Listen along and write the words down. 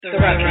The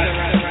Ruckus.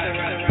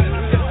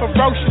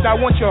 Ferocious, I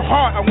want your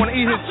heart, I want to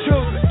eat his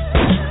children.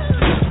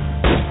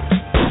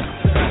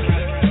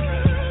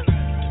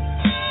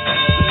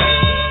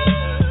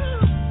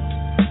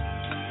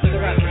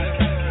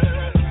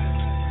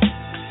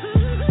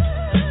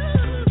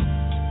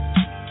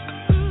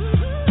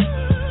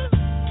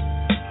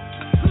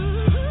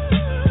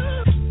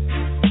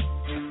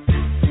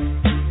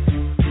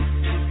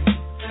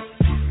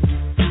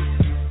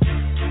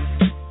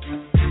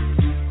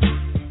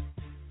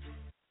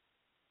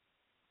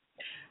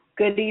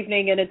 Good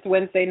evening, and it's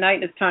Wednesday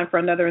night. It's time for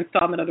another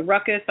installment of The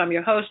Ruckus. I'm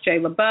your host, Jay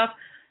LaBeouf.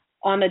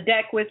 On the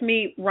deck with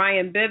me,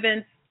 Ryan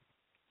Bivens.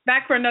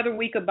 Back for another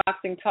week of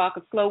boxing talk,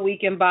 a slow week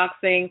in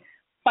boxing.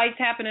 Fights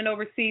happening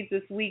overseas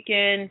this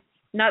weekend.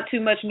 Not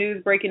too much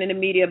news breaking in the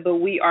media, but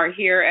we are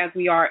here as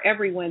we are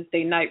every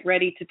Wednesday night,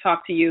 ready to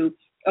talk to you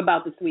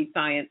about the sweet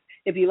science.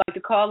 If you'd like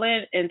to call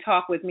in and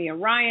talk with me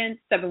and Ryan,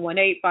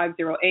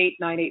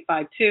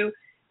 718-508-9852,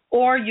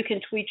 or you can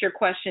tweet your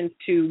questions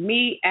to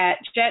me at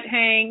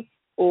JetHang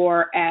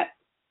or at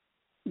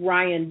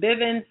Ryan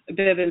Bivens,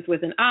 Bivens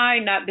with an I,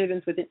 not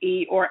Bivens with an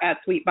E, or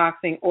at Sweet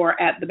Boxing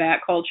or at The Bad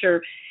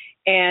Culture,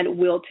 and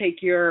we'll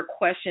take your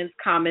questions,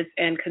 comments,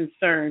 and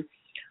concerns.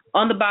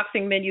 On the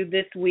boxing menu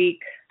this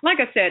week, like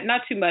I said,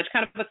 not too much,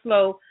 kind of a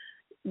slow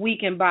week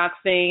in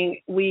boxing.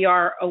 We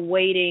are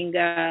awaiting,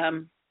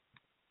 Jesse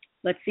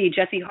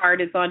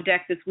Hart is on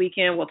deck this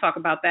weekend. We'll talk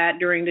about that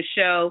during the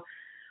show.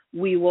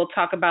 We will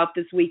talk about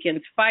this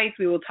weekend's fights.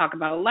 We will talk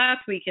about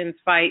last weekend's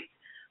fights,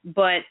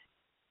 but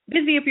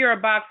busy if you're a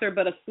boxer,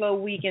 but a slow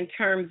week in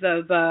terms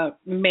of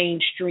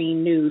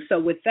mainstream news. So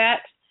with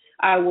that,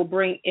 I will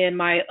bring in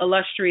my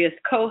illustrious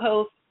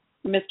co-host,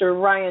 Mr.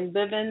 Ryan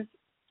Bivens.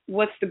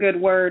 What's the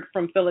good word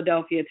from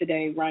Philadelphia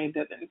today, Ryan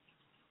Bivens?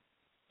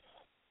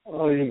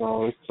 Oh,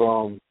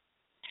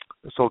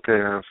 it's okay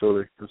here in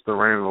Philly. It's been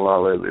raining a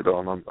lot lately, though,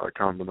 and I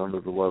kind of been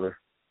under the weather.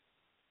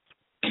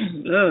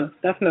 Ugh,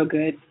 that's no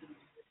good.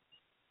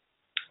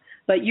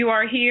 But you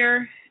are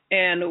here,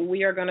 and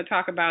we are going to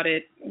talk about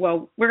it.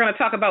 Well, we're going to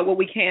talk about what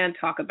we can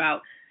talk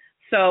about.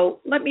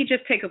 So let me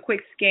just take a quick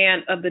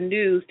scan of the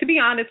news. To be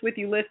honest with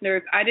you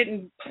listeners, I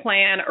didn't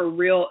plan a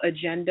real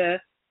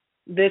agenda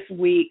this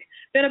week.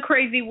 Been a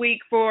crazy week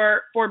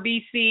for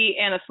BC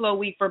and a slow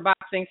week for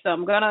boxing, so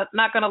I'm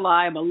not going to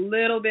lie, I'm a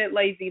little bit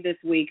lazy this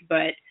week,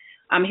 but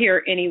I'm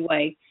here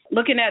anyway.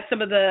 Looking at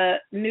some of the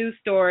news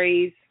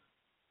stories,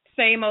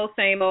 same old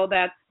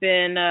that's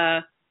been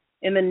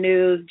in the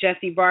news,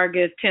 Jesse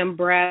Vargas, Tim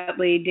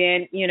Bradley,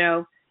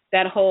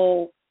 that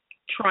whole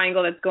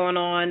triangle that's going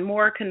on,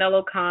 more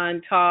Canelo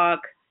Khan talk.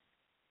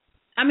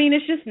 I mean,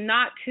 it's just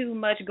not too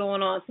much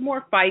going on. Some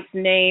more fights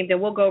named, and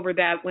we'll go over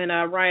that when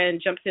Ryan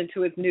jumps into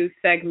his news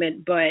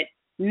segment, but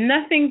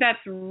nothing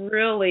that's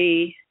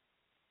really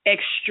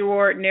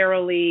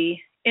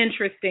extraordinarily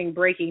interesting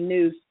breaking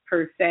news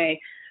per se.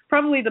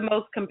 Probably the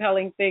most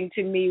compelling thing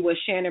to me was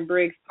Shannon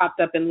Briggs popped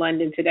up in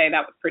London today.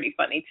 That was pretty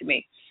funny to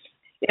me.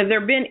 Has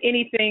there been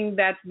anything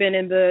that's been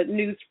in the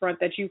news front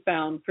that you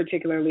found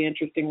particularly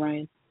interesting,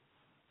 Ryan?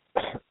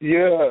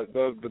 Yeah,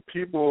 the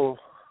people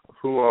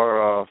who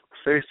are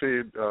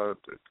facing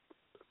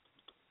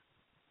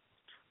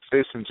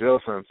jail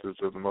sentences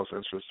are the most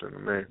interesting to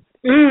me.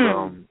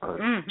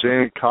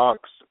 Jane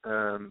Cox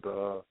and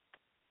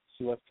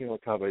Celestino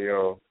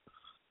Caballero.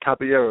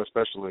 Caballero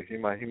especially, he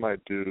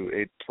might do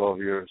 8 to 12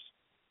 years.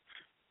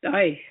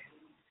 Aye.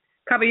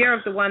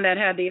 Caballero's the one that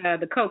had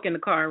the coke in the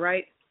car,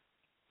 right?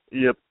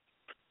 Yep.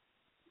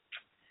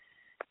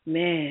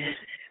 Man.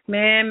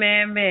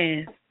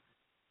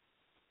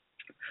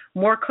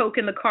 More coke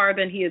in the car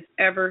than he has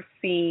ever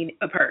seen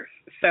a purse.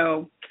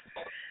 So,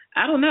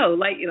 I don't know.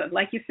 Like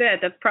you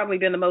said, that's probably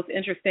been the most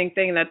interesting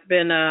thing that's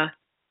been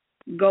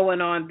going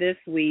on this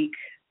week.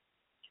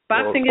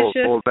 Boxing is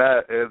just... Well,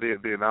 that and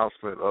the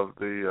announcement of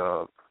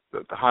the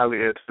highly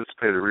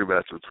anticipated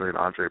rematch between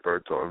Andre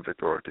Berto and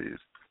Victor Ortiz.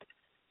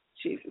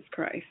 Jesus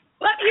Christ.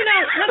 Let's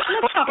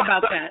talk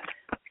about that.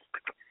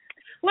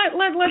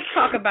 Let's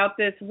talk about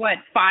this,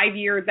 5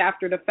 years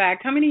after the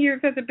fact. How many years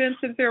has it been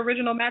since their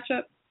original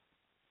matchup?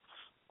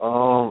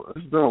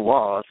 It's been a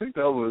while. I think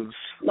that was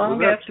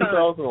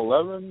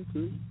 2011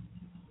 too?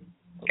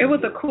 It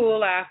was a cool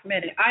last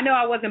minute. I know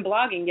I wasn't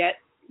blogging yet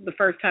the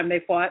first time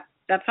they fought.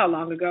 That's how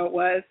long ago it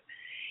was.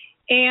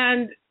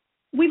 And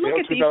we look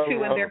at these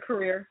two in their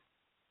career.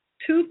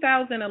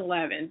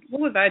 2011.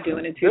 What was I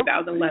doing in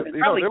 2011?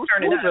 Probably they were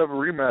supposed to have a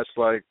rematch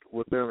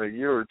within a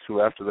year or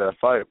two after that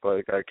fight, but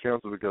it got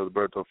canceled because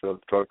Berto failed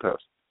the drug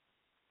test.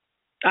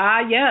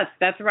 Yes,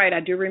 that's right.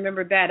 I do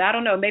remember that. I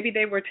don't know. Maybe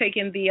they were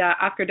taking the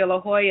Oscar De La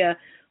Hoya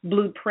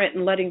blueprint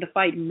and letting the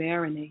fight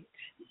marinate.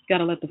 Got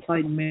to let the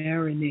fight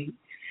marinate.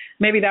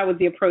 Maybe that was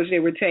the approach they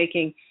were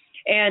taking.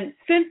 And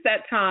since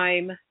that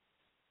time,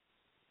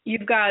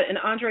 you've got an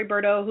Andre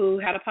Berto who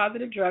had a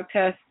positive drug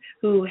test,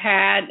 who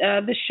had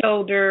the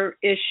shoulder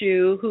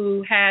issue,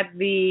 who had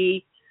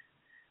the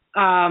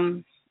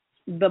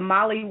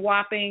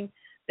molly-whopping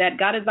that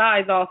got his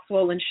eyes all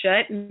swollen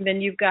shut. And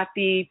then you've got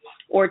the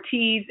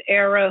Ortiz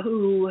era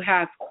who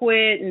has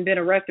quit and been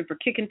arrested for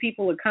kicking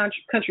people at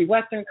country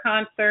western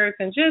concerts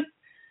and just,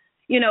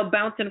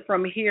 bouncing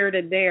from here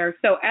to there.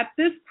 So at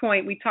this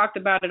point, we talked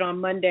about it on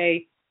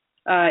Monday.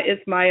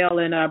 Ismail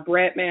and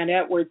Bradman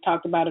Edwards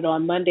talked about it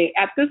on Monday.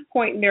 At this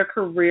point in their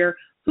career,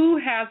 who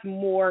has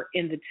more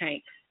in the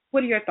tank?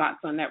 What are your thoughts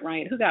on that,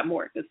 Ryan? Who got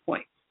more at this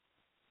point?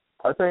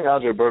 I think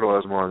Andre Berto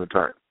has more in the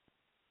tank.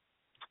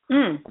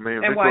 And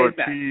Victor why is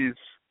Ortiz,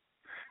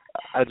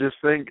 I just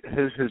think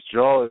his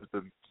jaw has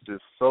been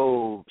just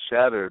so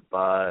shattered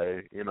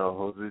by,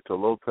 Josito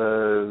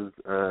Lopez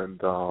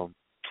and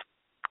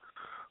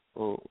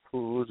who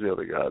was the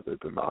other guy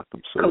that knocked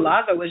him?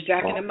 Collazo was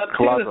jacking him up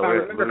too, if I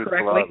remember Luis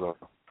correctly. Collazo.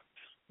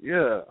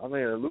 Yeah,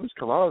 Luis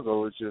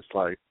Collazo was just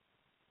like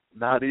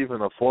not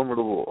even a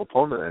formidable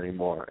opponent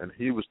anymore, and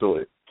he was still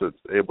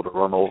able to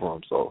run over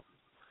him. So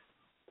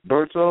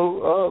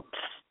Berto,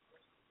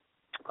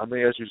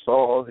 as you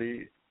saw,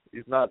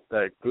 he's not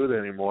that good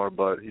anymore,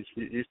 but he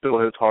still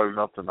hits hard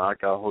enough to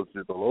knock out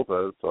Josito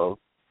Lopez. So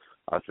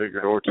I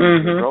figured Ortiz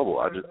is in trouble.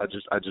 I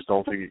just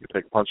don't think he can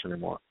take a punch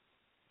anymore.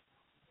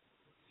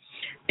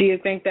 Do you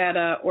think that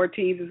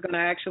Ortiz is going to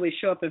actually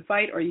show up and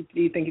fight, or do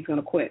you think he's going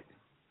to quit?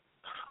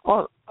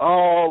 Will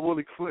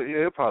he quit? Yeah,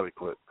 he'll probably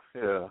quit.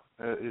 Yeah,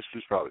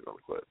 he's probably going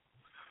to quit.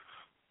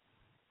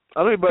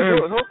 But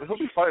he'll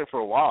be fighting for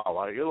a while.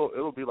 Like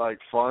it'll be like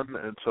fun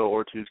until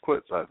Ortiz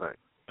quits, I think.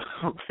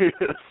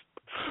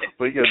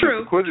 But yeah,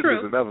 the quitting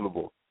is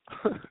inevitable.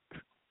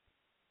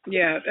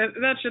 Yeah,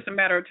 that's just a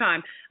matter of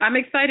time. I'm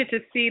excited to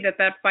see that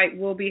fight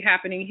will be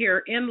happening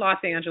here in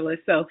Los Angeles.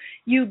 So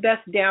you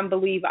best damn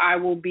believe I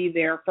will be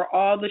there for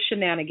all the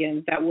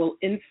shenanigans that will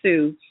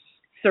ensue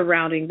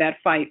surrounding that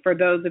fight. For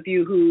those of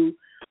you who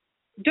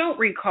don't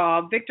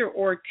recall, Victor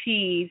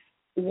Ortiz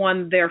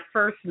won their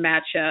first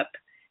matchup,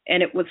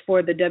 and it was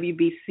for the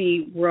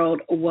WBC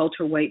World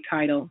Welterweight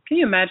title. Can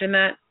you imagine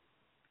that?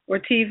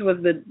 Ortiz was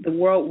the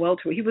world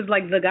welterweight. He was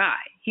like the guy.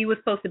 He was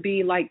supposed to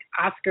be like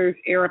Oscar's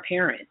heir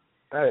apparent.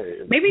 Hey,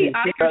 maybe he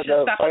Oscar had should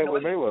that stop fight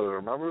with Mayweather,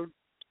 remember?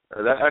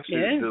 That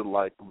actually did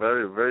like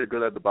very, very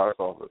good at the box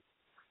office.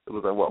 It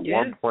was like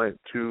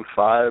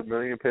 1.25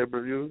 million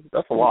pay-per-view.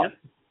 That's a lot.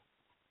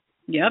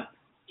 Yep.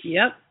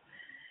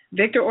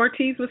 Victor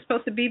Ortiz was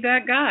supposed to be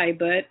that guy,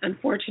 but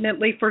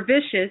unfortunately for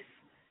Vicious,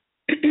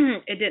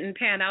 it didn't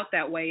pan out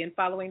that way. And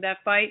following that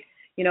fight,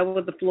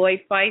 with the Floyd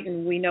fight,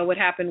 and we know what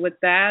happened with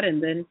that,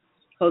 and then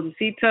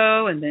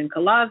Josecito, and then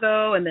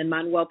Collazo, and then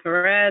Manuel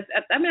Perez.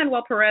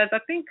 Manuel Perez, I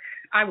think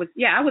I was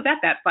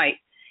at that fight.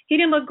 He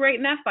didn't look great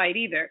in that fight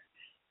either.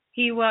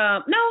 He he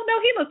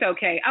looked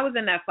okay. I was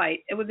in that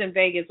fight. It was in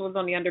Vegas. It was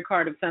on the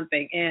undercard of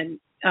something, and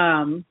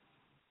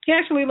he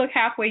actually looked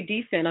halfway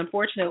decent.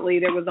 Unfortunately,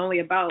 there was only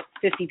about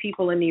 50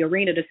 people in the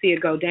arena to see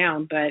it go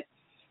down, but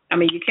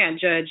you can't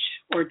judge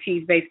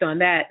Ortiz based on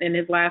that. In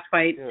his last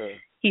fight,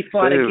 he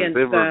fought against.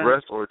 They've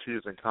regressed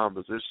Ortiz in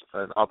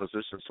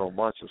opposition so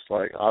much. It's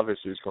like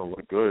obviously he's going to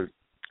look good.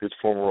 He's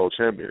former world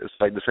champion. It's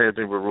like the same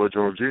thing with Roy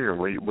Jones Jr.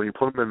 When you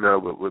put him in there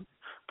with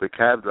the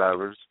cab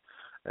drivers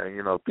and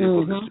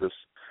people that just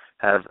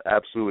have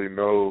absolutely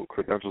no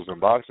credentials in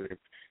boxing,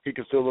 he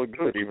can still look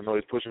good even though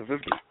he's pushing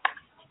 50.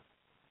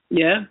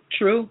 Yeah,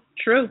 true.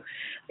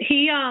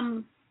 He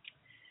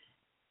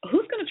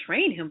who's going to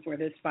train him for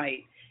this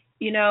fight?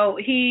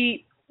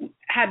 He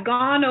had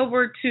gone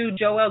over to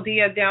Joel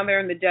Diaz down there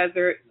in the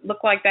desert.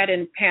 Looked like that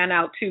didn't pan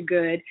out too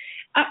good.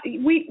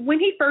 When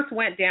he first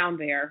went down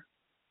there,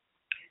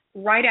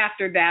 right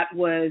after that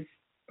was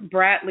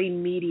Bradley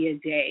Media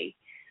Day.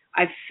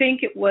 I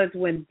think it was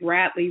when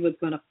Bradley was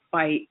going to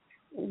fight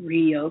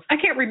Rios. I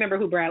can't remember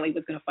who Bradley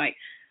was going to fight,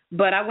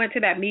 but I went to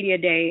that media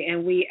day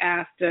and we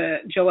asked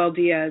Joel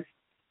Diaz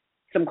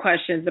some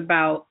questions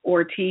about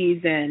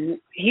Ortiz, and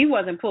he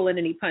wasn't pulling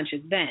any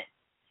punches then.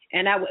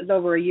 And that was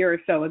over a year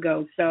or so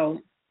ago. So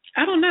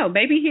I don't know.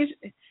 Maybe he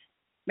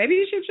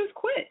should just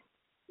quit.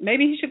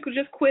 Maybe he should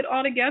just quit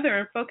altogether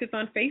and focus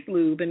on face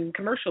lube and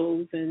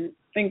commercials and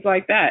things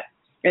like that,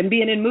 and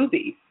being in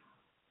movies.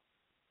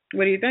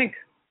 What do you think?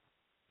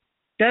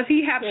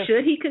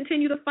 Should he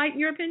continue to fight in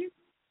your opinion?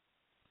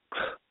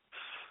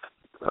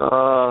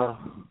 No,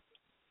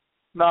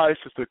 he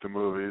should stick to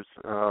movies.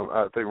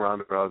 I think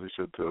Ronda Rousey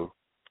should too.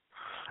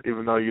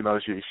 Even though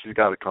she's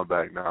got to come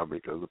back now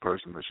because the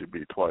person that she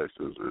beat twice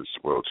is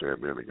world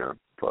champion again.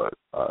 But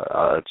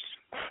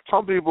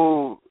some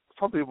people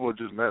are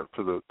just meant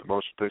for the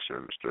motion picture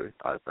industry,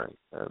 I think.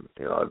 And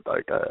I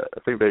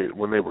think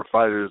when they were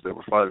fighters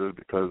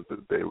because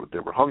they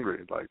were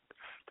hungry. Like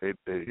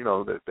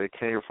they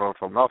came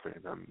from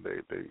nothing, and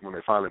they when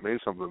they finally made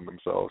something of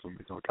themselves and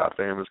got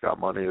famous, got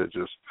money, it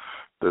just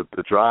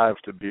the drive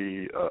to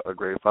be a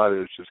great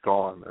fighter is just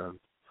gone, and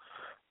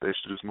they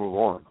should just move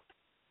on.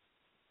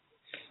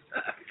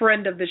 A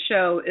friend of the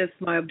show,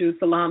 Ismail Abdul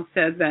Salam,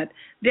 says that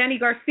Danny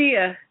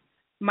Garcia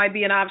might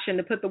be an option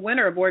to put the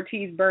winner of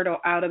Ortiz Berto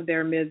out of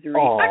their misery.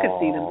 I could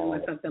see them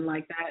doing something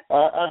like that.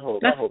 I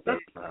hope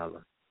that's not.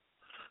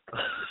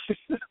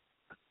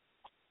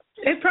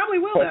 It probably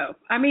will, though.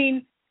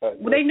 Well,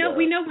 we know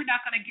we're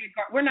not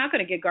going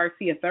to get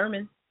Garcia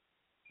Thurman.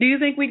 Do you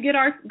think we'd get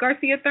our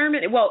Garcia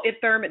Thurman? Well, if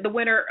Thurman, the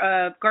winner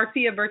of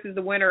Garcia versus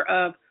the winner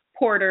of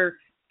Porter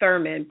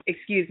Thurman,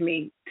 excuse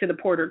me, to the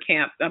Porter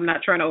camp. I'm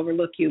not trying to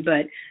overlook you,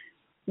 but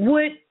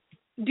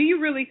do you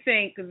really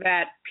think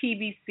that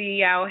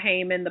PBC, Al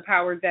Heyman, the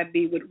powers that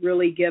be, would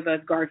really give us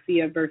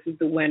Garcia versus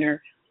the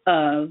winner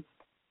of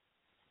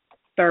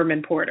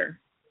Thurman Porter?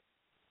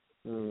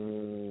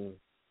 Danny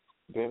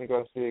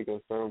Garcia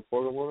against Thurman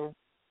Porter winner?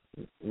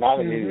 Not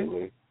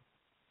immediately.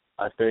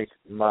 I think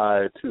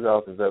my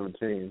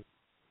 2017,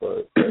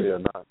 but yeah,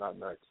 not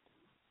next.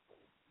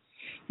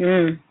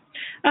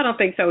 I don't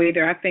think so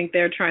either. I think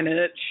they're trying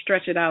to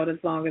stretch it out as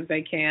long as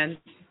they can,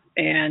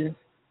 and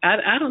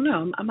I don't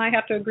know. I might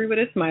have to agree with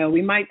Ismail.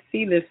 We might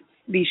see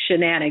these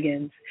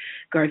shenanigans,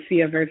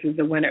 Garcia versus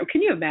the winner.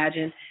 Can you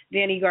imagine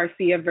Danny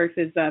Garcia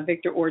versus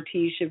Victor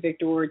Ortiz? Should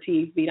Victor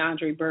Ortiz beat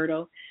Andre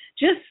Berto?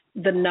 Just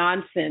the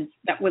nonsense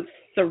that would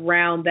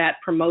surround that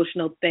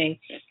promotional thing.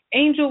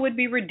 Angel would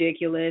be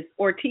ridiculous.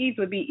 Ortiz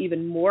would be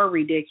even more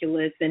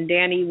ridiculous, and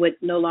Danny would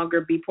no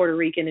longer be Puerto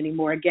Rican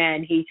anymore.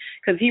 Again,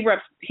 because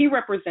he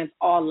represents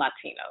all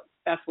Latinos.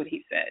 That's what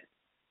he said.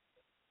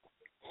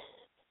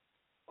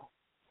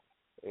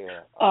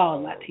 Yeah.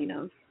 All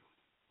Latinos.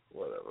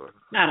 Whatever.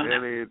 I don't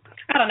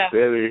know.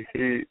 Danny,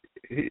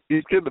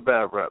 he's getting a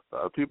bad rep.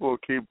 People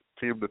seem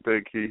to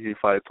think he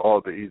fights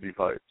all the easy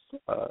fights.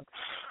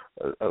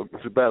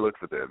 It's a bad look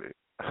for Danny.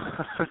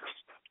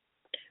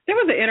 There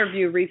was an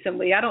interview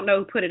recently. I don't know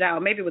who put it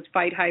out. Maybe it was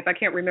Fight Hype. I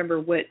can't remember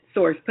what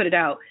source put it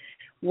out,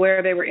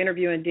 where they were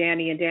interviewing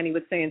Danny, and Danny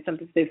was saying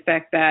something to the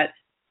effect that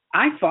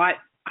I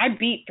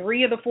beat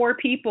 3 of the 4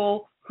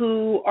 people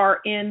who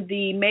are in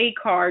the May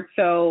card,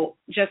 so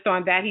just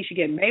on that he should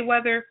get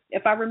Mayweather.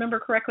 If I remember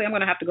correctly, I'm going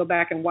to have to go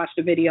back and watch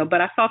the video,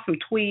 but I saw some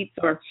tweets,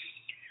 or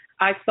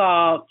I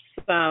saw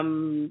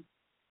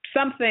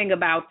something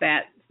about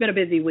that. It's been a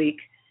busy week.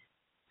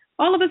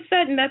 All of a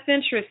sudden, that's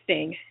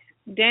interesting.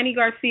 Danny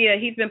Garcia,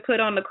 he's been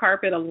put on the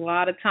carpet a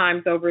lot of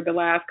times over the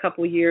last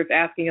couple of years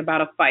asking about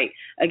a fight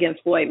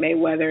against Floyd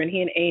Mayweather, and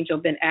he and Angel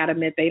been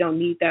adamant they don't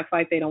need that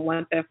fight, they don't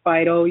want that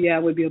fight. Oh, yeah,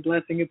 it would be a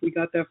blessing if we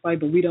got that fight,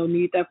 but we don't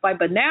need that fight.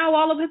 But now,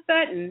 all of a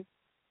sudden,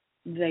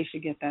 they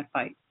should get that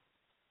fight.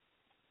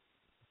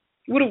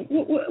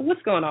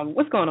 What's going on?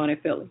 What's going on in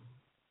Philly?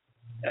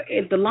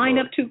 Is the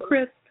lineup too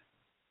crisp?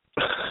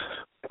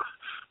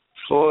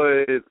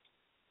 Floyd is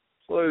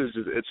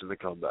just itching to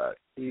come back.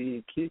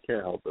 He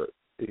can't help it.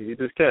 He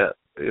just can't,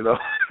 you know.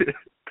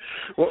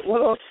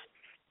 What else?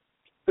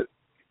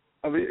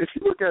 I mean, if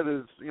you look at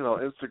his,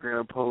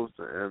 Instagram posts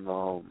and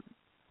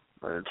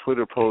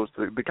Twitter posts,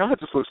 the guy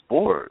just looks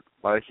bored.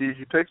 Like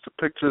he takes the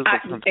pictures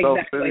of himself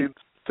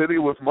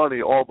sitting with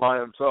money all by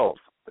himself.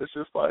 It's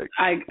just like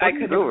I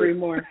couldn't agree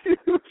more.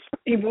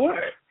 He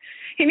bored.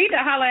 He needs to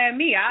holler at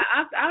me.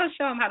 I'll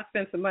show him how to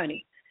spend some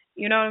money.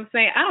 You know what I'm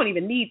saying? I don't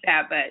even need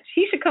that much.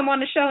 He should come on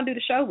the show and do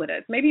the show with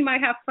us. Maybe he might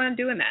have fun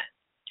doing that.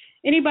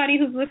 Anybody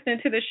who's listening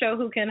to the show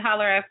who can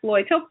holler at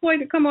Floyd, tell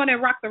Floyd to come on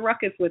and rock the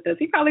ruckus with us.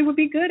 He probably would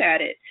be good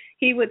at it.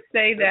 He would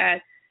say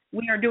that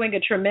we are doing a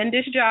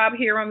tremendous job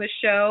here on the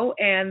show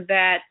and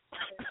that,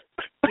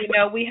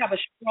 we have a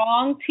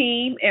strong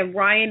team and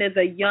Ryan is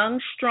a young,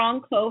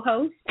 strong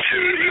co-host.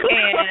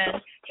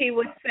 And he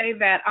would say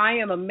that I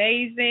am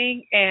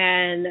amazing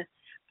and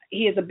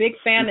he is a big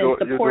fan and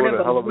supportive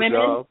of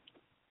women.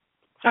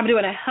 I'm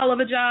doing a hell of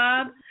a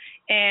job.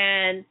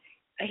 And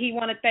he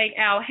want to thank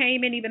Al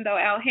Heyman, even though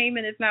Al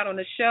Heyman is not on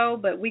the show,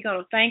 but we're going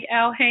to thank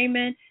Al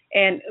Heyman,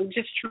 and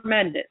just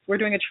tremendous. We're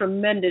doing a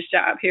tremendous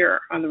job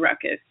here on the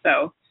Ruckus.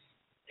 So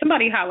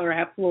somebody holler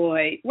at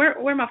Floyd.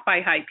 Where my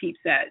Fight Hype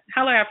peeps at?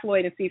 Holler at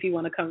Floyd and see if he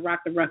want to come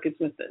rock the Ruckus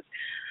with us.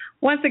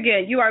 Once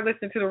again, you are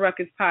listening to the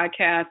Ruckus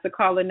Podcast. The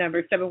caller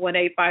number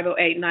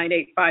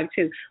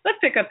 718-508-9852. Let's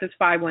pick up this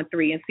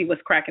 513 and see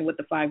what's cracking with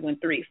the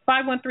 513.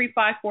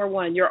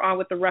 513-541, you're on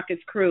with the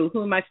Ruckus crew.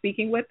 Who am I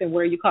speaking with and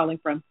where are you calling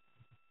from?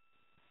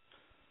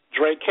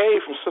 Dre K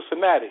from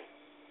Cincinnati.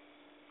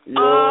 Yo,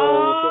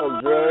 what's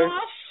up, Dre?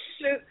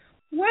 Shoot.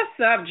 What's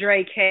up,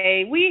 Dre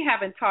K? We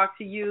haven't talked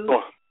to you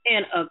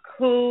in a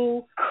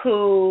cool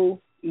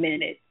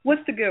minute.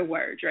 What's the good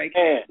word, Dre K?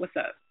 Man, what's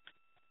up?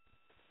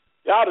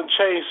 Y'all done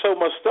changed so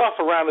much stuff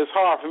around, it's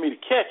hard for me to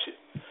catch it.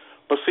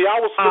 But see, I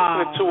was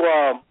listening to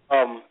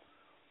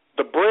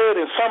the Bread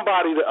and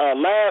somebody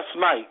last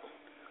night.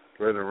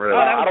 Bread and Red.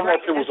 I don't know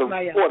if it was a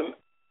report.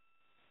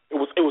 It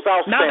was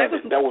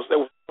outstanding. That was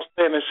an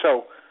outstanding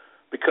show.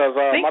 Because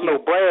I know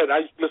Brad,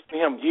 I used to listen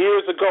to him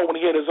years ago when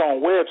he had his own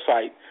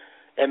website,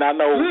 and I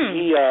know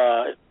he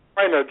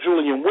trainer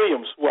Julian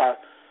Williams, who I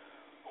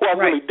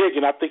really dig,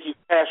 and I think he's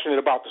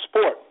passionate about the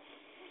sport.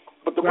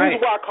 But the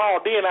reason why I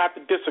called in, I have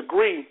to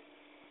disagree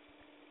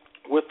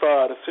with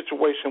the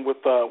situation with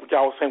what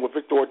y'all was saying with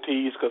Victor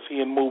Ortiz, because he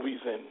in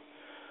movies, and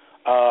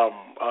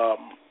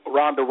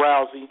Ronda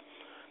Rousey.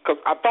 Because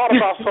I thought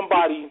about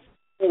somebody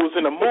who was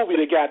in a movie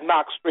that got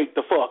knocked straight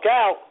the fuck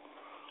out,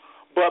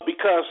 but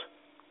because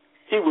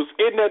he was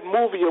in that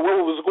movie or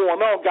whatever was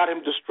going on got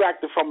him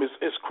distracted from his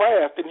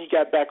craft, and he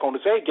got back on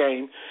his A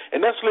game,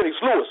 and that's Lennox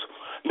Lewis.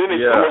 Lennox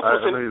Lewis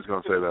was I knew he was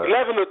going to say that.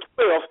 11 or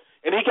 12,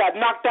 and he got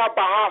knocked out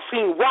by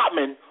Hakeem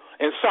Rodman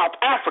in South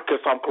Africa,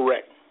 if I'm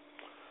correct.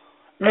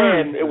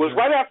 And it was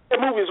right after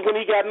that movie is when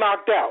he got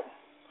knocked out.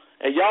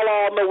 And y'all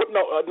all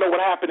know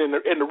what happened in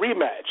the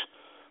rematch.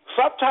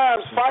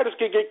 Sometimes fighters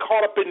can get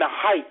caught up in the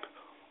hype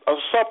of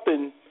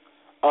something.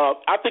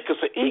 I think it's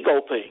an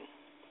ego thing.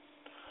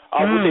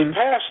 What they're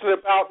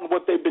passionate about and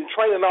what they've been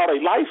training all their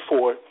life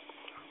for,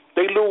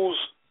 they lose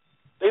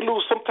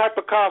some type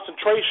of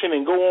concentration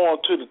and go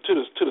on to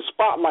the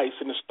spotlights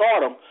and the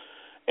stardom,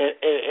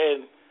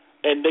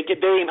 and they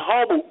ain't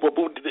humble. But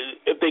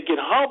if they get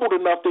humbled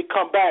enough, they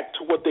come back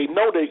to what they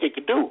know they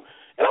can do.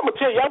 And I'm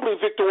gonna tell you, I believe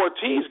Victor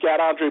Ortiz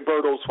got Andre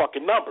Berto's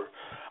fucking number.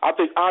 I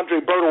think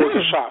Andre Berto is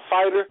a shot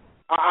fighter.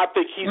 I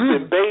think he's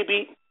been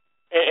babied,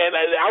 and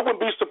I wouldn't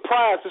be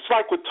surprised. It's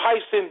like with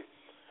Tyson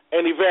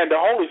and Evander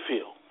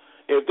Holyfield.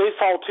 If they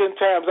fall 10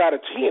 times out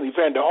of 10,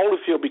 Evander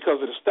Holyfield, because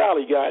of the style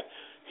he got,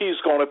 he's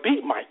going to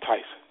beat Mike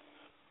Tyson.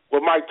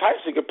 Well, Mike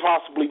Tyson could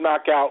possibly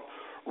knock out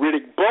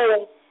Riddick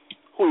Bowe,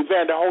 who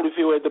Evander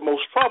Holyfield had the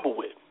most trouble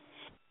with.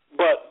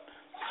 But,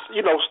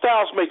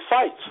 styles make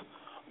fights.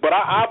 But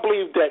I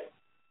believe that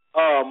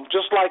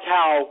just like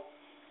how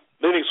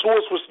Lennox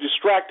Lewis was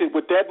distracted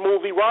with that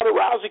movie, Ronda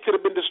Rousey could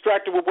have been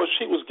distracted with what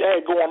she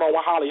had going on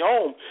with Holly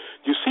Holm.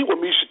 You see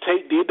what Miesha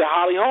Tate did to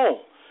Holly Holm.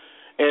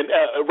 And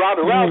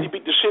Ronda Rousey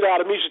beat the shit out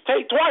of Miesha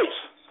Tate twice.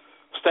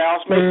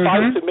 Styles make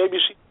fights, and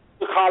maybe she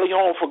took Holly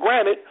Holm for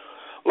granted,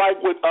 like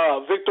with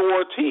Victor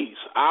Ortiz.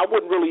 I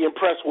wasn't really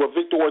impressed with what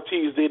Victor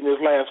Ortiz did in his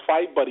last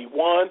fight, but he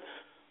won.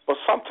 But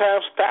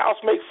sometimes styles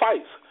make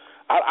fights.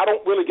 I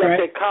don't really get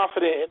that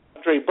confident in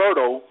Andre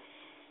Berto.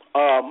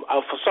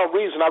 For some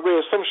reason, I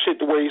read some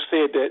shit where he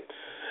said that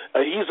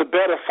he's a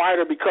better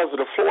fighter because of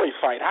the Floyd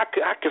fight. How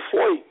could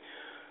Floyd...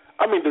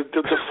 I mean, the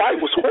fight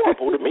was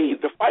horrible to me.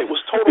 The fight was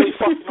totally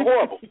fucking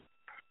horrible.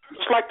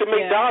 It's like the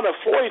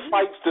McDonough-Floyd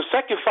fights. The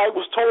second fight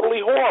was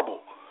totally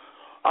horrible.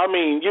 I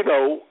mean,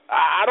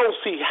 I don't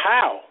see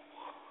how.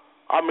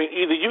 I mean,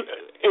 either you...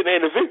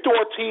 And the Victor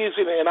Ortiz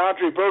and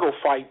Andre Berto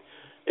fight,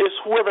 it's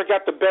whoever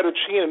got the better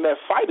chin in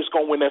that fight is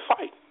going to win that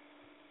fight.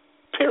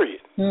 Period.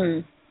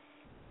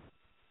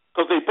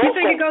 Because they both you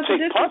think it goes to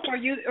take distance,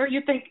 punches. or you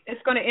think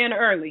it's going to end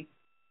early?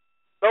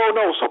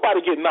 No,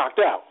 somebody get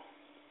knocked out.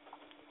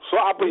 So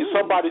I believe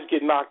somebody's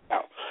getting knocked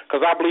out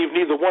because I believe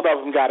neither one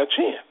of them got a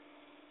chin.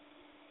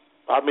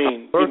 I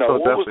mean, what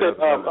was that?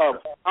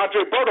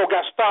 Andre Berto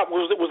got stopped.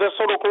 Was that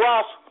Soto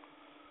Caras?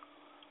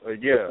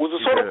 Yeah. Was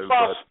it Soto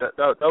Caras?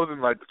 That was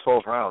in like the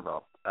 12th round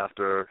though.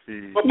 After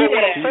he. But what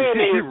I'm saying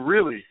is, he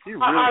really.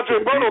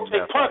 Andre Berto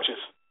take punches.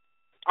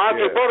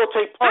 Andre Berto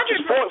take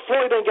punches.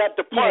 Floyd ain't got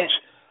the punch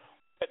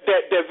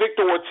that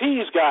Victor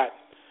Ortiz got,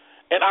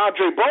 and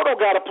Andre Berto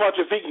got a punch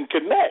if he can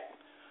connect.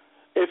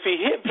 If he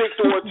hit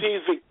Victor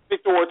Ortiz,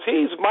 Victor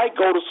Ortiz might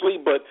go to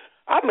sleep, but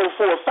I know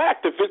for a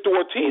fact that Victor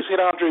Ortiz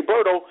hit Andre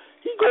Berto,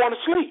 he going to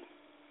sleep.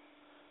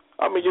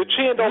 I mean, your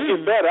chin don't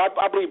get better.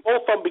 I believe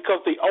both of them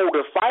because they're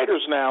older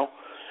fighters now,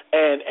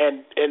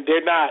 and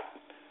they're not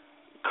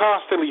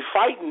constantly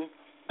fighting,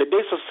 that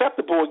they're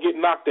susceptible to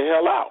getting knocked the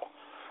hell out.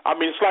 I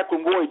mean, it's like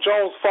when Roy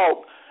Jones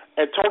fought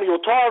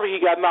Antonio Tarver, he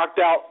got knocked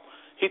out.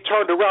 He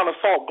turned around and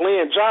fought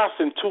Glenn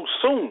Johnson too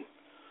soon.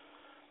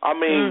 I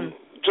mean...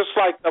 Just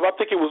like I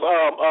think it was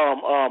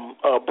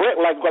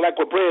Brett, like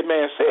what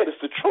Breadman said,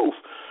 it's the truth.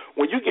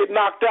 When you get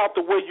knocked out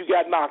the way you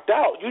got knocked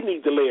out, you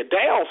need to lay it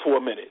down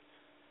for a minute.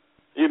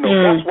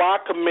 That's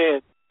why I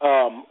commend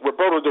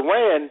Roberto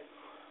Duran.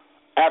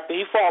 After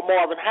he fought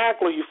Marvin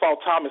Hagler, he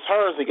fought Thomas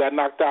Hearns. He got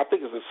knocked out. I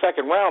think it was the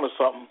second round or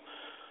something.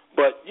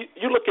 But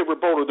you look at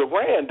Roberto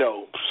Duran,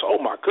 though. Oh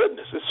my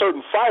goodness, there's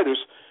certain fighters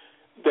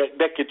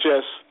that could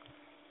just,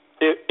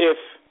 if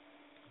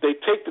they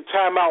take the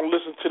time out and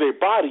listen to their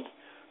body.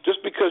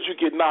 Just because you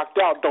get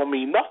knocked out don't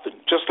mean nothing,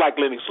 just like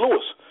Lennox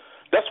Lewis.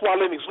 That's why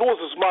Lennox Lewis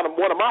is one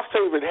of my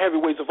favorite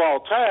heavyweights of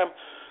all time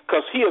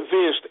because he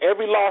avenged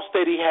every loss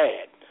that he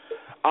had.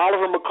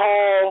 Oliver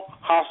McCall,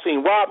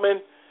 Hakeem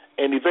Rodman,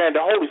 and Evander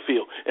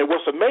Holyfield. And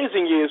what's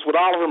amazing is with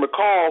Oliver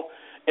McCall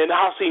and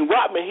Hakeem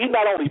Rodman, he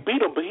not only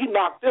beat him, but he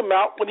knocked them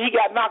out when he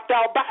got knocked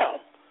out by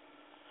him.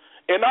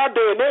 In our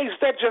day and age,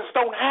 that just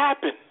don't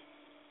happen.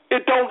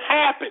 It don't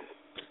happen.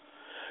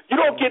 You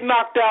don't get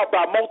knocked out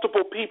by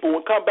multiple people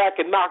and come back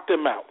and knock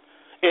them out.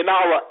 In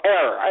our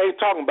era, I ain't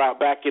talking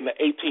about back in the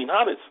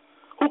 1800s.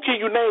 Who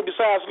can you name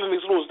besides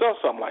Lennox Lewis done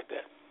something like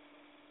that?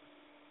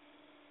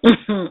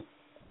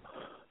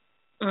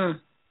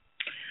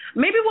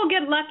 Maybe we'll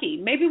get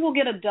lucky. Maybe we'll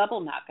get a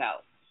double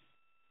knockout.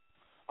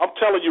 I'm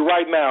telling you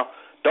right now,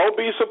 don't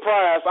be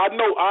surprised. I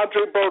know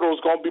Andre Berto is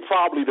going to be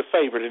probably the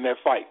favorite in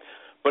that fight,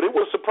 but it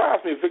would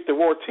surprise me if Victor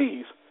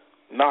Ortiz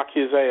knocked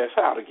his ass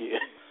out again.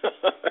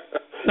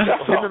 He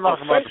didn't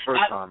knock him out the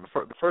first time.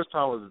 The first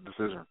time was a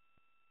decision.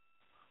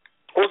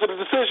 Was it a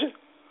decision?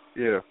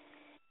 Yeah.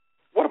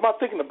 What am I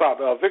thinking about?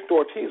 Victor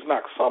Ortiz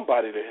knocked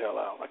somebody the hell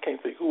out. I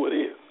can't think who it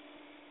is.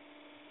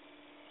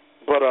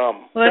 But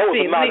that was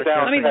a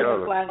knockdown. Let me look at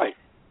the flash.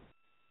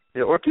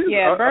 Yeah, Ortiz.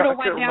 Yeah, Berto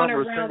went down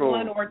in round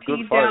 1.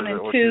 Ortiz down in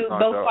 2.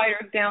 Both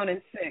fighters down in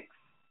 6.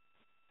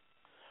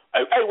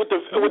 Hey, with the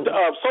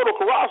Soto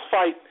Karass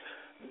fight,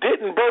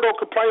 didn't Berto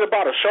complain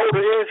about a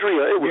shoulder injury?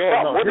 Or it was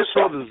something. No, his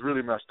shoulder's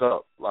really messed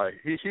up. Like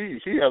he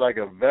had like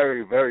a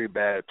very, very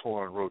bad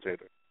torn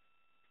rotator.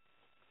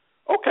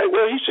 Okay,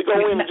 well he should go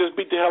in and just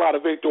beat the hell out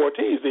of Victor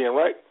Ortiz then,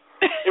 right?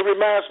 It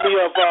reminds me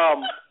of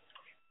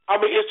I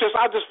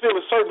just feel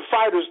that certain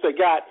fighters that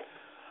got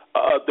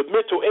the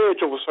mental edge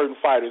over certain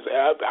fighters.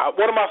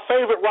 One of my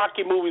favorite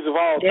Rocky movies of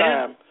all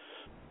time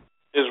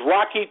is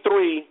Rocky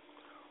 3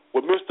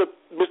 with Mr.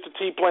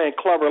 T playing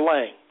Clubber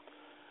Lang.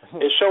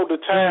 It showed the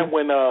time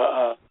when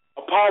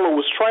Apollo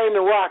was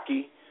training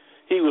Rocky.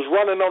 He was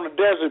running on the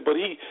desert, but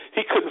he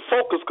couldn't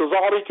focus because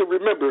all he could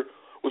remember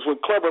was when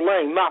Clubber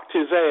Lang knocked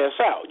his ass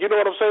out. You know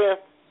what I'm saying?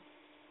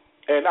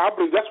 And I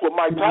believe that's what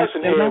Mike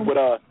Tyson had with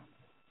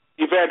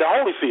Evander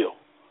Holyfield.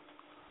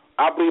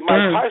 I believe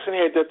Mike Tyson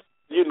had that.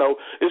 You know,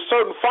 there's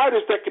certain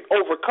fighters that can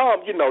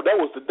overcome. You know, that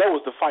was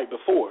the fight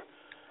before.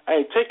 I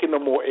ain't taking no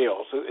more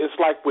L's. It's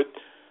like with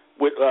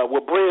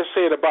what Brad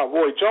said about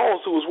Roy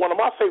Jones, who was one of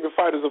my favorite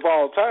fighters of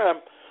all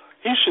time.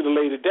 He should have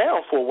laid it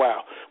down for a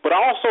while. But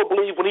I also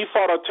believe when he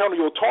fought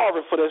Antonio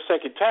Tarver for that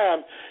second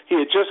time, he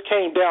had just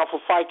came down for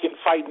fighting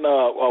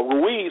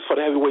Ruiz for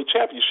the heavyweight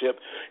championship,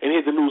 and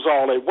he had to lose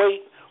all that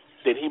weight.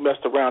 Then he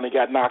messed around and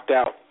got knocked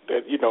out.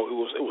 That it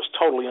was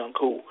totally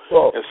uncool.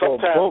 Well, and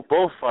sometimes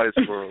both fights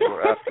were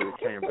after it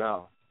came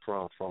down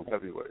from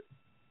heavyweight.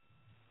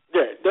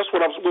 Yeah, that's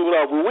what I'm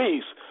with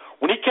Ruiz.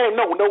 When he came,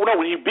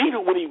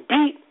 when he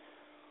beat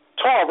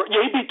Tarver,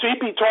 he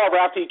beat Tarver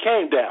after he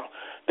came down.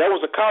 That was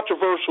a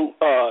controversial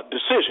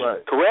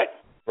decision, correct?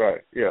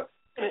 Right. Yeah.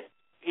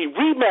 He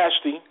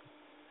rematched him,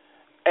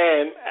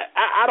 and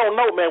I don't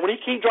know, man. When he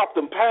dropped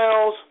them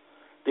pounds,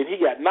 then he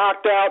got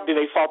knocked out. Then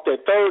they fought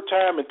that third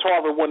time, and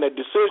Tarver won that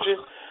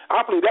decision.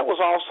 I believe that was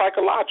all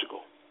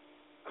psychological.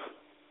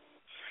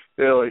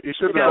 Yeah, like he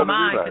should have done the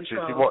rematch.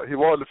 He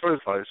won the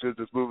first fight. He should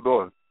have just moved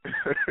on.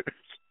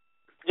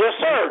 Yes,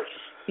 sir.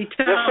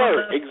 Yes,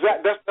 sir.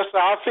 Exactly. That's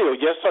how I feel.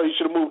 Yes, sir. He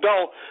should have moved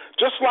on.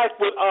 Just like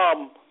with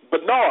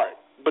Bernard.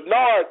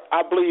 Bernard,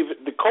 I believe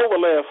the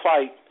Kovalev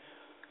fight.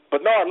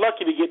 Bernard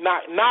lucky to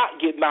not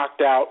get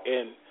knocked out,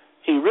 and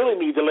he really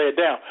needed to lay it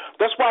down.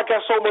 That's why I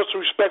got so much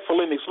respect for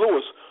Lennox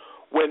Lewis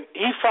when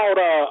he fought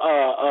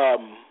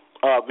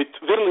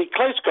Vitaly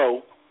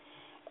Klitschko,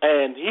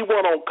 and he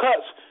went on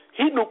cuts.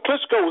 He knew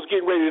Klitschko was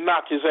getting ready to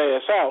knock his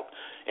ass out,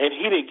 and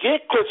he didn't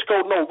get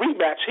Klitschko no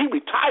rematch. He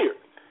retired.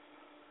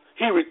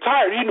 He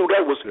knew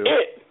that was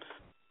it.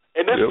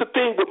 And that's the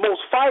thing with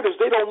most fighters.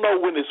 They don't know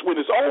when it's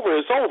over,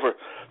 it's over.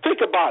 Think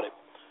about it.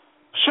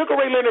 Sugar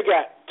Ray Leonard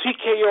got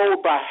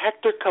TKO'd by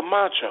Hector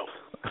Camacho.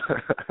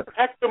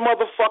 Hector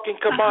motherfucking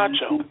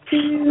Camacho.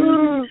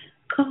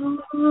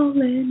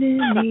 Calling in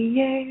the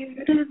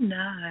air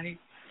tonight.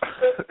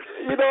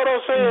 You know what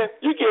I'm saying?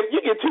 You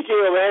get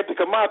TKO by Hector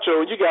Camacho,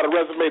 and you got a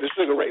resume that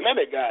Sugar Ray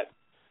Leonard got.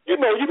 You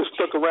know, you just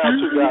stuck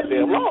around too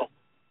goddamn long.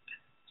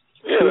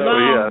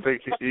 I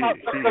think he had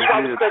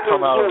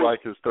come out of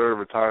like his third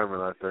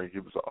retirement. I think he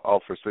was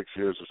off for 6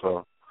 years or so.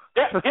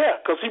 Yeah,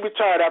 because he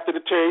retired after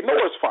the Terry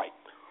Norris fight.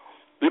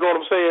 You know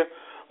what I'm saying?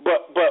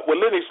 But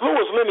with Lennox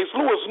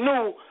Lewis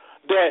knew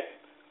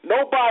that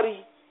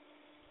nobody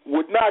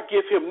would not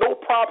give him no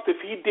props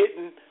if he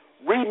didn't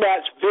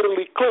rematch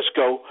Vitaly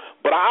Klitschko.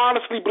 But I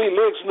honestly believe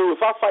Lennox knew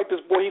if I fight this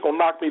boy, he gonna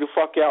knock me the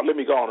fuck out. Let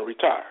me go on and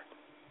retire.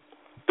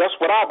 That's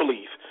what I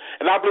believe,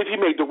 and I believe he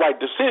made the right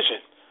decision.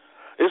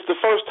 It's the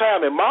first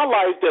time in my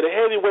life that a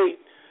heavyweight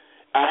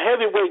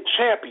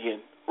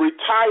champion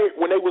retired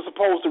when they were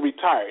supposed to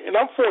retire. And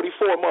I'm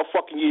 44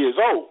 motherfucking years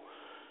old.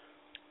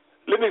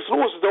 Lennox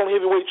Lewis is the only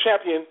heavyweight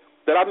champion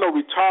that I know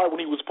retired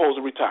when he was supposed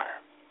to retire.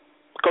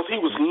 Because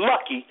he was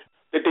lucky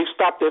that they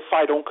stopped that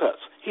fight on cuts.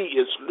 He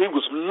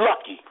was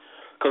lucky.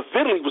 Because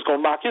Vitaly was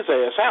going to knock his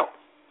ass out.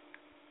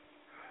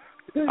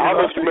 Yeah, I don't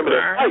know if you remember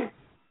that fight.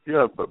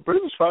 Yeah, but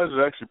British fighters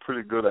are actually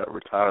pretty good at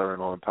retiring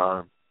on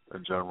time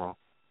in general.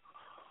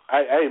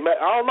 Hey, man,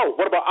 I don't know.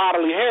 What about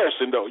Otterly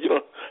Harrison, though? You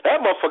know,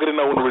 that motherfucker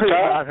didn't know when to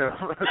retire. Not him.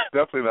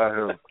 Definitely not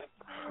him.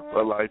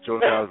 But, like,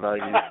 Joe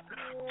Calzaghe.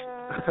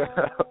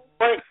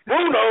 Like,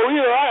 Bruno, you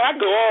know, I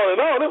go on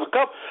and on. There's a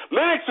couple.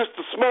 Lennox is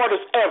the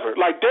smartest ever.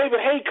 Like David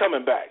Haye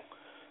coming back.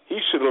 He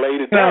should have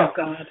laid it down. Oh,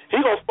 God.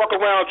 He going to fuck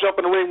around, jump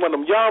in the ring with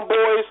them young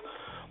boys,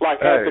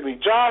 like Anthony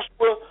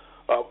Joshua,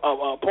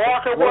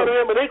 Parker, one of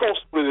them, and they going to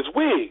split his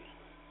wig.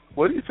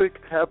 What do you think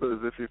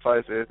happens if he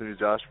fights Anthony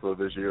Joshua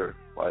this year?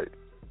 Like,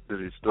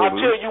 did he still lose? I'll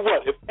tell you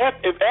what, if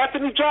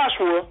Anthony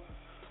Joshua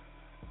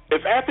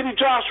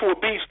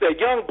beats that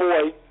young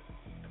boy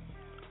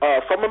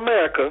from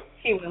America,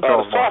 he will.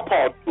 The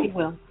softball dude, he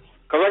will.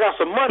 Because I got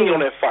some money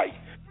on that fight.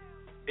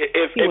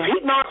 If he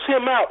knocks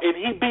him out and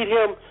he beat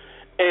him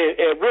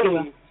in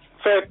really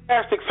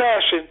fantastic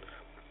fashion,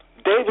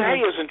 David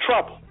Haye is in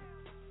trouble.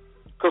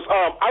 Because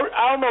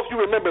I don't know if you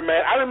remember,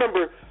 man. I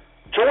remember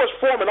George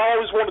Foreman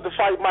always wanted to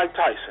fight Mike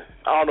Tyson.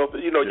 I don't know if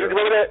you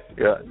remember that?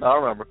 Yeah, I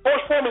remember.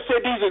 George Foreman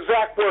said these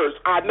exact words.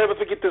 I'll never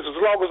forget this as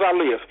long as I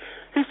live.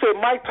 He said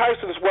Mike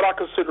Tyson is what I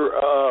consider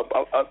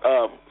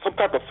some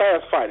type of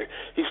fast fighter.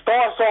 He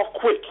starts off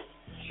quick.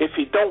 If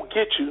he don't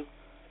get you,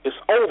 it's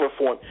over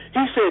for him.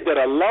 He said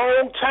that a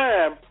long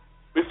time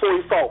before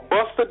he fought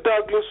Buster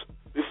Douglas,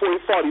 before he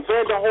fought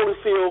Evander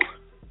Holyfield,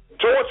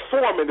 George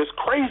Foreman, as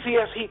crazy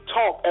as he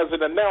talked as an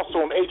announcer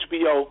on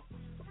HBO,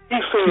 he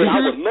said,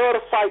 I would love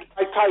to fight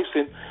Mike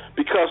Tyson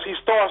because he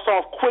starts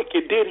off quick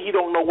and then he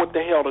don't know what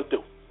the hell to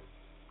do.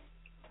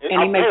 And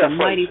he makes a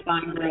mighty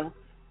fine grill.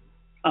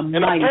 I'm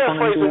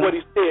paraphrasing what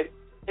he said,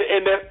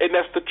 and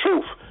that's the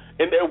truth.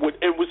 And it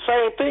was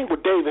same thing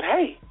with David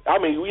Haye.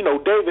 I mean,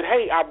 David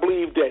Haye, I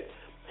believe that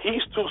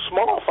he's too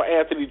small for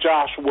Anthony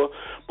Joshua,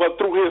 but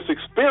through his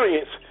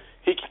experience,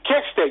 he can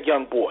catch that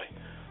young boy.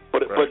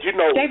 But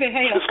David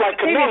Haye, it's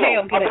like Canelo. David Haye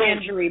will get an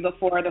injury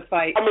before the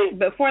fight. I mean,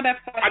 before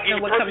that fight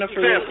would come to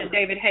fruition,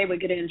 David Haye would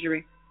get an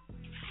injury.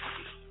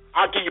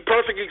 I'll give you a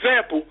perfect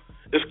example.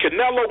 It's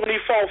Canelo when he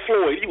fought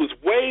Floyd. He was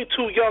way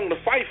too young to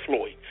fight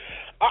Floyd.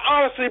 I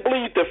honestly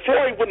believe that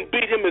Floyd wouldn't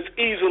beat him as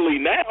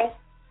easily now.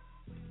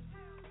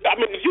 I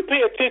mean, if you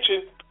pay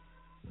attention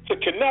to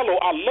Canelo,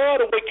 I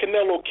love the way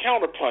Canelo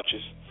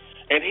counterpunches,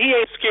 and he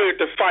ain't scared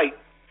to fight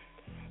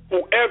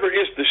whoever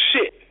is the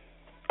shit.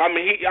 I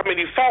mean,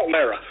 he fought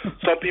Lara.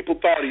 Some people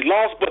thought he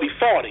lost, but he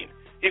fought him.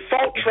 He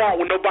fought Trout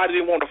when nobody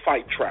didn't want to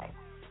fight Trout.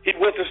 He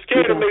wasn't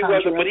scared of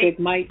Mayweather, but he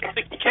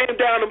came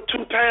down them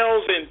 2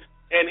 pounds,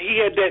 and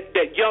he had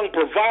that young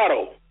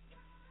bravado.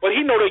 But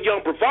he know that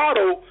young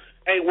bravado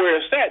ain't where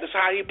it's at. That's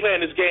how he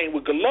playing his game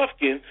with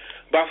Golovkin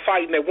by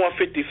fighting at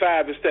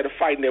 155 instead of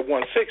fighting at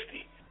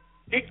 160.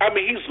 He's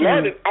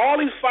learning.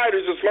 All these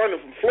fighters is learning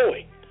from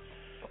Floyd.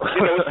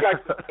 It's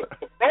like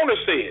Broner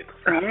said.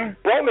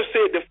 Broner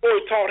said that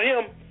Floyd taught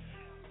him,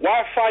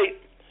 why fight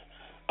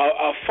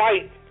a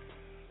fight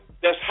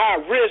that's high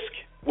risk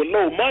with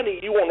low money?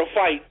 You want to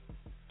fight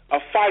a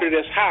fighter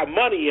that's high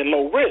money and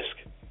low risk.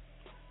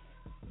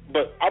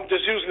 But I'm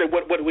just using it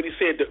what he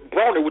said to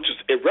Broner, which is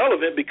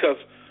irrelevant because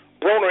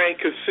Broner ain't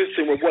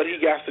consistent with what he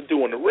got to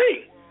do in the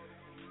ring.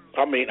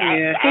 I mean,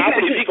 I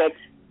believe he's going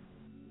to...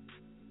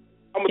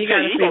 I'm going to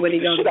tell you, he's going to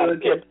beat the shit out of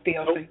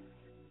him.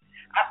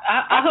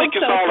 I think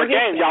it's all a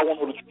game. Y'all want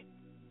to know the truth.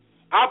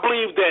 I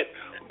believe that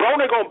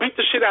Broner going to beat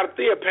the shit out of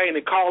Theophane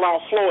and call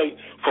out Floyd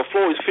for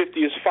Floyd's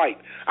 50th fight.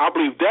 I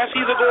believe that's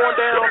either going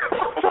down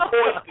or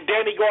Floyd and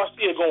Danny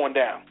Garcia going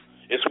down.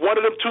 It's one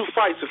of them 2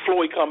 fights if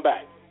Floyd come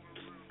back.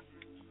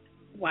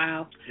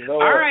 Wow.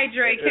 All right,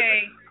 Drake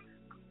K.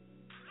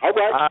 All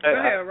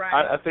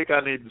right. I think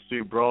I need to see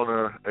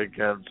Broner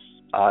against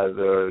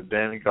either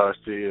Danny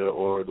Garcia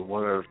or the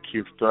winner of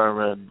Keith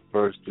Thurman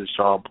versus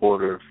Sean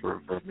Porter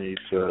for me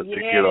to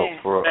get up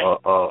for a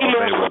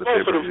Mayweather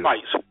pay-per-view.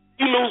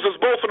 He loses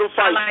both of them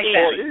fights. I like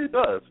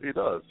that. He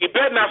does. He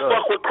better not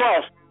fuck with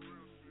Crawford.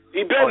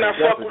 He better not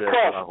fuck with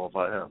Crawford. Not gonna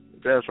fight him.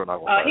 Not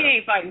gonna fight he him.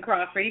 ain't fighting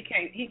Crawford.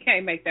 He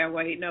can't make that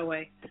weight. No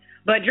way.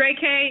 But Drake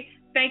K,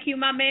 thank you,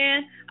 my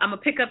man. I'm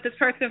gonna pick up this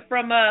person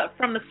from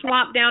the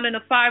swamp down in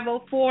the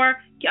 504.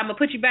 I'm gonna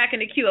put you back in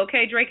the queue,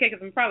 okay, Drake K?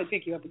 Because I'm probably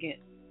pick you up again.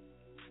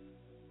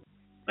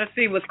 Let's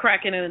see what's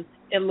cracking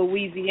in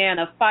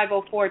Louisiana.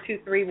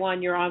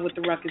 504-231. You're on with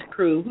the Ruckus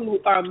crew. Who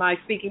am I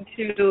speaking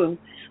to?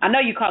 I know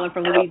you're calling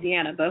from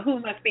Louisiana, but who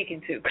am I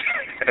speaking to?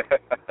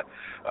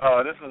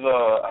 This is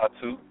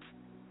Atu.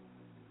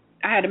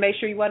 I had to make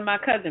sure you wasn't my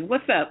cousin.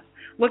 What's up?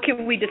 What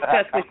can we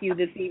discuss with you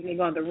this evening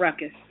on the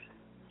Ruckus?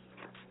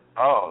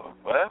 Oh,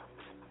 well,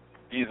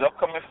 these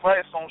upcoming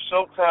fights on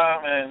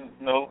Showtime and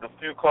the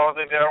few calls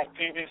they got on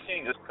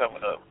PBC is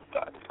coming up.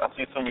 I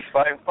see some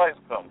exciting fights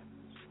coming.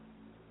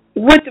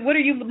 What are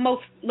you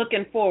most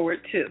looking forward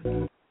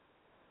to?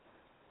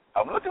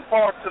 I'm looking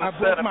forward to the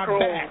Santa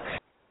Cruz.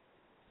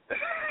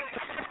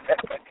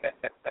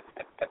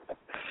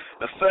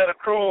 The Santa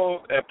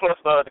Cruz and plus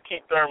the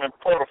Keith Thurman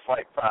Porter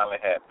fight finally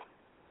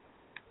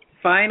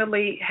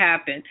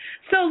happened.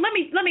 So let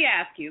me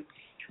ask you.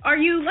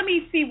 Let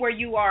me see where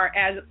you are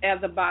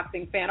as a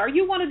boxing fan. Are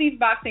you one of these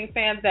boxing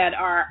fans that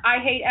are, I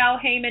hate Al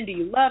Heyman? Do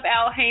you love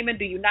Al Heyman?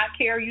 Do you not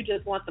care? You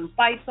just want some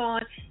fights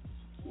on?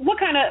 What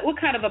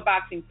kind of a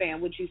boxing fan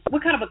would you?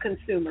 What kind of a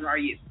consumer are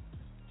you?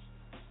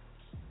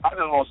 I just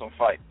want some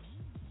fights.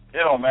 It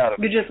don't matter.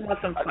 You just want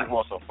some fights. I just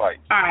want some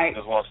fights. All right. I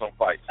just want some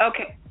fights.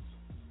 Okay.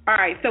 All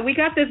right. So we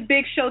got this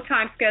big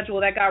Showtime schedule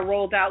that got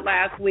rolled out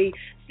last week.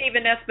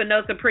 Steven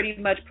Espinosa pretty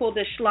much pulled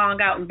his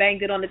schlong out and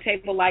banged it on the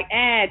table like,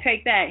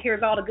 take that.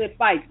 Here's all the good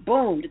fights.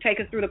 Boom, to take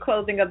us through the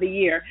closing of the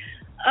year.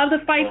 Of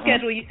the fight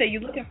schedule, you say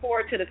you're looking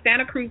forward to the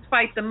Santa Cruz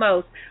fight the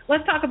most.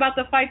 Let's talk about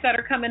the fights that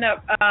are coming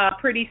up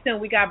pretty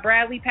soon. We got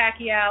Bradley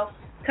Pacquiao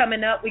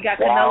coming up. We got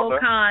Canelo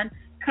Khan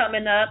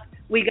coming up.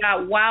 We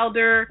got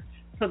Wilder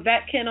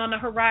Povetkin on the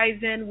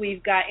horizon.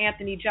 We've got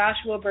Anthony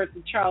Joshua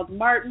versus Charles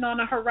Martin on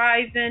the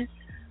horizon.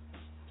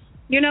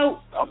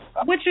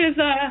 Which is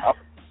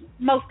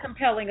most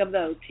compelling of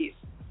those to you?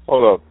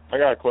 Hold up. I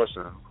got a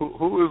question.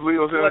 Who is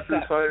Leo Santa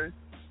Cruz fighting?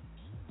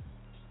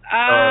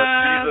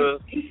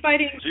 He's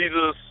fighting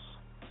Jesus.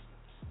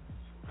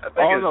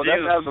 No,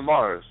 that's Abner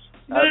Mars.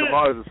 Abner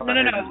Mars is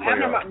fighting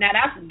Now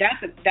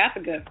that's a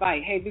good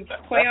fight. Hey,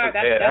 Cuellar,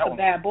 that's a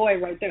bad boy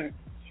right there.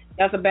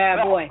 That's a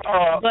bad boy.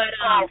 But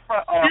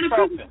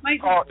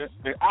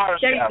the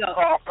Irish guy,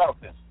 Carl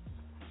Frampton.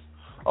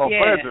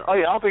 Frampton. Oh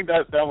yeah, I don't think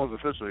that one's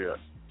official yet.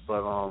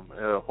 But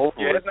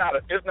hopefully. Yeah,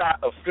 it's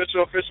not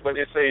official, but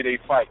they say they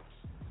fight.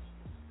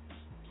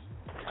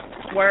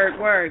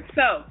 Word.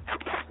 So,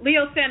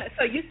 Leo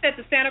so you said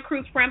the Santa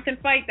Cruz Frampton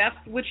fight. That's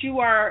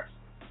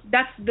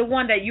the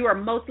one that you are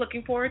most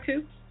looking forward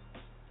to.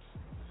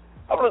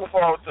 I'm looking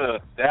forward to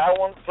that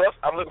one. Plus,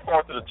 I'm looking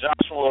forward to the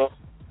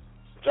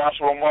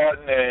Joshua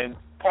Martin and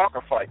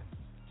Parker fight.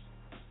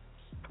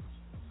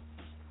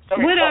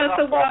 Anthony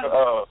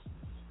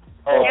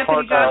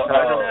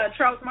Joshua and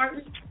Charles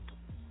Martin?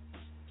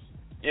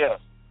 Yeah.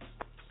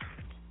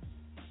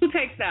 Who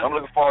takes that? I'm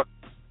looking forward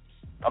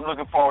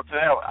to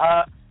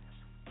that.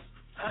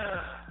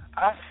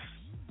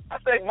 I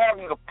think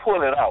Martin will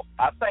pull it out.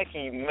 I think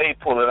he may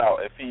pull it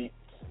out if he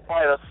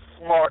fight a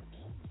smart,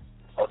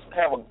 or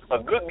have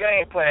a good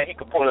game plan. He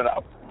could pull it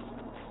out.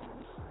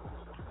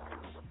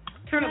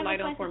 Turn the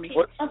light on for me.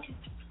 Okay.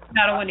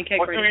 Not on Wendy Cake.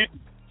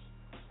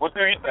 What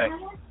do you think?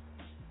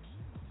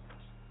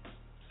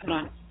 Hold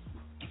on.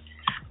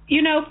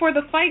 For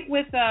the fight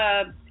with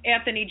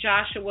Anthony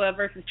Joshua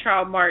versus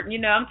Charles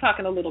Martin, I'm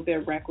talking a little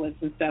bit reckless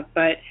and stuff,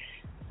 but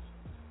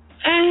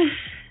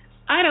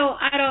I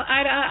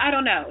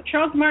don't know.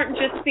 Charles Martin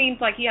just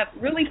seems like he has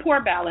really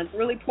poor balance,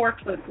 really poor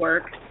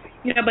footwork,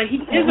 but he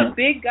is a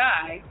big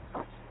guy,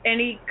 and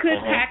he could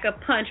pack a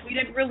punch. We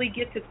didn't really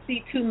get to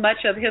see too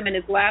much of him in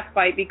his last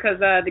fight because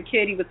the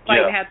kid he was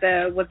fighting had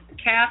the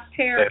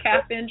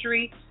calf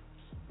injury.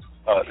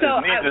 So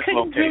I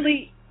couldn't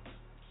really.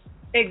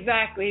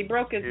 Exactly, he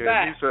broke his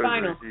back.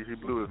 He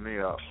blew his knee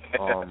out. He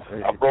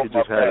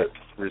just had it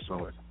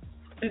recently.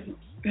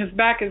 His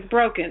back is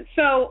broken,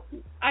 so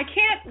I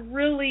can't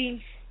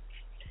really.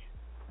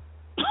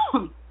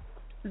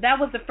 That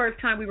was the first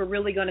time we were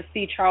really going to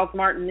see Charles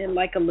Martin in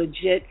like a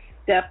legit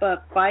step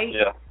up fight.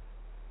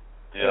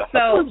 Yeah. So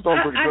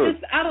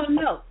I don't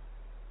know.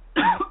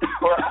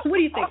 What do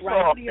you think,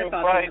 Ryan? What are your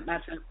thoughts on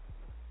that matchup?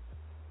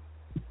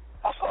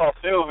 I saw a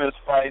few of his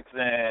fights,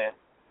 and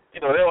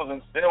there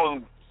wasn't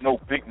no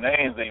big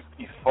names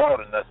he fought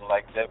or nothing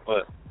like that,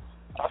 but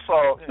I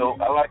saw,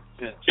 I like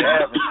his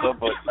jab and stuff,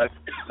 but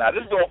now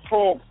this is going to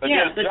prove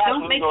against but Joshua.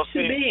 Don't make it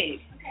too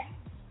big.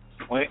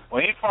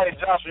 When he fights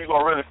Joshua, you're going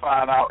to really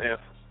find out if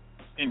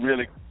he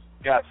really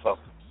got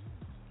something.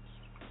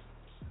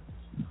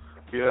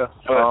 Yeah,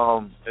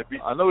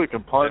 I know he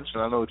can punch,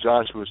 and I know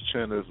Joshua's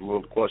chin is a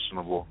little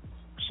questionable,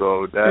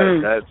 so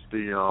that's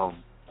the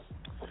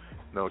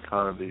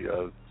kind of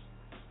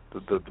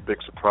the big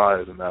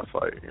surprise in that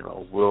fight.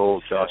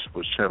 Will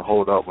Joshua's chin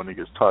hold up when he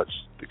gets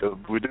touched? Because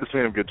we did see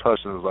him get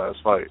touched in his last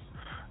fight.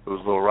 It was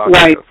a little rocky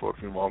there for a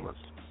few moments.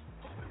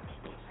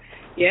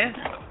 Yeah.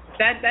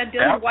 That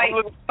Dylan White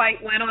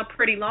fight went on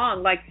pretty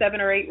long, like 7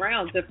 or 8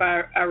 rounds, if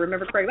I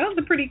remember correctly. That was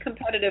a pretty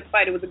competitive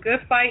fight. It was a good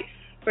fight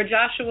for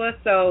Joshua,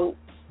 so,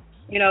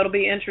 it'll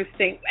be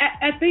interesting.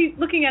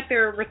 Looking at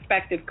their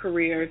respective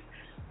careers,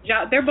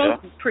 they're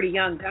both pretty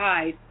young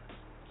guys.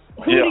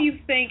 Who do you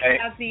think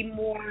has the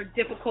more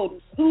difficult?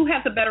 Who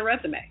has a better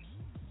resume?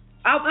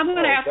 I'm going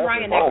to ask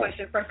Ryan that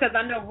question first because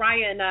I know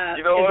Ryan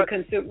is a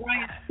consumer.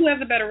 Ryan, who has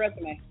a better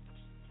resume?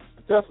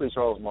 Definitely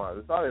Charles Martin.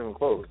 It's not even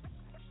close.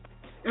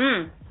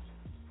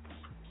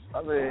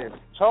 I mean,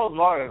 Charles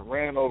Martin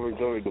ran over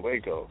Joey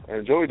DeWayco,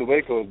 and Joey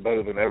DeWayco is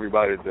better than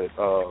everybody that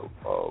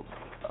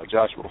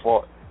Joshua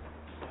fought.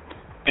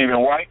 Even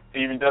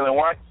Dylan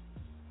White?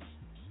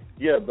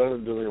 Yeah, better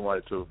than Dylan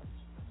White too.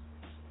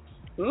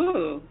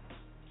 Ooh.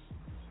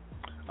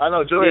 I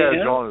know Joey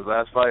had drawn his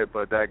last fight,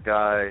 but that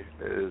guy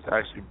is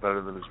actually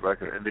better than his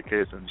record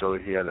indicates, and Joey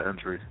had an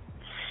injury.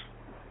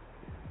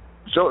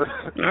 Joey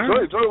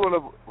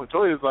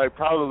is like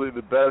probably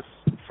the best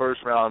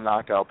first round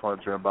knockout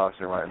puncher in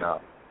boxing right now.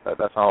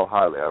 That's how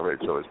highly I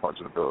rate Joey's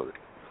punching ability.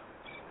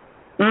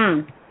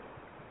 What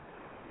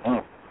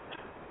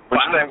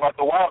you think about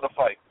the Wilder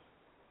fight?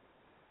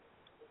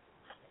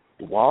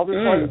 The Wilder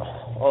fight?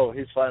 Oh,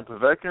 he's fighting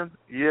Povetkin?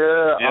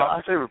 Yeah.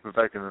 I favor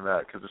Povetkin in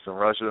that because it's in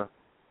Russia.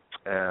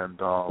 And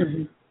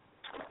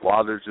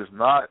Wilder's just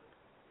not.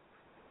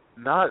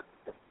 I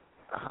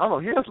don't know.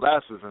 He has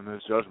lapses in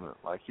his judgment.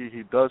 Like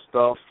he does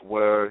stuff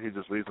where he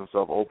just leaves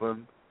himself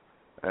open,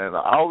 and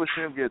I always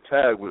see him get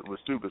tagged with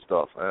stupid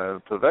stuff.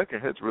 And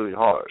Povetkin hits really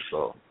hard,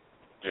 so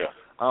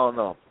I don't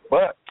know.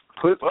 But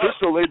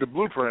Klitschko laid the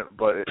blueprint,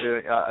 but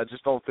I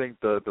just don't think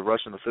the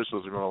Russian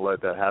officials are going to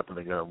let that happen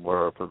again,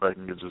 where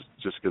Povetkin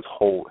just gets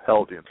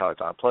held the entire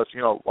time. Plus,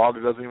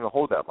 Wilder doesn't even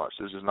hold that much.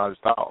 It's just not his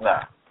style.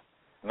 Nah.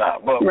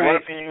 But what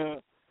if he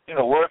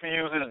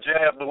used his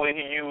jab the way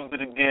he used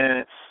it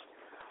against,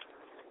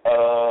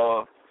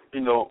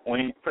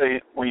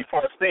 when he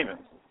fought Steven?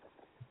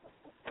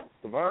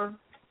 Stavern?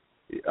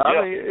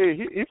 I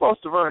mean, he fought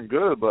Stavern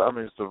good, but I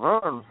mean,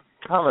 Stavern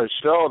kind of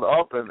shelled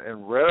up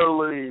and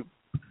rarely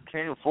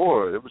came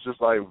forward. It was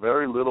just like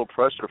very little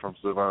pressure from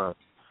Savon.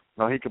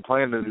 Now he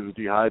complained that he was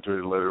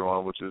dehydrated later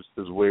on, which is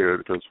weird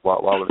because why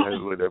would a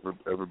heavyweight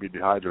ever be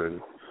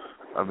dehydrated?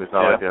 I mean, it's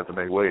not like he had to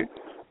make weight,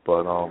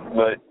 but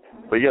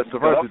yeah,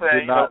 Savon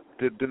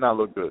did not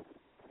look good.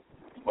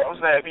 But I'm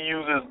saying if he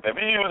uses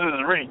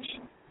reach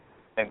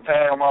and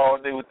tag him all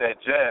day with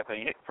that jab,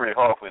 he hit pretty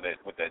hard with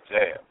that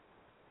jab.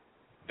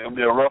 It'll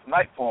be a rough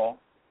night for him.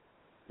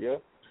 Yeah,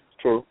 it's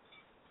true.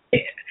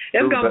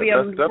 It's gonna be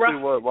that's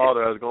definitely what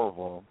Wilder has going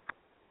for him.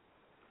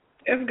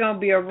 It's gonna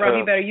be a rough.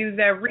 He better use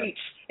that reach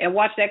and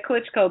watch that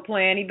Klitschko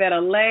plan. He better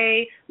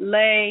lay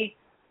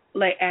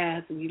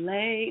as we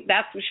lay.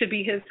 That's what should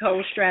be his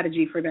whole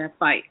strategy for that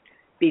fight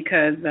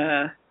because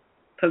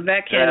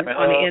Povetkin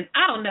on the end.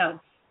 I don't know.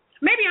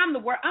 Maybe I'm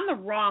the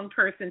wrong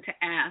person to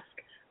ask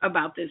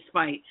about this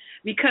fight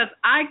because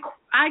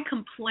I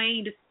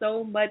complained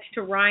so much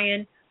to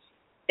Ryan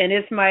and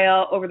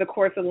Ismail over the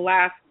course of the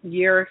last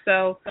year or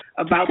so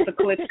about the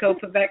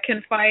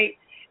Klitschko-Povetkin fight,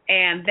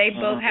 and they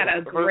both had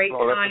a great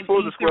time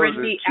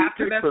beating me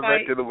after that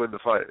fight. Povetkin to win the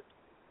fight.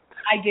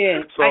 I did.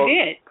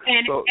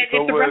 And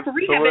if the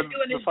referee had been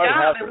doing his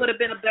job, it would have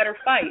been a better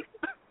fight.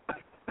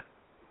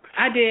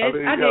 I did.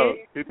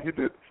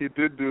 He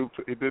did do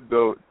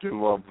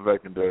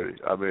Povetkin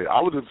dirty. I mean,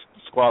 I would have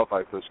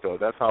disqualified Klitschko.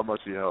 That's how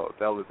much he held.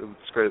 It was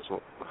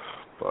disgraceful.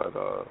 But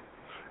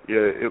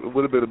it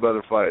would have been a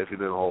better fight if he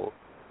didn't hold.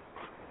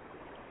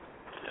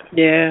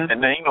 Yeah.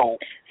 And then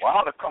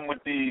Wilder come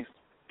with he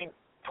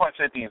punch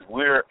at these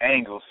weird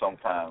angles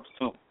sometimes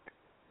too.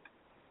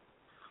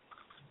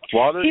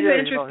 Wilder, he's a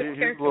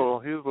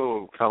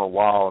little kind of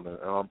wild and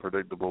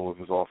unpredictable with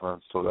his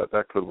offense, so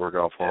that could work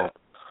out for him.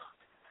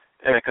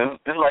 Yeah, because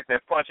it's like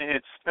that punch he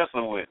hit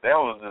Spencer with. That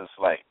was just,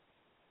 like,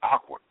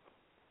 awkward.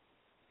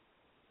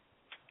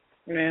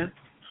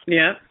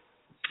 Yeah.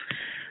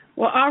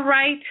 Well, all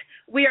right.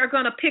 We are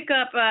going to pick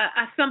up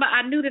somebody.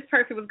 I knew this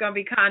person was going to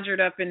be conjured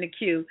up in the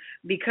queue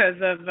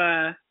because of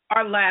our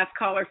last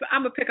caller. So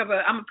I'm going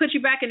to put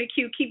you back in the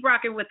queue. Keep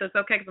rocking with us,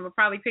 okay, because I'm going to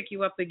probably pick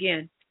you up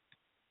again.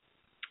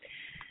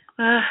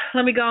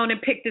 Let me go on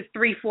and pick this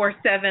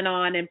 347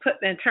 on and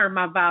turn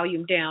my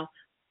volume down.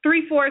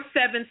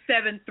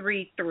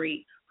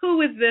 347-733.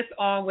 Who is this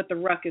on with the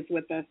Ruckus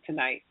with us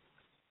tonight?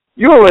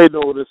 You already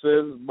know what this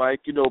is,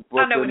 Mike.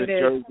 Brooklyn and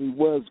Jersey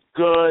was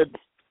good.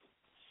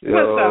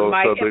 What's up,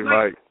 Mike? What's up, Big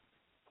Mike?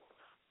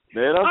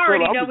 Man, I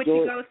already know what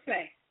you're going to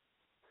say.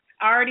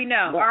 I already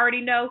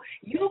know.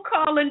 You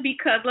calling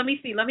because, let me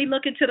see. Let me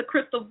look into the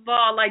crystal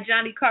ball like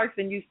Johnny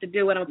Carson used to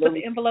do, and I'll put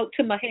the envelope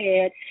to my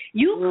head.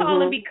 You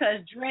calling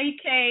because Dre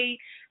K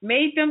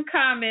made them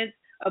comments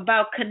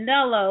about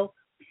Canelo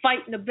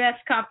fighting the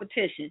best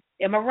competition.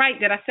 Am I right?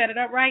 Did I set it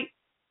up right?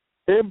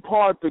 In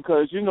part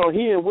because, he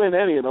didn't win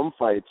any of them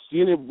fights. He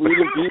didn't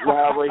beat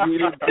Lauer. He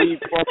didn't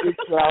beat fucking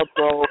Trout.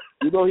 So,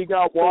 he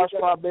got washed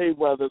by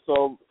Mayweather.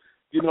 So,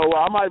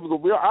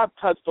 I've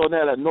touched on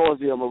that ad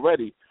nauseum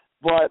already.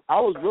 But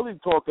I was really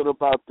talking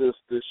about the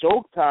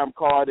Showtime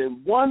card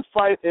and one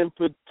fight in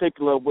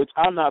particular, which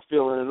I'm not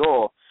feeling at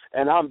all.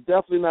 And I'm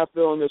definitely not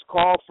feeling this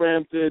Carl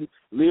Frampton,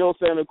 Leo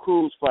Santa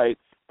Cruz fight,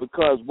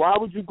 because why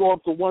would you go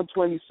up to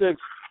 126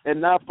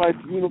 and not fight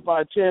the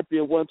unified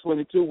champion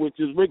 122, which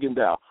is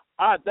Rigondeaux?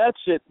 That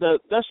shit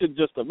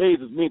just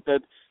amazes me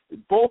that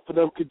both of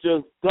them could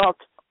just duck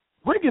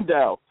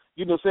Rigondeaux.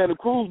 Santa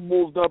Cruz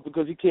moved up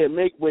because he can't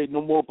make weight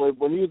no more, but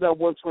when he was at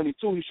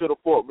 122, he should have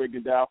fought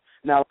Rigondeaux.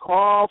 Now,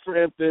 Carl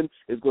Frampton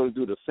is going to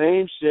do the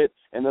same shit,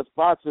 and us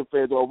boxing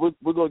fans,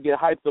 we're going to get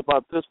hyped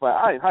about this fight.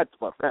 I ain't hyped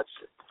about that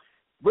shit.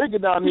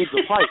 Rigondeaux needs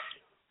to fight.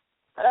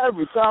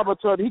 Every time I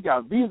tell you, he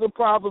got visa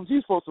problems.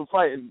 He's supposed to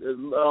fight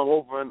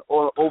over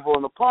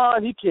on the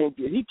pond. He can't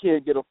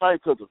get a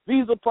fight because of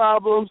visa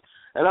problems.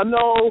 And I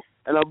know,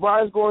 and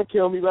Brian's going to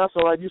kill me. That's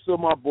all right. You still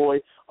my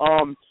boy.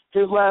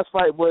 His last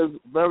fight was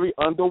very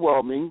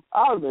underwhelming.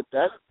 I'll admit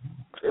that.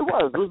 It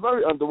was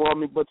very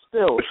underwhelming, but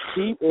still,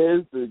 he's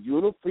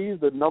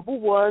the number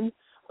one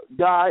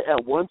guy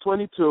at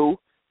 122.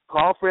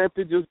 Carl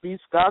Frampton just beat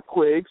Scott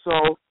Quigg,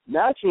 so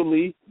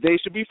naturally they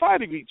should be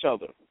fighting each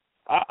other.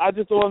 I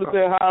just don't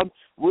understand how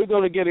we're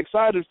going to get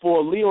excited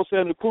for Leo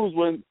Santa Cruz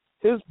when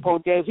his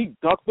punk ass, he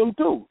ducked them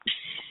too.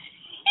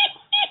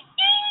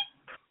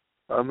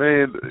 I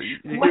mean,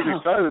 you get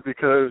excited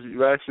because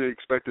you actually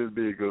expect it to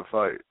be a good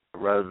fight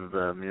rather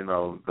than,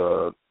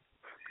 the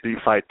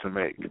fight to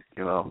make,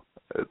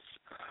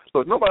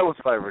 Look, nobody wants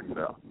to fight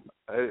Rigondeaux.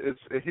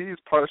 He's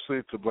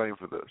partially to blame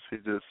for this.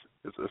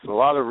 It's a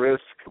lot of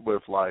risk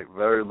with,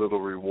 very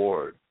little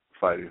reward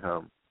fighting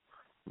him.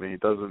 I mean, he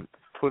doesn't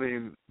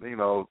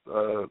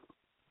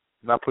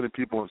not putting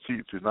people in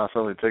seats. He's not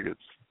selling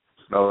tickets.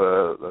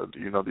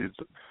 These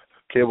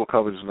cable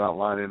companies are not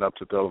lining up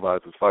to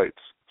televise his fights.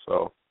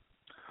 So,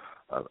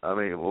 I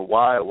mean,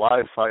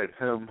 why fight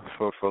him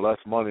for less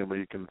money when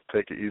you can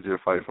take an easier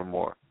fight for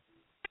more?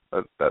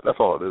 That's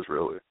all it is,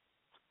 really.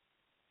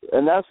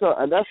 And that's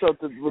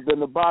something within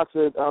the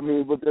boxing. I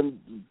mean, within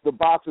the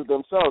boxers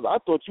themselves. I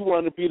thought you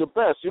wanted to be the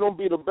best. You don't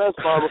be the best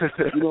by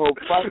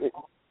fighting.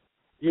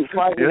 You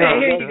fight.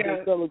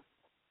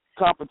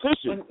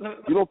 competition.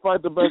 You don't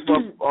fight the best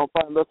on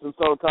fighting less than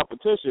solid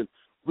competition.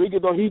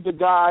 Rigondeaux, he's the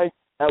guy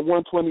at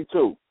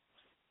 122.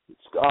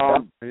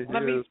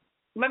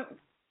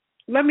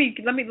 Let me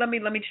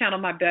channel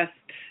my best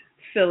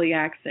Philly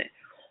accent.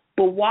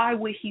 But why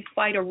would he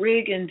fight a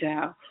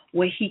Rigondeaux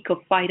when he could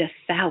fight a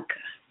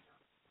Salka?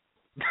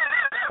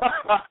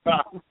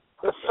 Wow.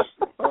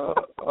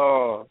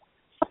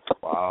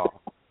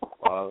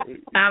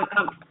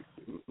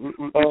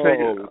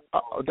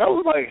 That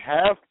was like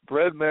half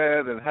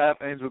Breadman and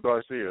half Angel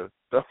Garcia.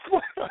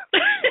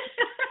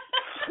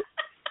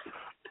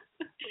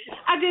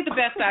 I did the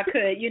best I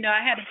could.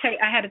 I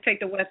had to take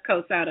the West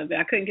Coast out of it.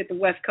 I couldn't get the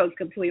West Coast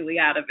completely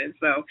out of it.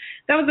 So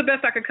that was the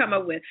best I could come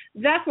up with.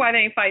 That's why they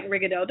ain't fighting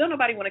Rigondeaux. Don't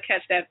nobody want to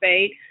catch that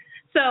fade.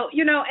 So,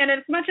 and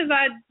as much as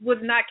I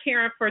was not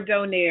caring for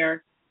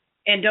Donaire,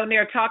 and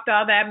Donaire talked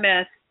all that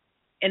mess,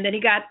 and then he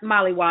got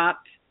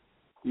mollywopped.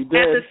 He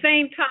did. At the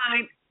same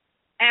time,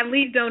 at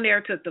least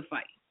Donaire took the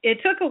fight.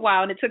 It took a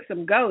while and it took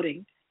some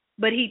goading,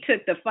 but he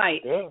took the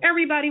fight. Yeah.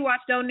 Everybody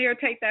watched Donaire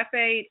take that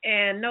fade,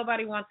 and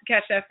nobody wants to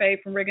catch that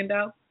fade from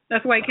Rigondeaux.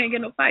 That's why he can't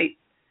get no fight.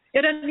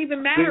 It doesn't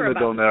even matter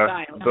about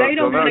the style. They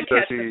don't want to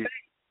catch the fade.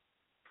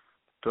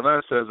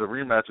 Donaire says a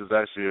rematch is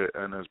actually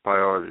in his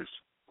priorities.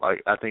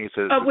 Like, I think he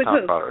says it's the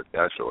top priority,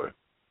 actually.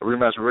 A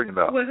rematch with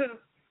Rigondeaux. With who?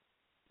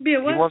 He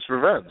wants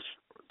revenge.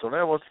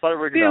 Donaire wants to fight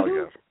Rigondeaux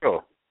again.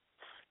 Yo,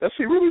 yes,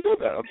 he really did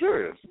that. I'm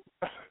serious.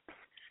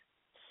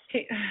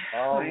 Wait,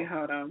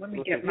 hold on. Let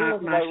me get my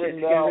shit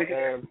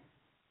together.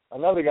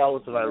 Another guy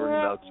wants to fight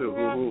Rigondeaux too.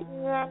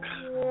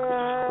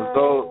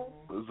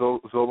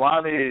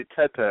 Zolani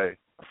Tete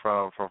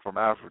from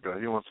Africa.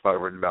 He wants to fight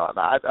Rigondeaux. And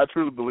I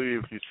truly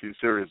believe he's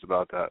serious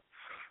about that.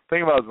 The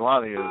thing about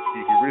Zolani is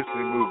he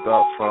recently moved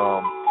up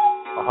from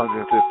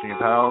 115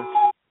 pounds.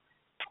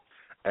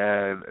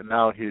 And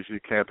now he's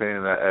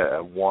campaigning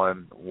at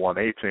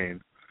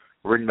 118.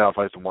 Rigondeaux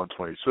fights at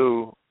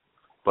 122,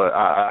 but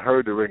I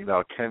heard that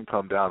Rigondeaux can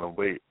come down in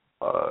weight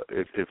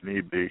if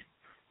need be.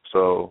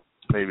 So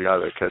maybe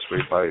either a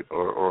catchweight fight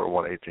or a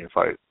 118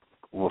 fight.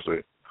 We'll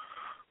see.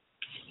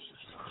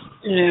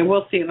 Yeah,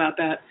 we'll see about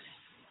that.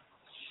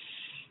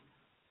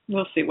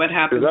 We'll see what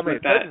happens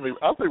with that.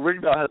 I don't think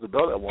Rigondeaux has a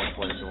belt at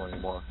 122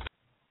 anymore.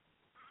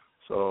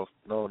 So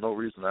no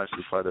reason to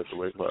actually fight at the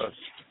weight class.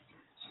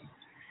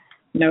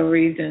 No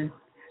reason.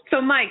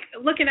 So, Mike,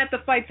 looking at the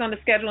fights on the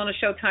schedule, on the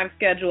Showtime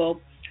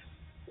schedule,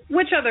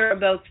 which other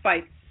of those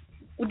fights,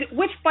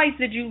 which fights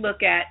did you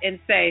look at and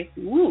say,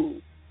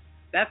 "Ooh,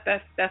 that's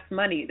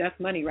money. That's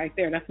money right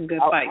there. That's some good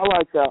fights." I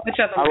like that. Which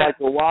other? I like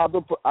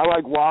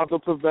Wilder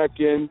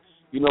Povetkin.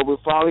 We're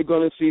finally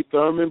going to see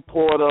Thurman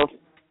Porter.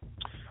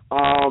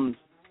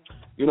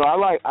 I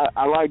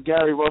like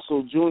Gary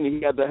Russell Jr.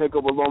 He had the heck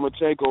of a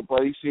Lomachenko,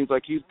 but he seems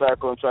like he's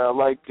back on track. I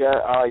like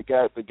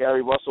the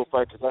Gary Russell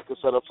fight because I could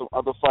set up some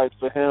other fights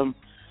for him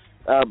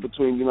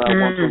between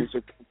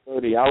 126 and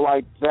 130. I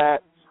like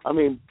that. I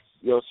mean,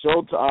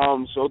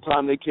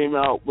 Showtime they came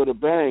out with a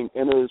bang,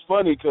 and it was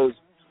funny because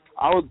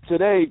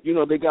today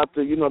they got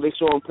they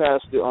showing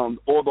past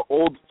all the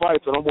old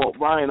fights, and I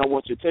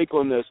want your take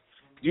on this.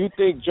 Do you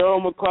think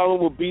Gerald McClellan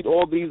will beat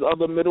all these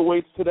other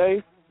middleweights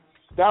today?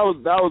 That was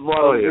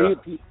one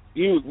of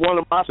he was one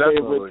of my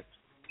favorites.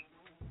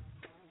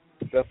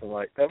 Definitely.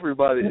 Like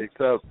everybody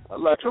except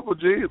like Triple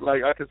G,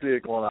 like I can see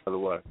it going either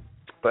way.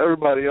 But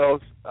everybody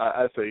else,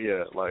 I say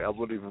yeah. Like I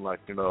wouldn't even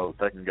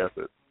second guess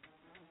it.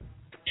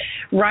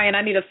 Ryan,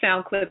 I need a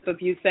sound clip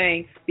of you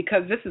saying,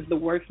 because this is the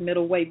worst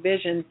middleweight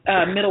division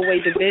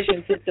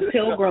since the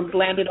Pilgrims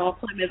landed on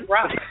Plymouth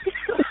Rock.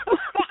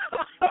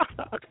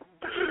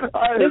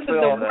 This is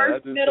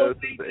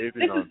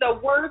the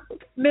worst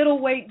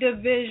middleweight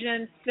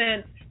division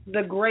since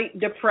the Great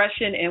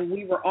Depression, and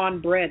we were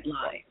on bread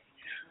lines.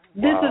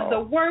 This is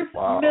the worst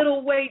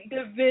middleweight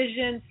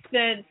division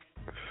since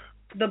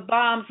the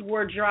bombs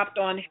were dropped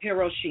on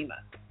Hiroshima.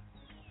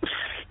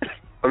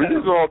 I mean,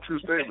 these are all true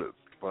statements,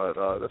 but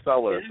that's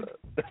not what I said.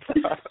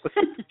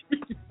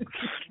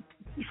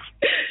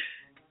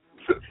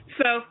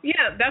 So,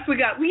 yeah, that's what we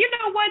got. Well, you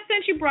know what?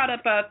 Since you brought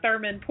up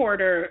Thurman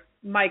Porter,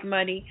 Mike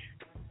Money,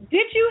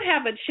 did you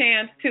have a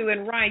chance to,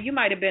 and Ryan, you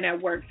might have been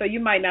at work, so you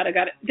might not have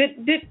got it.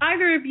 Did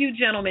either of you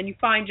gentlemen, you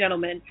fine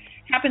gentlemen,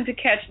 happen to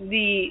catch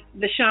the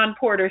Sean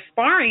Porter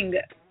sparring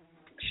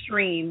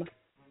stream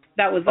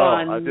that was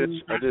on? I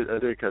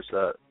did catch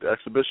that. The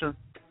exhibition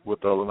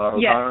with Leonardo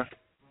yes. Connor?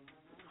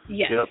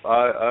 Yes. Yep,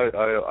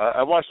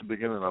 I watched the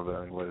beginning of it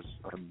anyways.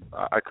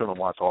 I couldn't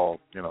watch all,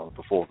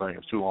 the full thing.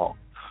 It's too long.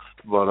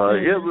 But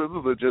yeah, it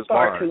was legit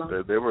sparring.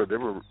 They were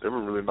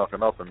really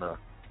knocking up in there.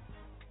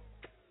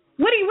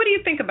 What do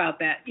you think about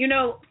that?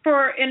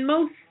 In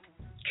most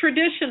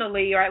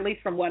traditionally, or at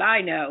least from what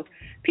I know,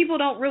 people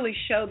don't really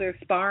show their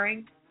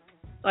sparring.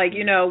 Like,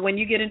 when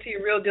you get into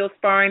your real deal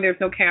sparring, there's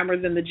no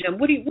cameras in the gym.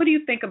 What do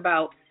you think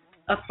about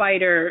a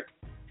fighter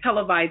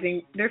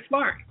televising their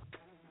sparring?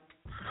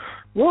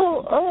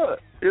 Well,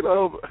 he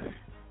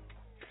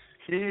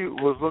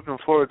was looking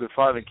forward to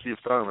fighting Keith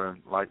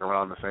Thurman like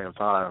around the same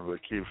time, but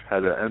Keith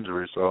had an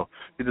injury, so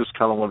he just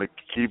kind of wanted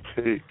to keep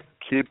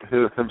keep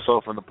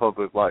himself in the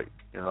public light.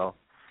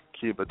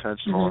 Keep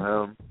attention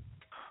on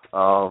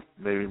him.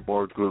 Maybe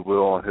more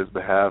goodwill on his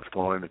behalf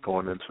going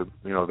into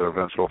their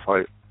eventual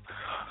fight.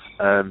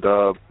 And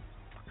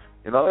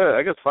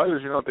I guess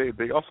fighters,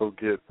 they also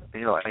get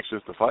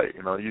anxious to fight.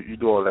 You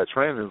do all that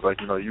training, it's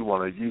like you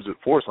want to use it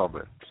for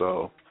something.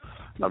 So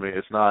I mean,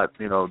 it's not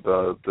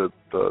the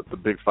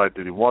big fight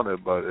that he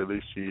wanted, but at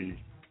least he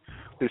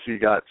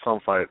got some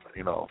fight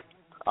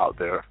out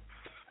there.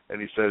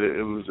 And he said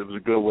it was a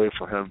good way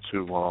for him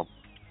to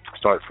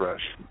start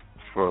fresh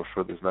for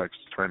this next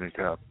training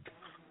camp.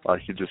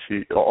 Like he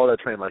all that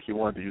training, like he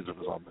wanted to use it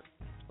for something.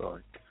 So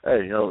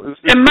hey,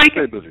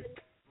 stay busy.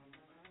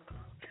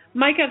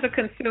 Mike, as a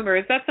consumer,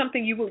 is that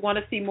something you would want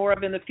to see more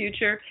of in the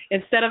future?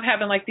 Instead of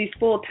having like these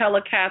full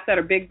telecasts that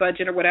are big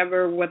budget or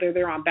whatever, whether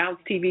they're on Bounce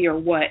TV or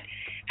what,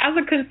 as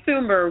a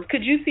consumer,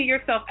 could you see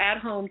yourself at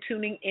home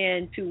tuning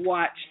in to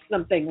watch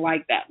something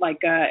like that,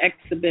 like an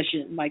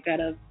exhibition like that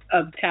of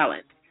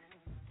talent?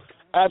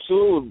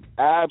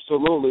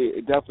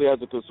 Absolutely, definitely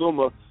as a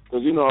consumer,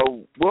 because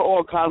we're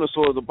all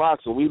connoisseurs of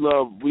boxing. We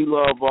love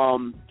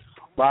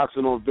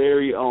boxing on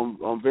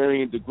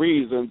varying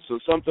degrees, and so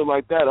something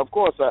like that, of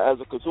course,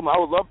 as a consumer, I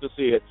would love to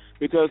see it,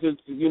 because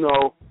it's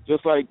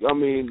just like,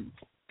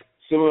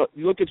 similar.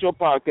 You look at your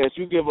podcast,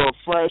 you give a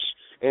fresh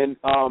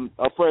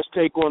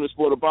take on the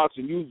sport of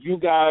boxing. You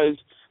guys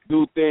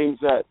do things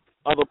that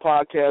other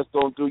podcasts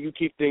don't do. You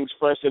keep things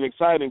fresh and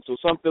exciting. So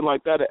something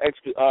like that,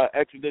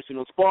 extradition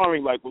of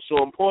sparring, like, was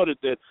so important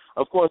that,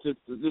 of course,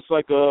 it's just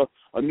like a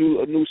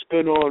new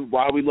spin on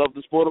why we love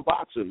the sport of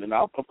boxing. And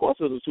of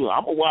course, as a student,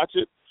 I'm gonna watch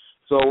it.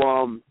 So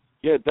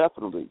yeah,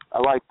 definitely, I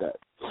like that.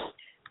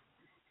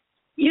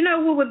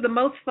 What was the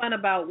most fun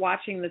about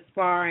watching the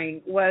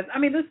sparring was,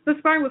 the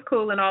sparring was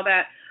cool and all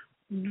that.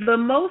 The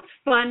most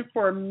fun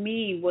for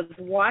me was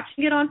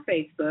watching it on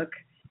Facebook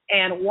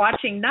and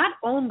watching not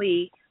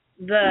only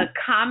the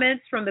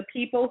comments from the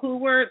people who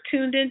were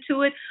tuned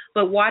into it,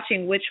 but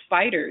watching which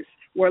fighters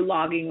were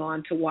logging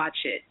on to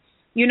watch it.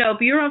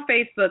 If you're on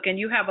Facebook and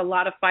you have a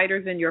lot of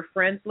fighters in your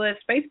friends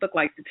list, Facebook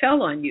likes to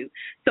tell on you.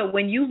 So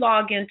when you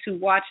log in to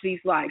watch these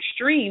live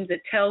streams,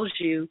 it tells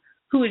you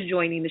who is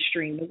joining the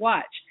stream to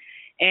watch.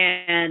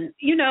 And,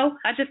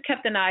 I just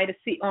kept an eye to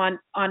see on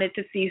it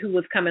to see who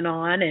was coming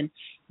on. And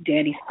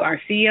Danny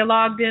Garcia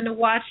logged in to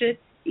watch it.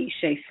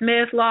 Ishe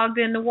Smith logged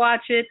in to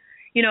watch it.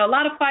 A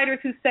lot of fighters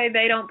who say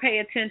they don't pay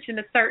attention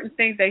to certain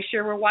things, they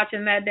sure were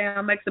watching that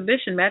damn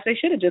exhibition match. They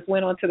should have just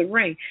went onto the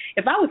ring.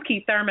 If I was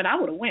Keith Thurman, I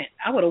would have went,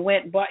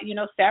 but,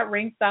 sat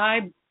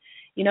ringside,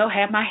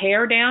 had my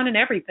hair down and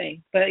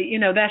everything. But,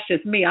 that's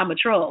just me. I'm a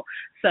troll.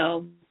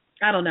 So,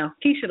 I don't know.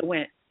 Keith should have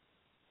went.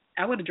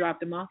 I would have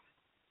dropped him off.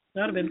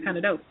 That would have been kind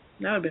of dope.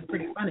 That would have been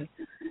pretty funny.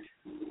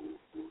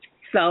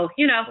 So,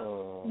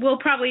 we'll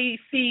probably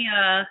see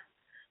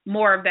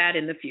more of that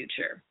in the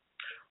future.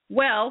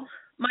 Well,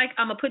 Mike,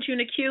 I'm going to put you in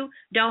the queue.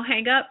 Don't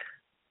hang up,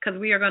 because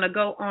we are going to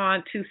go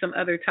on to some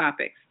other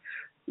topics.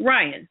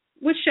 Ryan,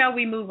 what shall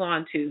we move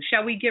on to?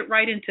 Shall we get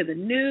right into the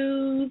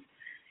news?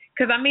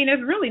 Because,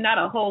 there's really not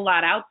a whole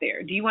lot out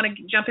there. Do you want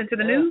to jump into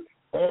the news?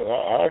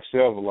 I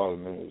actually have a lot of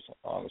news,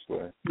 honestly.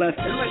 Let's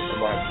do it.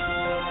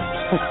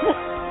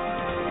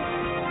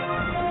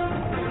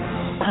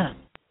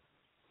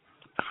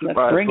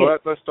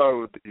 Let's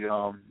start with the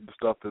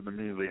stuff that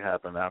immediately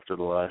happened after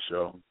the last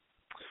show.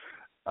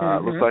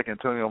 It looks like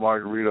Antonio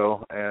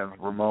Margarito and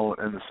Ramon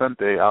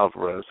Incente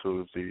Alvarez,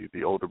 who is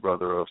the older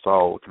brother of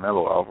Saul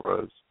Canelo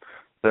Alvarez,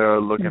 they're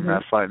looking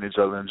at fighting each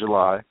other in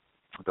July.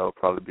 That'll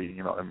probably be,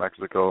 in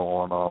Mexico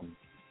on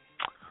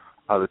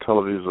either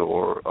Televisa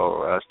or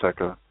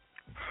Azteca.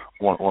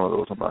 One of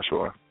those, I'm not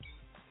sure.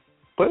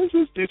 But it's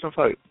just a decent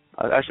fight.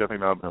 I think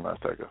that'll be on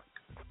Azteca.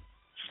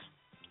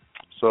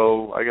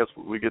 So I guess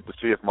we get to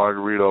see if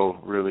Margarito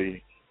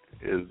really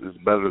is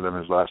better than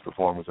his last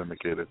performance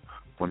indicated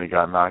when he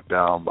got knocked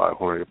down by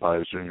Jorge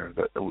Paez Jr.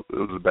 It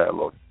was a bad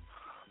look.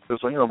 So,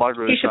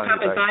 Margarito, he should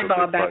pop his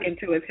eyeball back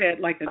into his head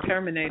like the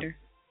Terminator.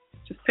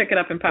 Just pick it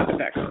up and pop it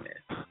back on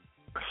there.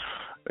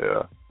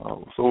 Yeah,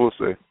 so we'll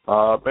see.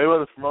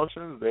 Mayweather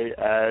Promotions, they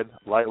add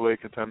lightweight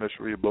contender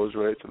Sharif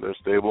Bozere to their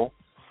stable.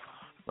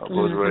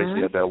 Bozere,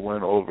 he had that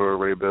win over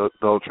Ray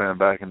Beltran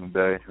back in the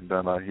day, and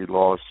then he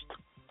lost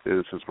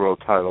his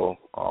world title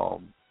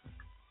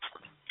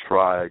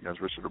try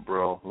against Richard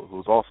Abreu,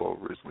 who's also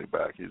recently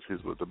back.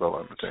 He's with the Bella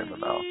Entertainment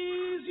now.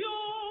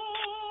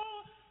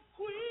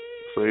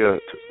 So yeah.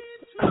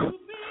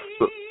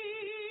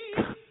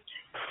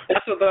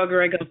 That's what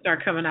Bozere gonna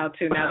start coming out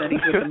to now that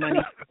he's with the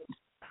money.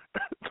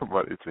 The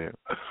money team.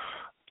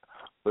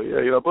 But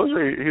yeah,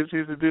 Bozere,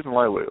 he's a decent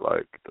lightweight.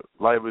 Like, the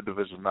lightweight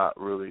division's not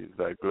really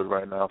that good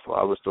right now, so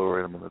I would still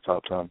rate him in the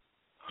top 10.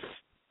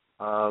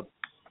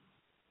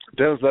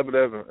 Dennis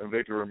Lebedev and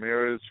Victor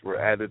Ramirez were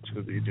added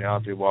to the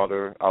Deontay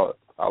Wilder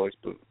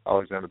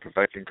Alexander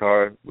Perfecting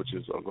card, which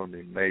is going to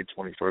be May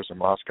 21st in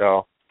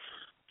Moscow.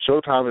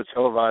 Showtime is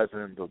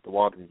televising the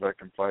Wilder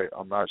Perfecting fight.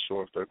 I'm not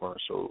sure if they're going to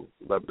show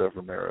Lebedev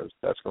Ramirez.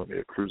 That's going to be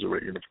a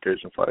cruiserweight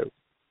unification fight,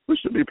 which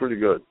should be pretty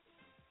good.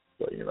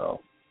 But,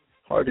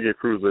 hard to get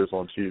cruiserweights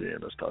on TV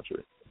in this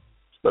country,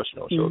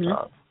 especially on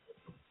Showtime.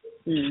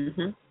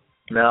 Mm-hmm.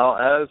 Now,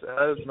 as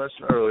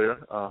mentioned earlier,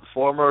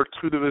 former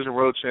 2-division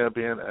world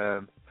champion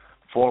and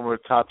former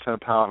top 10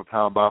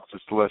 pound-for-pound boxer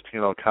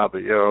Celestino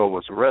Caballero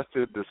was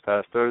arrested this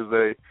past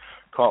Thursday,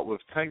 caught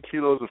with 10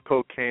 kilos of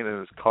cocaine in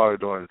his car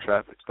during a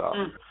traffic stop.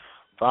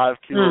 5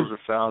 kilos were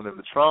found in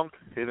the trunk,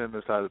 hidden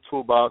inside a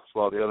toolbox,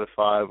 while the other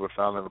 5 were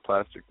found in a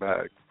plastic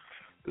bag.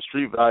 The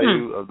street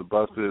value of the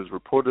bust is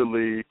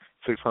reportedly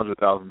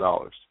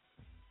 $600,000.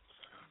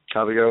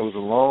 Caballero was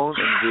alone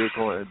in the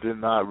vehicle and did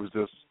not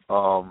resist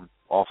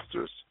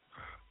officers.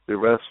 The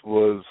arrest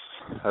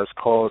has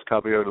caused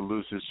Caballero to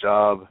lose his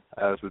job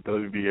as the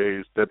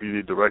WBA's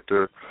deputy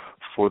director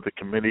for the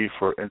Committee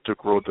for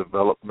Integral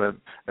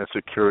Development and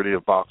Security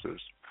of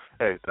Boxers.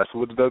 Hey, that's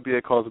what the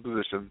WBA calls the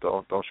position.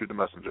 Don't shoot the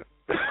messenger.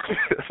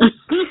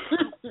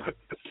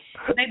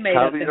 They made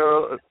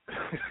Caballero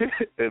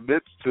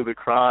admits to the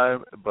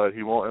crime, but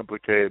he won't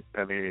implicate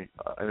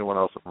anyone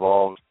else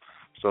involved.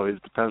 So he's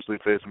potentially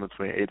facing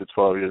between 8 to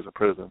 12 years in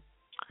prison.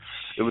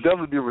 It would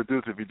definitely be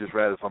reduced if he just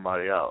ratted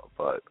somebody out,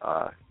 but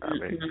I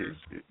mean,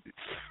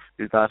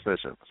 he's not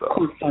snitching. So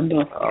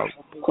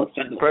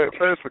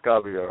prayers for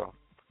Caballero.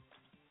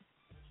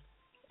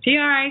 He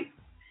all right.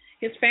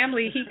 His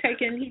family, he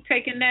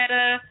taking that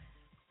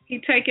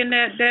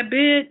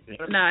bid.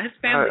 Yeah. Nah, his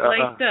family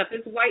laced up.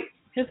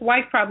 His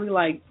wife's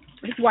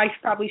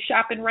probably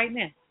shopping right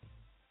now.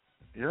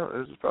 Yeah,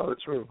 this is probably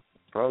true.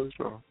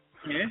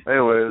 Yeah.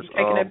 Anyways,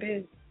 taking that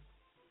bid.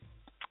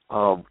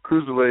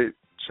 Cruiserweight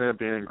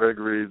champion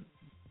Gregory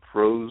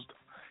Prozd,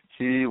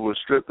 he was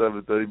stripped of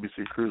the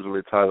WBC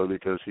Cruiserweight title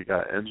because he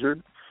got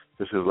injured.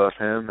 This is his left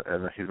hand,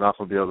 and he's not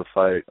going to be able to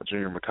fight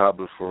Junior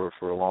Makabu for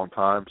a long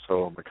time.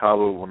 So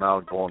Makabu will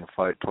now go on to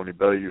fight Tony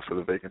Bellew for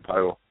the vacant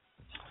title.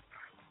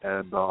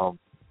 And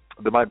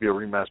there might be a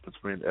rematch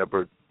between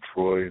Edward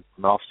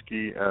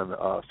Troyanovsky and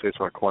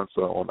Cesar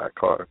Cuenca on that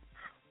card.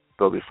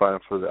 They'll be fighting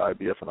for the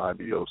IBF and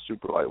IBO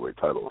super lightweight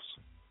titles.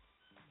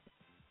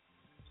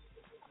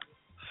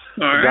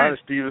 Adonis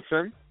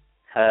Stevenson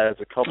has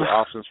a couple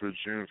options for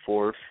June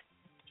 4th.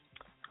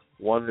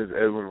 One is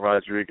Edwin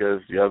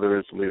Rodriguez. The other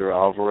is Lito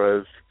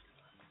Alvarez.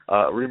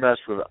 Rematch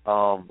with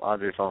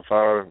Andre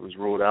Fanfare was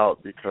ruled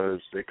out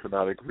because they could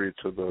not agree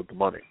to the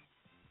money.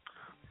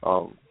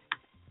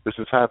 This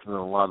has happened in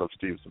a lot of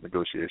Stevenson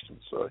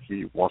negotiations.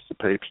 He wants to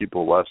pay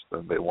people less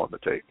than they want to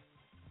take.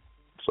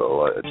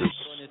 So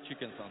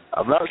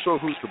I'm not sure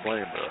who's to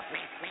blame there.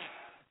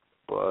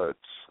 But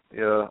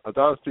yeah,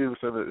 Adonis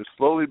Stevenson is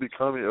slowly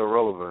becoming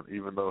irrelevant,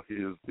 even though he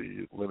is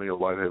the lineal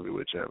light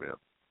heavyweight champion.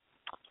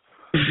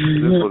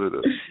 It is what it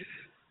is.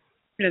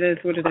 It is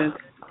what it is.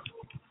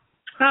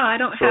 Oh, I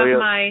don't have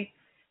my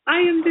I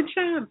am the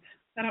champ.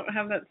 I don't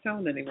have that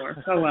sound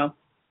anymore. Oh, well.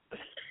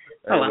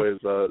 Anyways,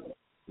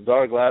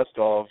 Tsar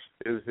Glaskov,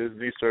 his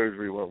knee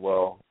surgery went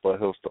well, but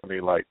he'll still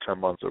need like 10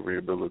 months of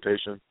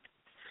rehabilitation.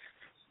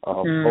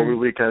 Over the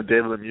weekend,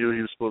 David Lemieux,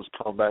 he was supposed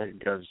to come back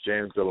against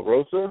James De La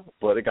Rosa,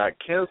 but it got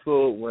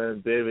canceled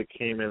when David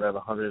came in at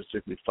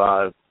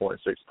 165.6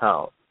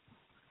 pounds.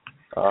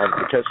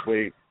 The catch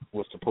weight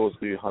was supposed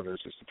to be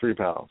 163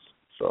 pounds.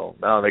 So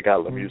now they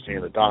got Lemieux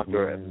seeing a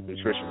doctor and a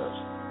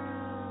nutritionist.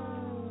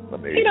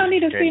 He don't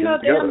need to see no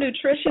damn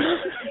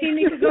nutritionist. He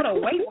needs to go to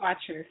Weight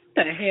Watchers.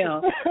 What the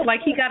hell?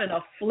 Like he got an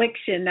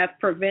affliction that's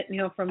preventing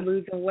him from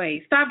losing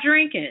weight. Stop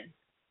drinking.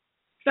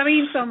 Stop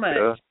eating so much.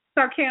 Yeah.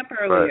 Start camp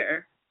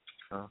earlier.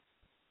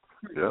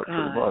 Yeah,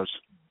 pretty much.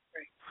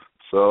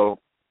 So,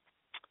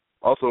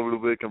 also over the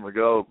weekend,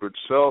 Miguel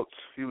Berchelt,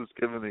 he was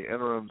given the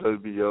interim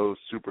WBO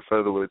super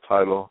featherweight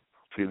title,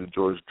 defeated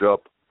George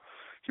Jupp.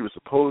 He was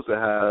supposed to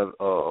have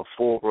a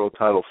full world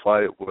title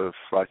fight with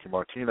Rocky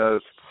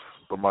Martinez,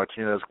 but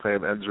Martinez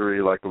claimed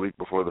injury like a week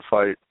before the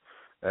fight,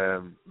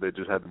 and they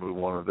just had to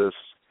move on to this.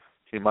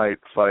 He might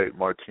fight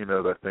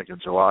Martinez, I think, in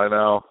July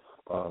now.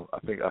 I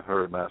think I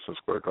heard Madison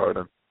Square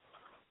Garden.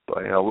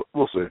 But, yeah,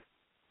 we'll see.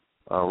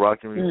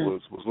 Rocky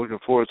was looking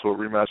forward to a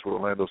rematch with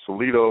Orlando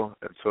Salido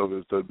until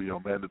this WBO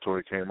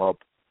mandatory came up.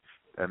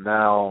 And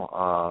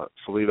now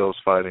Salido's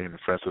fighting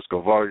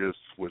Francisco Vargas,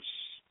 which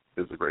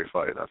is a great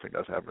fight. I think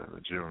that's happening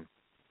in June.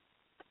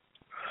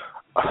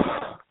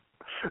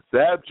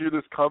 Zab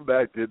Judah's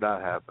comeback did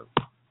not happen.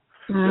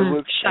 It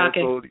was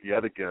canceled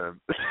yet again.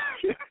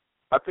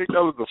 I think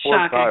that was the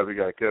fourth time he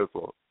got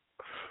canceled.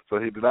 So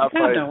he did not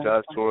fight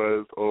Josh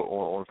Torres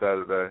on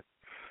Saturday.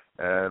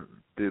 And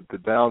the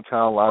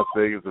downtown Las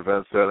Vegas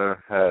Event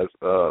Center has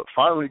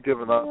finally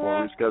given up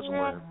on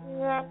rescheduling.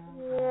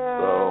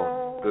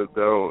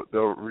 So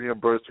they're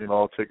reimbursing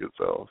all ticket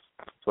sales.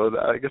 So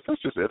I guess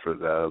that's just it for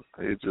Zab.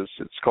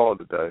 It's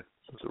called a day.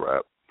 It's a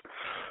wrap.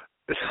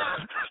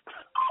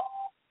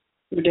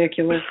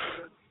 Ridiculous.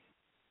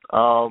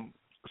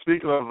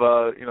 Speaking of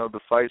the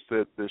fights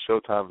that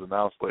Showtime's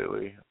announced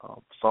lately,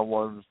 some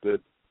ones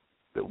that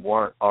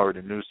weren't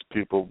already news to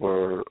people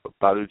were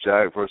Badu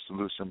Jack versus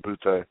Lucien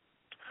Bute,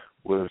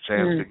 with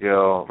James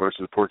Miguel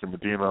versus Porky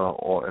Medina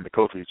in the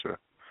co-feature.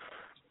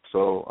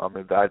 So, I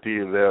mean, the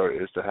idea there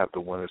is to have the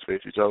winners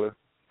face each other,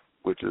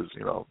 which is,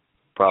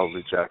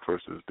 probably Jack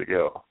versus Big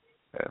L,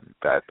 and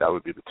that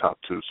would be the top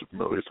two super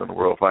middleweights in the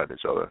world fighting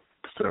each other,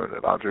 considering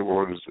that Andre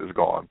Ward is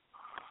gone.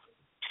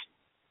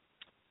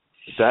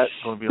 That's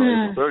going to be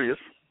on April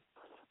 30th.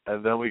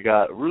 And then we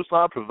got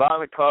Ruslan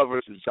Provodnikov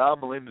versus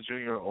John Molina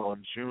Jr.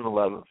 on June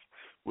 11th,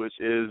 which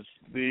is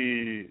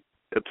the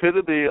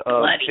epitome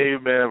of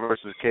caveman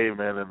versus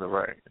caveman in the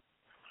ring.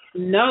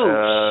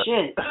 No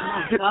shit. Oh,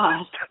 my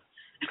God.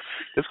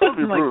 It's going to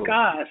be brutal. Oh, my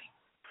God.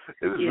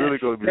 It is really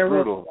going to be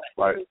brutal.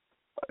 Like,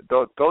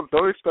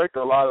 don't expect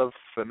a lot of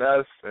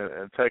finesse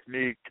and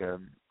technique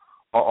and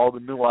all the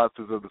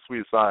nuances of the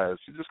sweet science.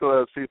 You're just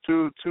going to see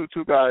two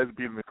guys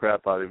beating the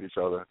crap out of each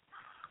other.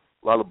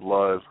 A lot of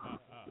blood.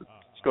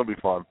 It's going to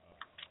be fun.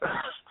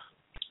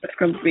 It's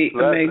going to be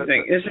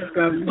amazing. It's just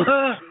going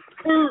to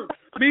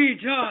me,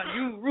 John,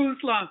 you,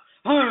 Ruslan.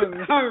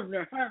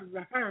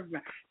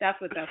 That's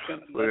what that's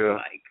going to look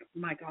like.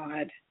 My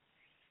God.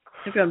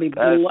 It's going to be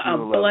a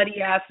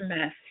bloody-ass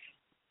mess.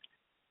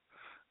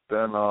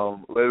 Then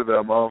later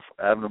that month,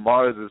 Abner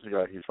Mars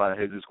he's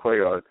fighting Jesus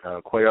Cuellar.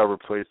 Cuellar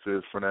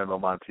replaces Fernando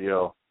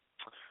Montiel.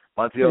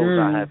 Montiel was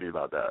not happy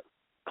about that.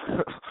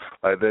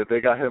 Like they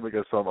got him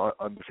against some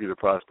undefeated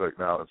prospect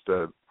now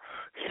instead.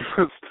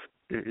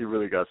 He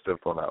really got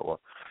stiffed on that one.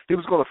 He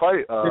was going to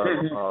fight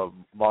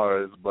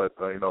Mars, but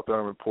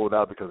Thurman pulled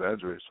out because of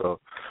injury. So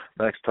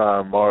next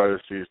time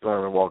Mars sees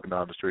Thurman walking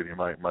down the street, he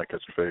might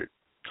catch a fade.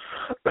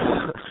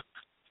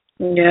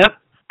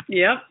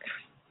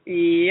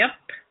 Yep.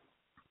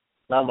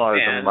 Not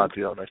Mars, I mean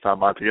Montiel. Next time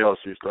Montiel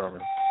sees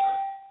Thurman.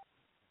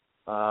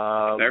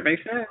 That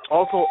makes sense.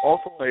 Also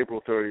on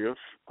April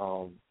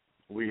 30th,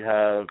 we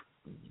have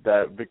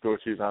that Victor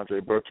Ortiz-Andre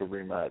Berto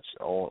rematch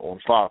on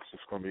Fox.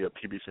 It's going to be a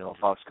PBC on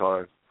Fox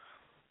card.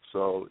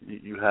 So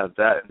you have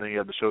that, and then you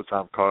have the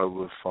Showtime card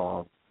with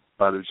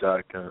Badu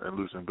Jack and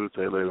Lucien Bute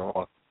later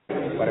on.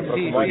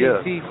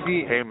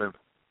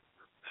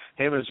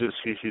 Heyman's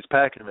he's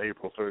packing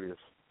April 30th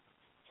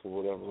for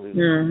whatever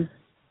reason.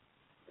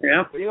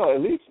 Yeah. But,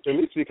 at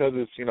least because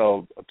it's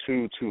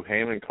two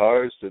Heyman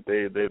cards that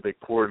they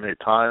coordinate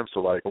time. So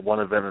like when one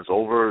event is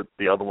over,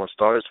 the other one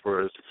starts.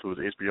 Whereas if it was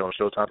HBO and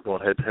Showtime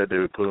going head to head, they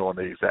would put it on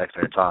the exact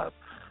same time,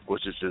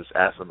 which is just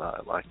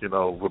asinine. Like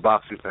we're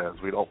boxing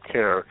fans. We don't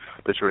care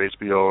that you're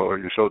HBO or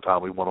you're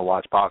Showtime. We want to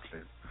watch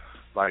boxing.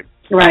 Like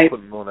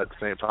putting them on at the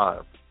same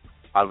time.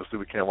 Obviously,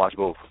 we can't watch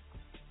both.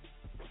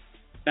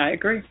 I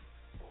agree.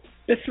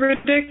 It's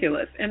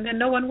ridiculous, and then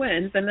no one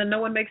wins, and then no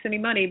one makes any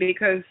money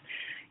because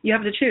you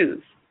have to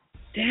choose.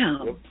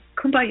 Damn. Yep.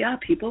 Kumbaya,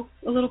 people.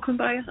 A little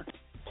kumbaya.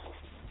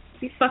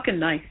 Be fucking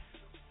nice,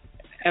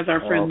 as our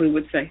friend Lou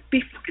would say.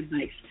 Be fucking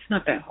nice. It's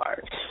not that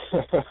hard.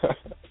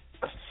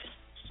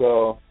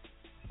 So,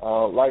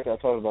 like I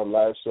talked about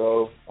last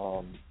show,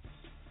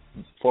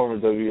 former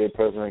WBA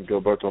President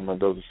Gilberto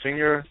Mendoza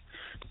Sr.,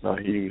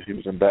 he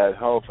was in bad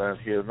health, and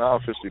he has now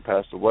officially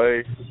passed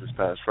away this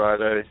past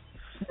Friday.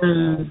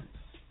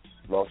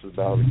 Lost his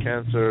battle to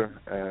cancer,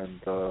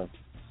 and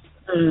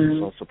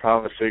some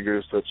prominent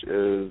figures such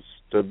as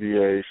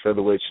WBA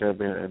featherweight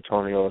champion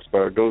Antonio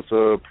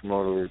Esparragosa,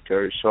 promoter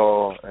Gary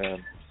Shaw,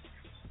 and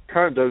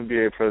current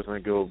WBA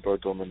president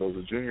Gilberto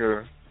Mendoza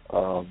Jr.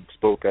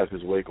 Spoke at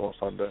his wake on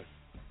Sunday.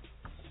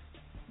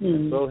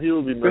 So he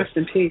will be missed. Rest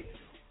in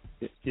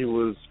peace. He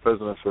was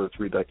president for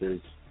 3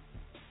 decades.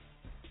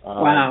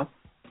 Wow.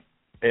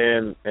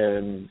 And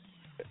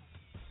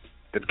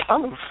it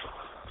kind of,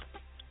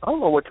 I don't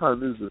know what kind of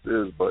news this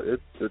is, but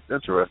it's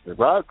interesting.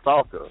 Rod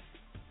Salka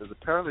is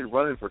apparently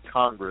running for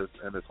Congress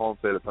in his home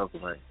state of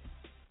Pennsylvania.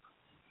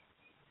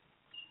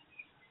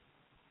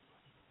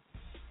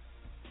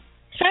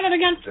 Say that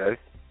again. Jay?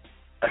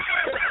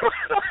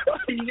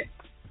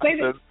 Say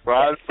that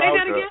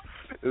Salka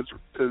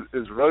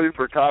is running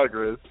for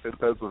Congress in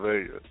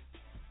Pennsylvania.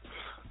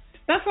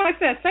 That's what I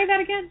said. Say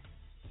that again.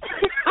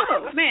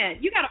 Oh man,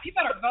 you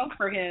better vote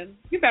for him.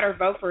 You better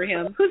vote for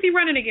him. Who's he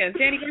running against?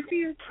 Danny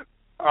Garcia?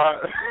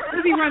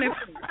 Who's he running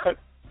for?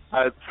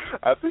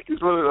 I think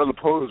he's running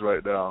unopposed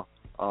right now.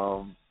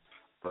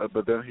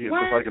 But then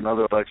it's like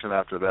another election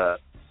after that.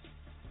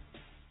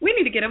 We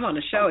need to get him on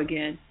the show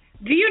again.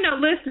 Do you know,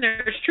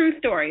 listeners, true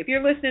story, if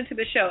you're listening to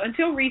the show,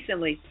 until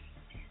recently,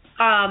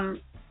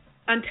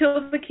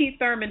 until the Keith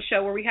Thurman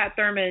show where we had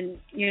Thurman,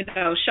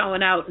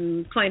 showing out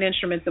and playing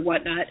instruments and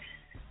whatnot,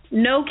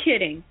 no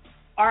kidding,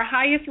 our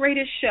highest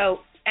rated show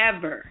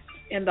ever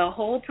in the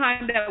whole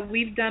time that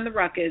we've done the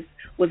Ruckus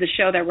was a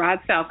show that Rod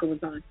Salka was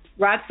on.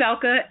 Rod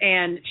Salka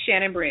and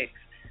Shannon Briggs.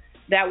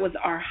 That was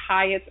our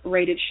highest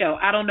rated show.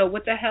 I don't know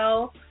what the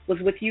hell was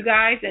with you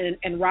guys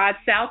and Rod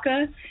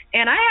Salka.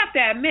 And I have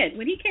to admit,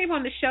 when he came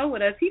on the show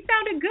with us, he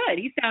sounded good.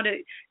 He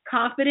sounded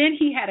confident.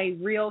 He had a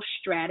real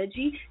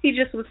strategy. He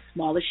just was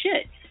small as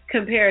shit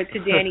compared to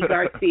Danny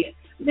Garcia.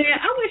 Man,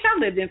 I wish I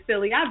lived in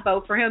Philly. I'd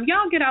vote for him.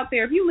 Y'all get out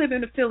there. If you live in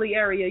the Philly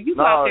area, you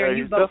go out there and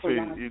you vote for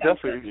Rod Salka.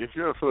 Definitely, if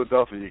you're in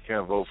Philadelphia, you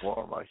can't vote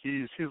for him. Like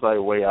he's like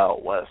way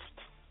out west.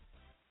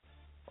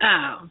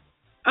 Oh.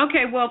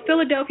 Okay, well,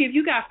 Philadelphia, if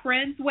you got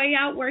friends way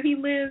out where he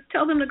lives,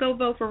 tell them to go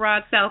vote for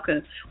Rod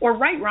Salka or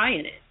write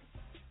Ryan it.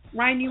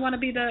 Ryan, you want to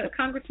be the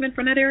congressman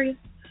from that area?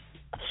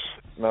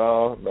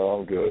 No,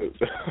 I'm good.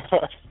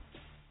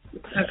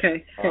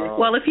 Okay.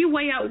 Well, if you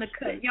way out in the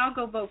cut, y'all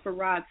go vote for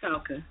Rod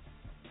Salka.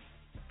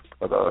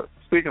 But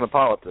speaking of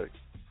politics,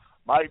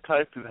 Mike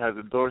Tyson has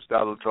endorsed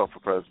Donald Trump for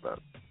president.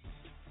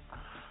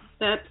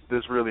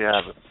 This really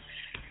happened.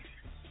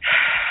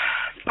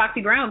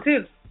 Foxy Brown,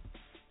 too.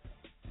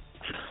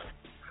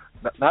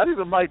 Not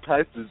even Mike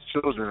Tyson's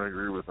children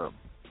agree with him.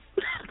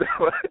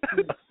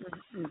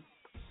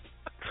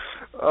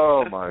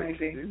 Oh, Mike.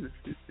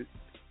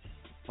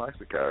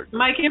 Mike's a character.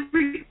 Mike,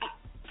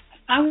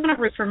 I want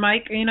to root for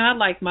Mike. You know, I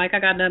like Mike. I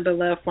got nothing but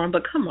love for him.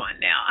 But come on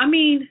now. I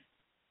mean,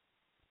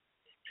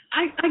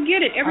 I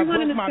get it.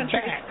 Everyone in this country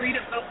is free to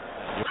vote.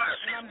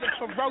 I'm just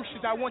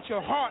ferocious. I want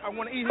your heart. I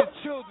want to eat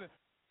his children.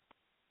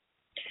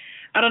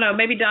 I don't know.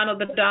 Maybe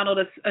Donald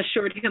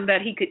assured him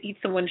that he could eat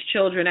someone's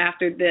children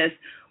after this.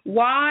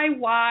 Why?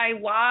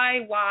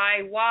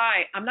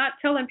 I'm not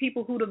telling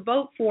people who to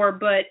vote for,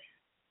 but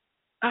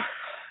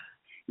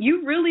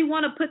you really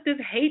want to put this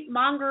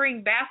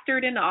hate-mongering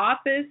bastard in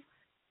office?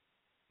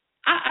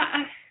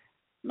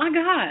 My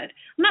God.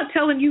 I'm not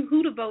telling you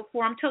who to vote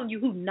for. I'm telling you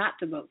who not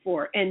to vote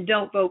for, and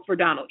don't vote for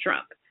Donald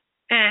Trump.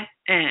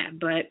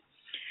 But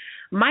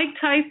Mike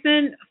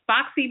Tyson,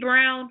 Foxy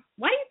Brown,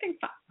 why do you think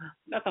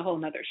that's a whole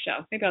nother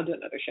show. Maybe I'll do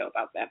another show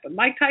about that. But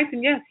Mike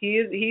Tyson, yes,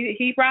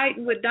 he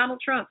riding with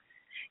Donald Trump.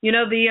 You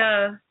know,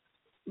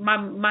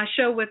 my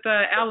show with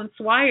Alan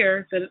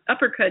Swire, the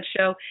Uppercut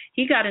show,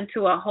 he got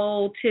into a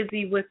whole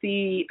tizzy with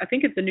I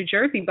think it's the New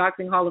Jersey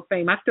Boxing Hall of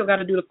Fame. I still got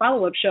to do the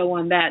follow-up show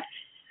on that,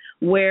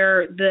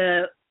 where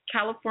the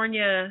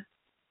California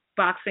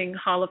Boxing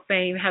Hall of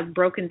Fame has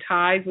broken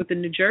ties with the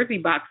New Jersey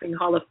Boxing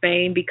Hall of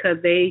Fame because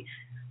they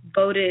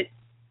voted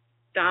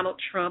Donald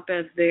Trump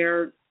as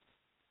their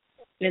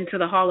into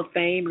the Hall of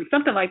Fame or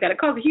something like that. It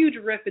caused a huge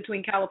rift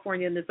between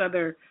California and this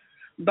other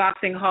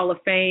Boxing Hall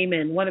of Fame,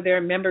 and one of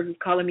their members was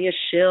calling me a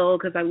shill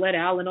because I let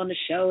Alan on the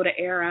show to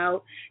air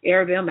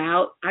them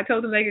out. I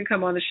told them they could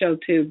come on the show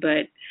too,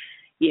 but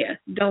yeah,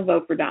 don't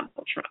vote for Donald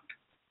Trump.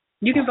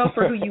 You can vote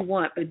for who you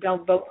want, but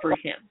don't vote for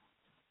him.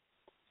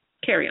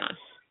 Carry on.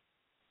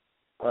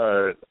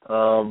 All right.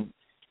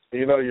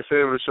 You know, your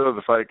favorite show,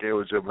 The Fight Game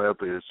with Jim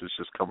Lampley, is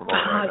just coming on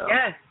right now.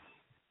 Yes.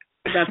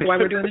 That's why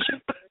we're doing the show.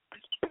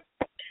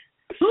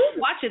 Who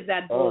watches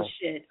that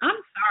bullshit? I'm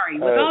sorry.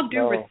 With all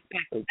due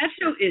respect, that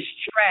show is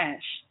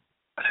trash.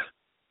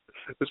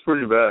 It's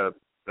pretty bad.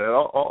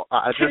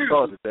 I just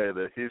saw today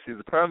that he's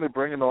apparently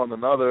bringing on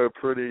another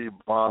pretty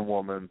blonde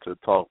woman to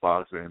talk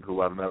boxing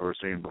who I've never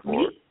seen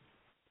before.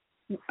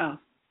 Oh,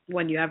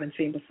 one you haven't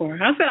seen before.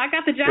 I said I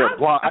got the job. Yeah,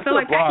 blonde, I feel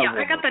like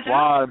I got the job.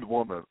 Blonde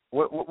woman.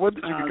 When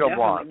did you become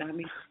blonde? Not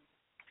me.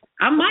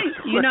 I might.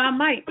 You know, I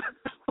might.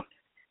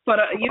 But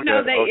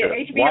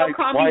HBO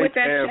called me with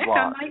that check. Blonde.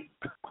 I might.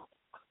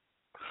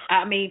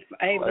 I mean,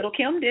 hey, Little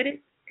Kim did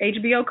it.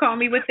 HBO called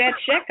me with that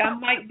check. I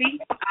might be.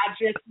 I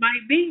just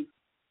might be.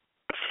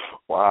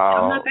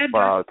 Wow.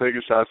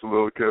 Taking shots at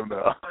Little Kim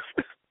now.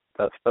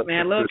 That's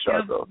man, Little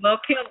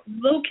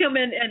Kim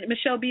and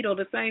Michelle Beadle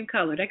the same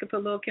color. They could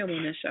put Little Kim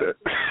on this show.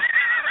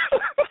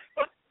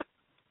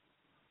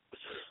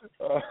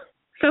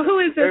 So who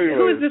is this? Anyways.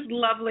 Who is this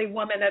lovely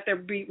woman that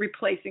they're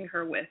replacing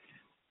her with?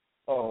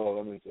 Oh,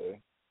 let me see.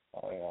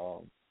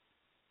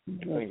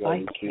 The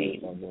Fight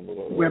Game,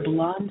 where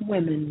blonde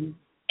women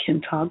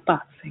can talk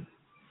boxing.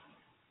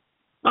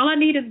 All I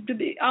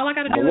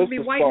got to do is be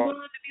white and blonde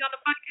to be on the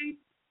Fight Game.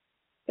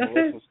 That's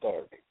Melissa it.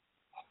 Stark.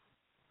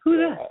 Who's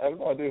that? I have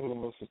no idea who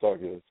Melissa Stark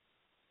is.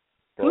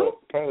 But Who?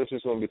 apparently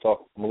she's going to be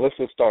talking.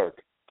 Melissa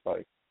Stark.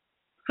 Like.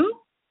 Who?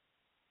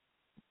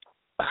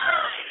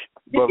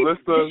 Did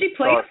she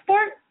play a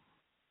sport?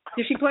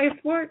 Did she play a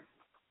sport?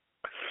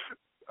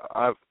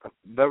 I've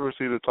never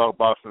seen her talk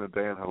boxing a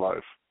day in her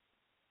life.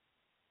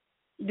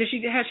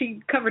 Has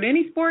she covered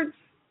any sports?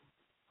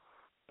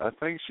 I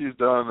think she's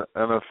done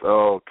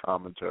NFL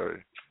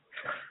commentary.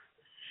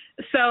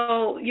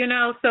 So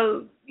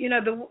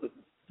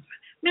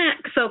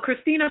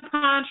Christina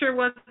Poncher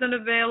wasn't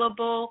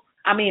available.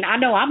 I mean, I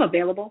know I'm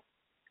available.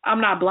 I'm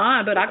not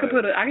blonde, but I can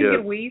get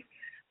a weave.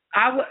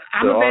 I'm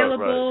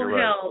available.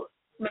 Right. Hell,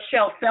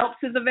 Michelle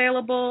Phelps is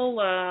available.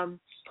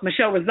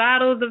 Michelle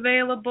Rosado is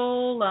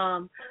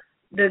available.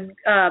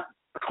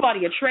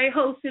 Claudia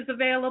Trejos is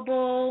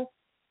available.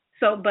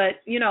 So, but,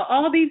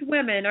 all these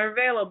women are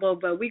available,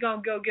 but we're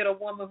going to go get a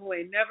woman who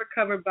ain't never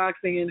covered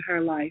boxing in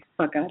her life.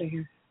 Fuck out of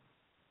here.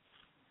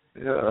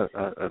 Yeah,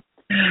 I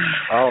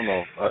don't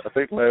know. I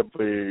think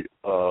Lampley,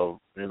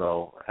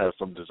 has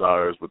some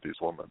desires with these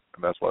women,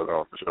 and that's why they're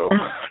on the show,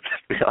 to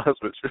be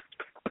honest with you.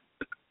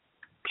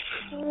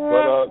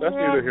 But that's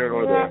neither here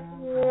nor there.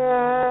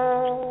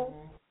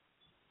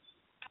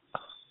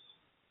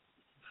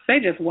 They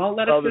just won't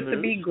let us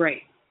sister be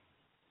great.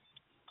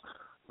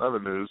 Other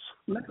news,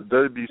 the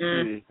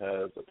WBC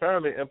has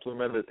apparently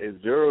implemented a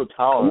zero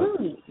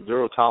tolerance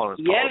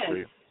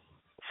policy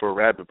for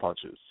rabbit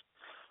punches.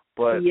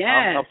 But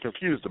I'm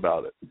confused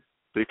about it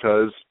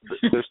because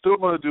they're still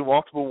going to do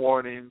multiple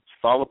warnings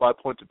followed by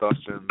point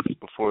deductions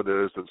before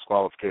there is a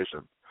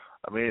disqualification.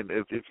 I mean,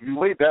 if you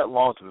wait that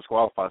long to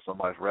disqualify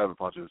somebody for rabbit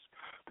punches,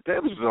 the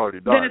damage is already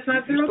done. Then it's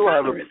not zero still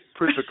tolerance. have a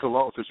Pritchard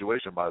Cologne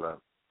situation by then.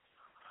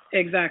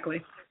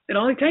 Exactly. It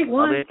only takes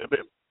one. I mean,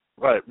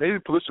 right. Maybe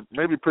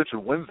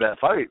Pritchard wins that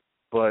fight,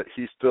 but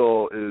he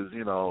still is,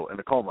 in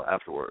a coma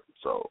afterward.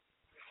 So.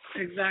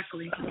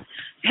 Exactly.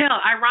 Hell,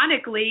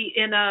 ironically,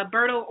 in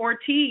Berto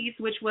Ortiz,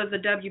 which was a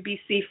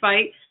WBC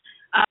fight,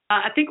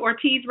 I think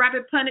Ortiz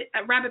rabbit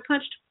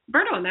punched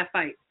Berto in that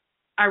fight.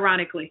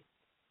 Ironically.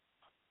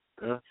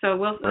 Yeah. So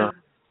we'll. Yeah.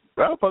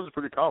 Rabbit punch is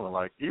pretty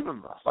common.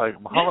 Even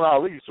Muhammad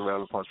Ali used to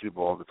rabbit punch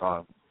people all the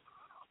time.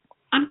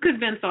 I'm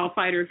convinced all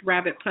fighters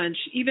rabbit punch,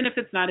 even if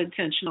it's not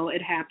intentional.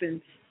 It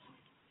happens.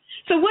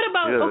 So what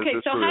about? So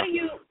true.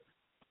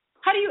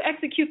 how do you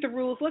execute the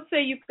rules? Let's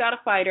say you've got a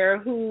fighter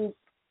who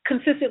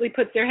consistently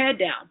puts their head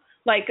down,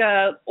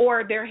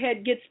 or their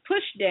head gets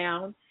pushed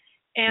down,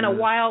 and a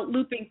wild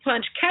looping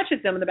punch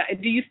catches them in the back.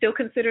 Do you still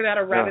consider that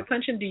a rabbit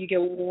punch, and do you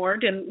get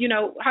warned? And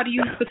how do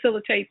you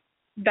facilitate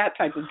that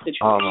type of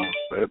situation?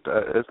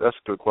 That's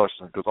a good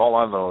question, because all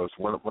I know is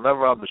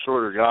whenever I'm the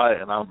shorter guy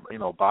and I'm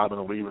bobbing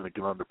and weaving to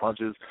get under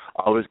punches,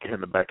 I always get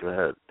in the back of the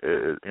head.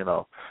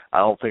 I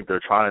don't think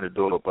they're trying to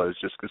do it, but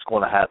it's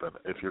going to happen.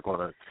 If you're going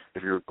to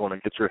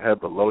get your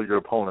head below your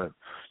opponent,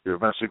 you're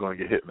eventually going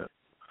to get hit in it.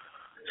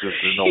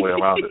 There's no way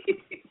around it.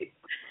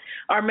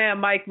 Our man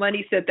Mike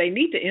Money said they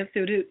need to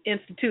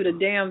institute a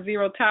damn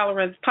zero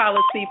tolerance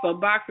policy for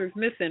boxers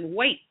missing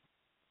weight.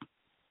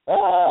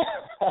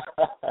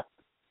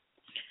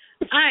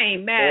 I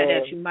ain't mad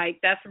at you, Mike.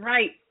 That's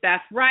right.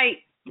 That's right.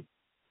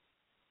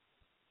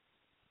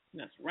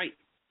 That's right.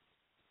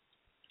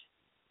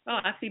 Oh,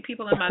 I see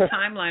people in my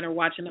timeline are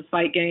watching the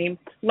fight game.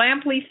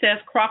 Lampley says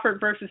Crawford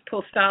versus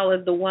Postal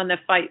is the one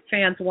that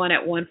fans won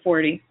at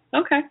 140.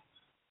 Okay.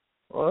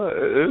 Well,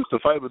 it is the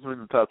fight between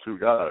the top two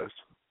guys.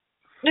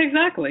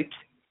 Exactly.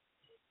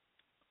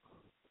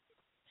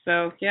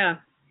 So, yeah.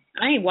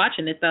 I ain't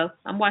watching it, though.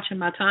 I'm watching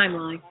my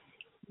timeline.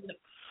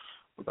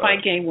 The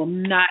fight game will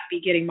not be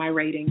getting my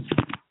ratings.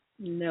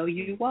 No,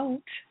 you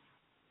won't.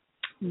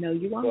 No,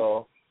 you won't.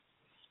 So,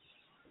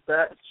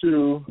 back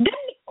to...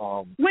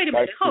 wait a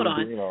minute. Hold on.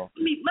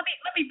 Let me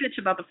bitch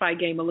about the fight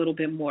game a little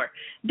bit more.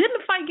 Didn't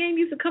the fight game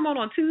used to come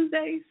on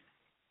Tuesdays?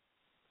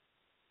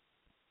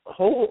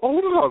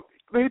 Hold up.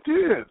 They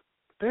did.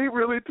 They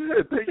really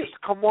did. They used to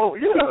come on.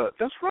 Yeah,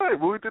 that's right.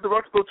 When we did the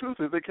Ruckus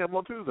Tuesdays, they came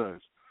on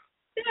Tuesdays.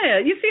 Yeah.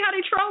 You see how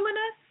they trolling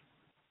us?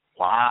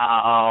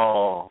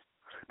 Wow.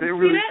 They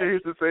really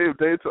changed the same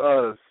day to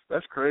us.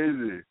 That's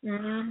crazy.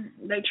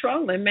 Mm-hmm. They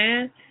trolling,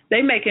 man.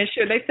 They making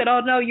sure. They said,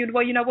 "Oh no, you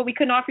know what? We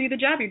couldn't offer you the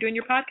job. You're doing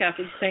your podcast at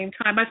the same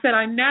time." I said,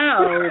 "I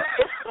know,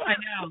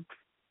 Wow,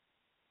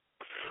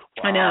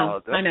 I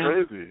know. That's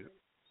crazy.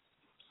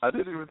 I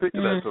didn't even think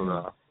of that till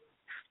now.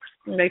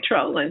 They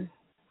trolling.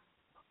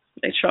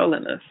 They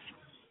trolling us.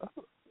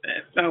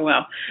 Oh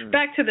well.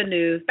 Back to the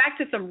news. Back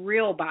to some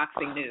real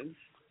boxing news.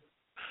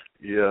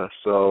 Yeah,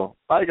 so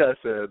like I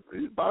said,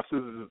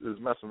 boxing is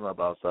messing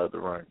up outside the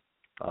ring.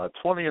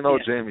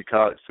 20-0 Jamie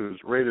Cox, who's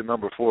rated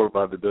number 4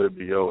 by the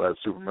WBO at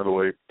super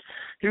middleweight,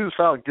 he was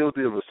found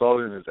guilty of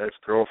assaulting his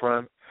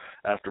ex-girlfriend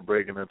after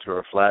breaking into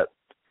her flat.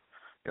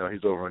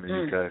 He's over in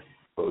the UK,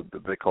 so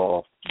they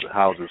call the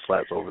houses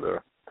flats over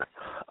there.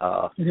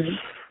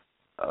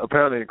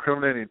 Apparently,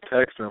 incriminating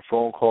texts and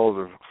phone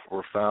calls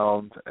were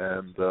found,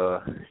 and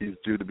he's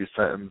due to be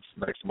sentenced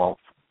next month.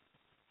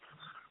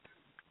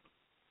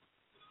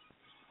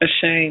 A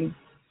shame.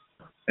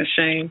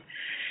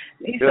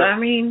 Yeah. I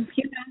mean,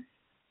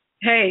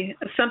 hey,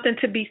 something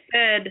to be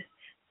said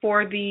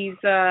for these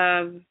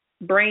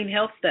brain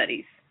health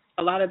studies.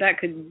 A lot of that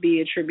could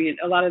be attributed.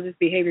 A lot of this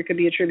behavior could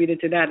be attributed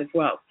to that as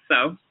well.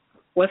 So,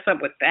 what's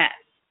up with that?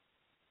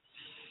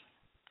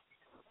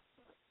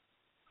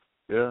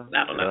 Yeah.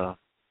 I don't know.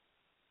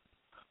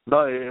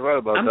 No, you're right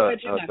about that.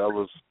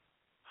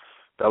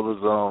 That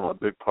was a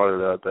big part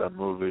of that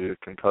movie,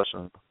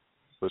 Concussion,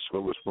 which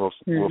Will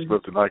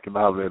Smith and Nike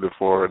nominated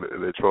for,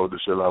 and they trolled the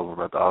shit out of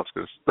him at the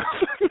Oscars.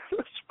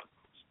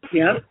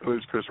 Yep. At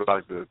least Chris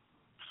Rock did.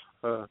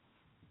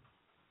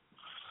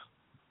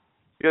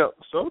 Yeah,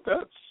 so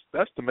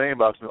that's the main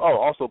boxing. Oh,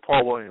 also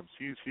Paul Williams.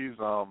 He's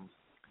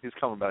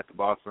coming back to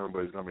boxing,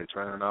 but he's gonna be a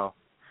trainer now.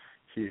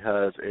 He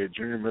has a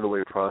junior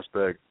middleweight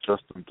prospect,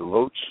 Justin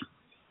Deloach.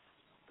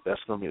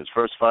 That's gonna be his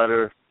first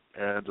fighter,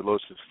 and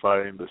Deloach is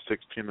fighting the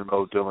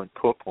 16-0 Dylan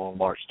Cook on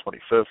March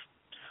 25th.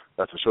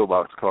 That's a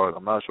ShoBox card.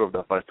 I'm not sure if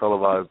that fight's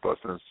televised, but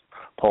since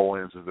Paul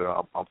Williams is there,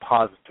 I'm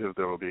positive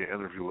there will be an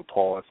interview with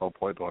Paul at some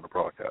point during the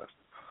broadcast.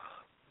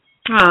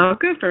 Oh,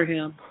 good for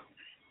him.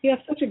 He has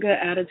such a good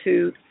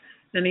attitude,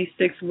 and he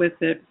sticks with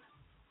it.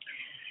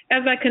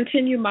 As I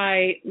continue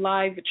my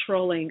live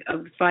trolling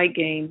of the fight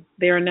game,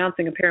 they're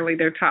announcing apparently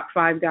their top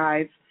 5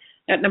 guys.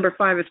 At number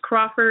 5 is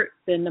Crawford,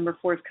 then number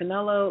 4 is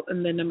Canelo,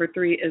 and then number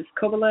 3 is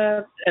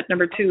Kovalev. At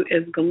number 2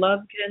 is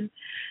Golovkin.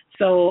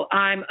 So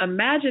I'm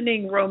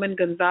imagining Roman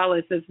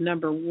Gonzalez is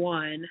number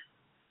 1.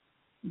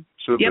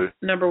 Should be.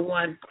 Number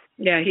 1.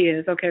 Yeah, he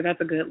is. Okay,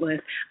 that's a good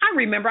list. I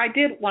remember I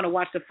did want to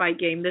watch the fight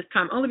game this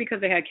time, only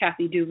because they had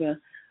Kathy Duva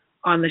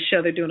on the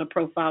show. They're doing a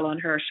profile on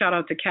her. Shout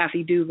out to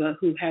Kathy Duva,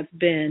 who has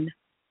been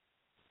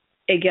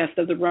a guest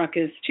of the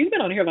Ruckus. She's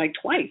been on here like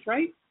twice,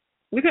 right?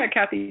 We've had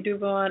Kathy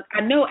Duva on.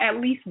 I know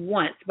at least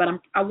once, but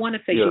I want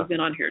to say she's been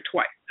on here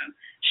twice. So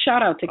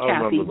shout out to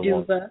Kathy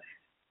Duva.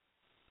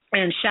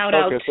 And shout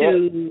out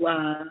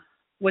to,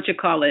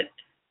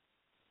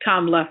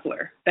 Tom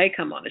Leffler. They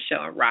come on the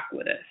show and rock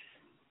with us.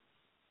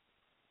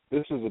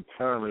 This is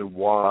apparently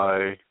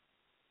why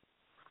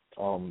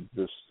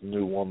this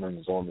new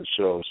woman's on the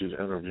show. She's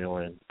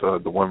interviewing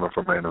the women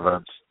for main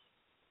events.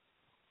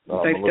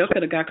 They still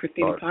could have got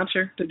Christina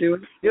Poncher to do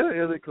it.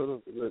 Yeah, they could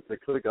have. They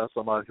could have got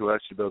somebody who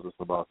actually does this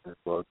about it,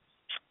 but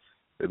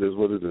it is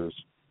what it is.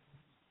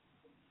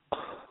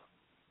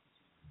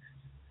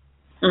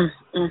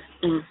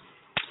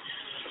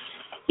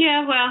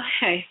 Yeah, well,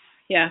 hey,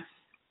 yeah.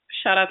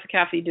 Shout out to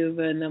Kathy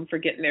Duva and them for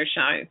getting their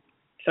shine.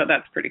 So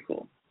that's pretty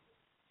cool.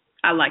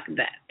 I like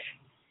that.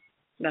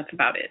 That's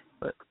about it.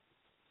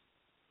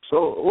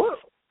 So what?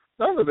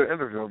 Now that they're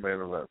interviewing main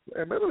events,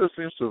 and maybe this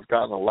seems to have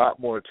gotten a lot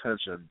more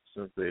attention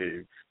since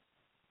they've,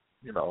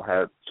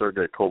 had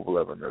Sergey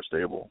Kovalev in their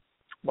stable.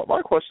 But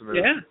my question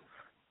is,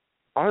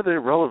 are they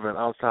relevant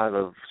outside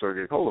of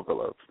Sergey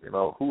Kovalev?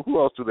 Who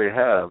else do they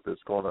have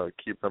that's going to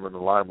keep them in the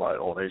limelight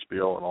on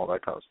HBO and all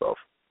that kind of stuff?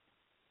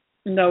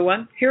 No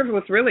one. Here's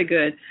what's really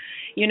good.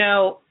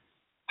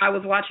 I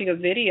was watching a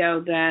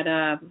video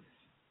that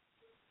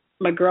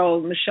my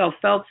girl Michelle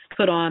Phelps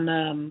put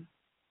on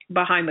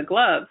Behind the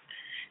Gloves.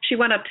 She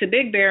went up to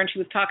Big Bear and she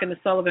was talking to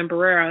Sullivan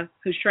Barrera,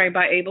 who's trained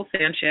by Abel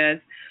Sanchez,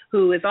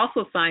 who is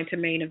also signed to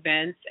Main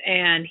Events,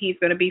 and he's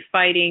going to be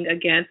fighting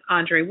against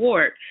Andre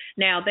Ward.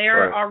 Now, they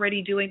are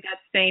already doing that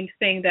same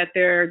thing that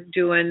they're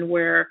doing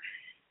where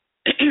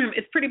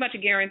it's pretty much a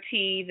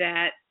guarantee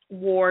that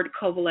Ward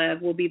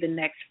Kovalev will be the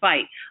next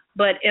fight.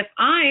 But if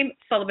I'm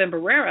Sullivan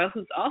Barrera,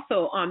 who's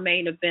also on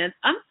Main Events,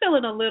 I'm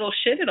feeling a little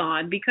shitted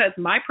on because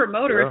my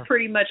promoter is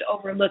pretty much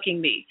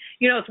overlooking me.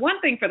 It's one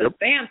thing for the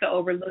fan to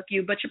overlook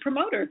you, but your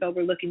promoter is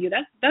overlooking you.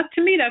 That's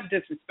to me, that's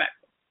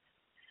disrespectful.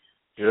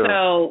 Yeah.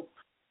 So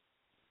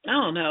I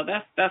don't know.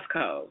 That's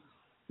cold.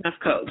 That's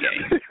cold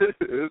game. It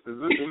is a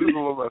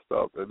little messed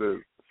up. It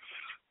is.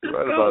 You're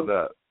right about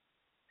that.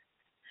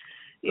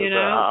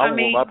 I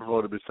want my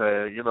promoter to be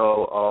saying,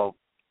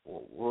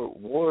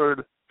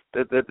 Ward.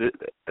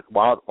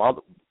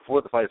 While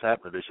before the fight's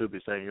happening, they should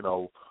be saying,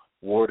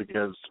 Ward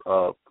against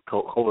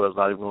Kovalev is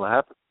not even going to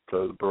happen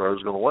because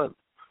Barrera's going to win.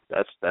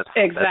 That's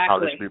how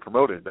they should be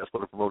promoting. That's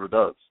what a promoter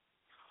does.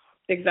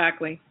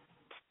 Exactly.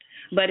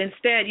 But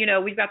instead,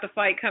 we've got the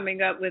fight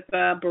coming up with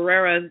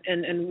Barrera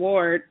and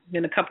Ward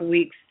in a couple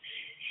weeks.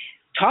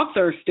 Talks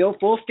are still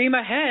full steam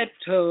ahead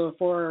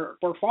for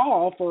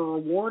fall for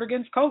Ward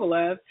against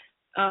Kovalev.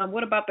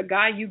 What about the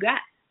guy you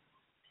got?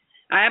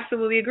 I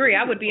absolutely agree.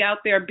 I would be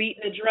out there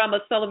beating the drum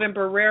of Sullivan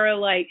Barrera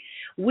like,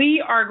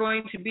 we are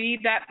going to be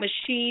that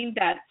machine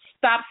that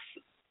stops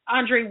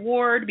Andre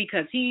Ward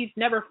because he's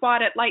never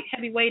fought at light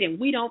heavyweight and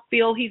we don't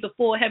feel he's a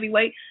full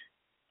heavyweight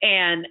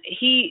and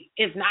he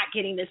is not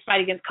getting this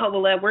fight against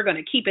Kovalev. We're going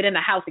to keep it in the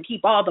house and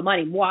keep all the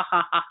money. Mwah,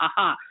 ha, ha, ha,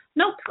 ha.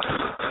 Nope.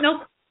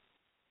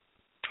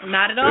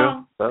 Not at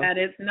all. That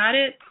is not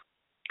it.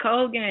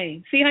 Cold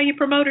game. See how your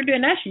promoter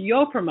doing? That's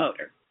your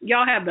promoter.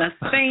 Y'all have the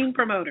same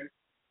promoter.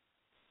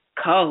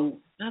 Cold.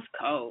 That's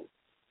cold.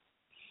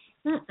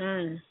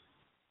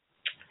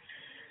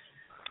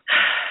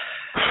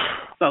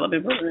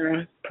 Sullivan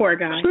Barrera. Poor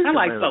guy. I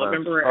like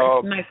Sullivan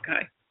Barrera. Nice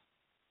guy.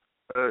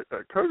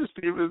 Curtis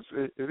Stevens,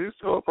 is he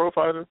still a pro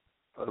fighter?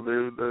 They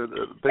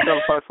got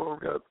a fight for him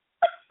yet?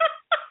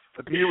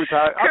 Did he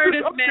retire?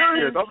 I'm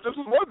curious. I'm just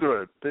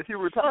wondering. Did he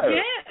retire?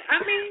 Yeah.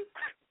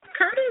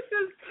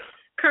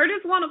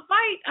 Curtis want to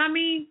fight.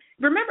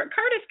 Remember,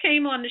 Curtis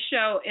came on the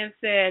show and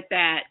said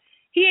that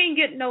he ain't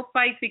getting no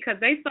fights because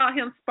they saw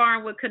him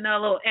sparring with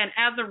Canelo, and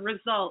as a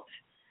result,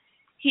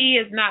 he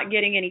is not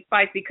getting any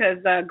fights because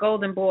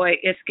Golden Boy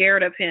is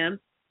scared of him.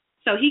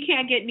 So he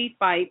can't get any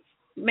fights.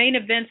 Main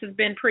Events has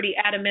been pretty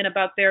adamant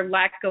about their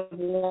lack of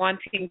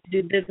wanting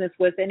to do business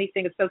with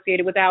anything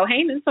associated with Al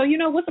Heyman. So,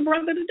 what's a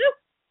brother to do?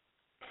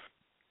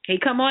 He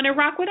come on and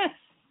rock with us.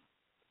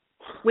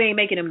 We ain't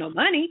making him no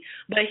money,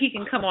 but he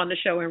can come on the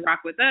show and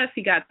rock with us.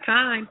 He got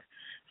time.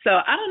 So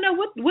I don't know.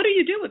 What do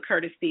you do with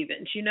Curtis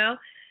Stevens,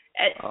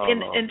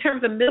 In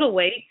terms of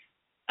middleweight,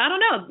 I don't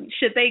know.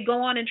 Should they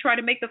go on and try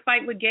to make the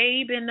fight with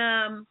Gabe in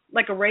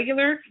like a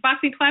regular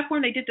boxing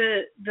platform? They did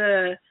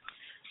the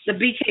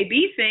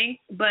BKB thing,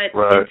 but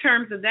in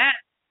terms of that,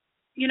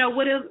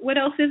 what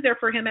else is there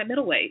for him at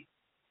middleweight?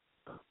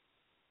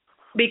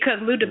 Because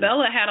Lou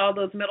DiBella had all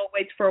those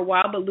middleweights for a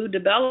while, but Lou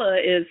DiBella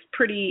is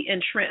pretty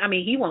entrenched.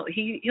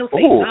 He'll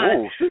say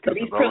not, but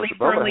he's pretty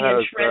firmly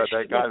entrenched.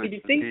 That guy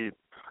that beat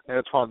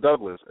Antoine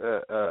Douglas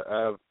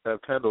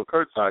at Kendall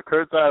Kurtzside.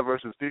 Kurtzside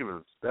versus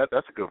Stevens. That's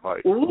a good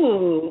fight.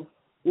 Ooh,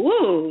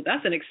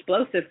 that's an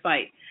explosive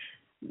fight.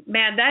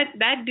 Man,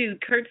 that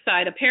dude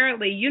Kurtzside,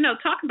 apparently,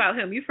 talk about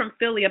him. You're from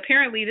Philly.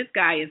 Apparently, this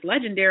guy is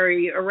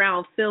legendary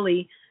around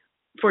Philly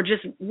for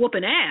just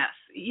whooping ass.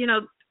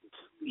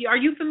 Are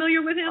you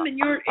familiar with him?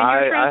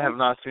 I have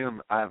not seen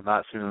him. I have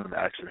not seen him in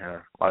action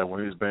here. Like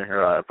when he's been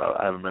here, I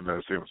haven't been there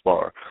to see him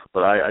spar.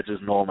 But I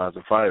just know him as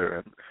a fighter,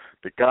 and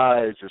the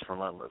guy is just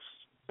relentless.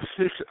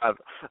 I've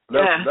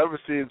never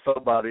seen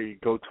somebody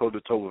go toe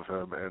to toe with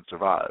him and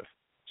survive.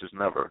 Just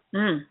never.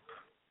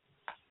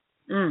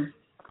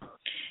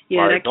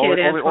 Yeah, like, that kid.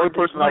 The only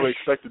person I would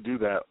expect to do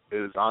that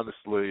is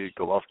honestly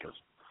Golovkin.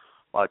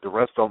 Like the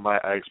rest of them, I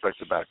expect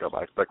to back up.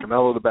 I expect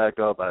Canelo to back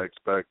up. I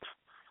expect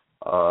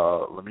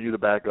Lemieux to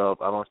back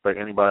up. I don't expect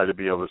anybody to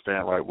be able to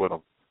stand right with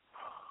him.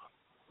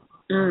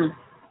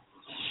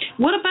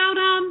 What about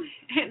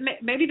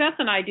maybe that's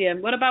an idea.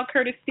 What about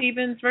Curtis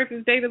Stevens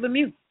versus David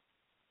Lemieux?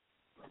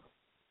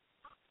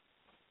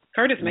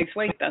 Curtis makes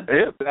weight though.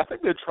 Yeah, I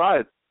think they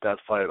tried that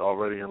fight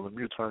already, and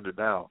Lemieux turned it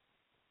down.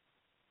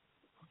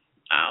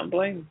 I don't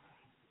blame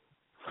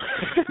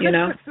him. You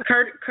know,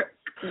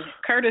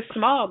 Curtis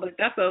small, but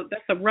that's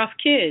a rough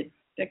kid.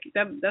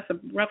 That's a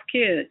rough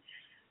kid.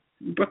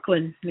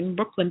 Brooklyn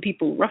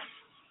people rough.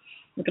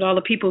 Look at all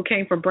the people who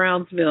came from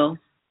Brownsville.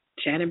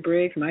 Shannon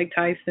Briggs, Mike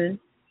Tyson.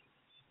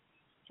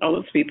 All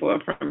those people are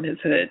from his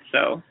hood.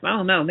 So I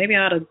don't know. Maybe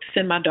I ought to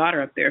send my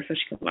daughter up there so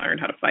she can learn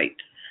how to fight.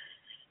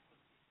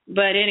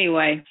 But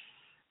anyway,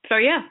 so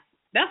yeah,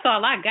 that's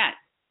all I got.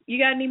 You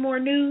got any more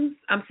news?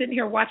 I'm sitting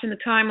here watching the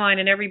timeline,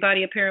 and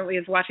everybody apparently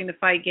is watching the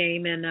fight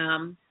game,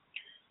 and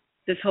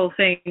this whole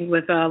thing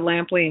with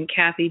Lampley and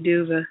Kathy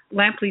Duva.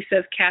 Lampley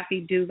says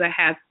Kathy Duva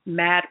has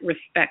mad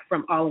respect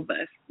from all of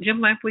us. Jim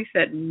Lampley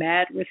said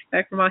mad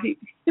respect from all he.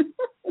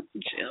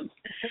 Jim,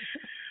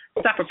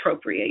 stop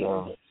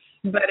appropriating.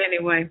 But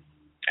anyway,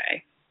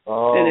 okay,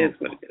 it is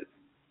what it is.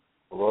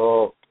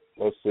 Well,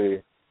 let's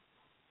see.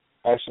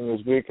 Action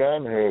this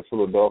weekend here in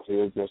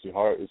Philadelphia. Jesse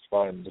Hart is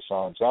fighting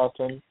Deshaun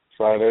Johnson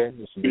Friday.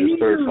 This will be his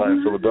third fight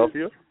in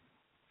Philadelphia.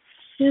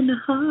 In the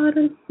heart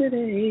of the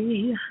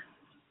city.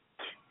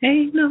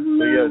 Ain't no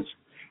love.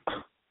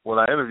 When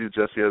I interviewed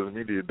Jesse as a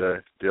media day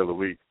the other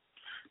week,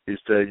 he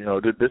said, you know,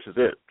 this is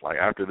it. Like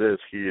after this,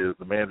 he is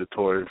the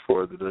mandatory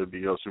for the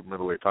WBO super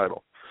middleweight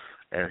title,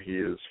 and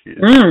the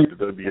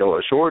WBO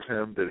assured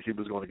him that he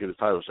was going to get his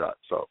title shot.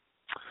 So,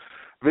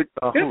 good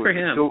for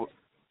him.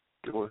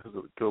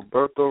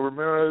 Gilberto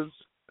Ramirez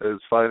is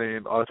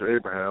fighting Arthur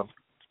Abraham,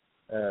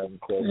 and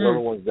whoever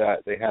wins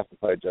that, they have to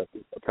fight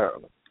Jesse,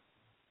 apparently.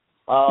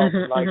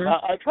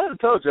 I try to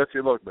tell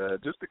Jesse, look, man,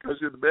 just because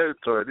you're the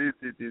mandatory,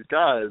 these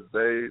guys,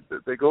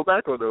 they go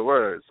back on their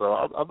word. So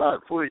I'm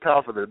not fully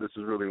confident this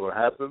is really what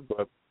happened,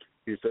 but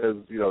he says,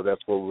 you know,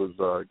 that's what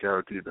was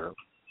guaranteed to him.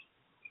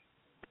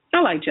 I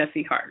like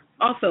Jesse Hart,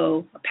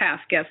 also a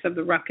past guest of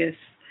the Ruckus.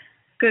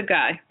 Good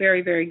guy,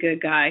 very, very good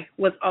guy.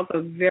 Was also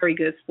a very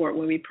good sport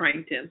when we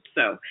pranked him.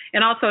 So,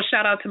 and also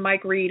shout out to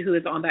Mike Reed, who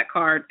is on that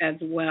card as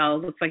well.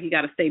 Looks like he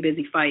got a stay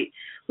busy fight,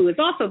 who has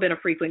also been a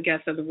frequent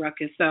guest of the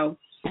Ruckus. So,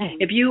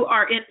 if you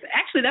are in,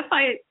 actually that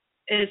fight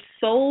is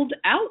sold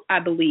out, I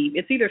believe.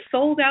 It's either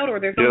sold out or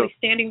there's only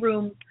standing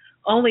room,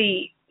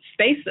 only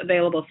space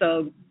available.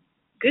 So,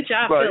 good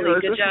job, Philly. You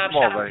know, good job.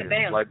 Shout out to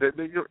Bam. Like you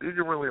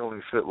can really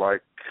only fit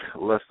like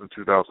less than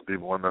 2,000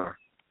 people in there.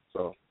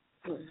 So.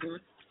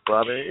 But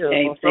I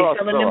mean, they're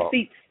selling them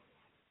seats.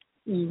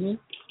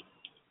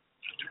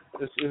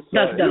 It's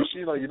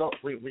you know, you don't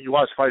when you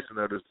watch fights in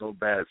there, there's no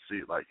bad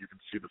seat. Like you can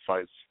see the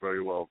fights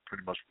very well,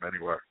 pretty much from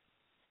anywhere.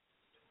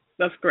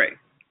 That's great.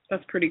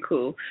 That's pretty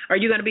cool. Are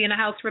you going to be in the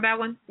house for that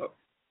one?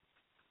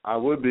 I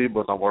would be,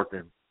 but I'm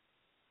working.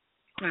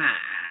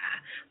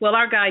 Well,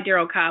 our guy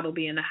Daryl Cobb will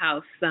be in the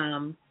house,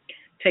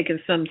 taking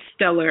some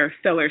stellar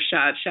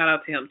shots. Shout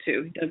out to him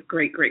too. He does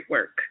great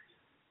work.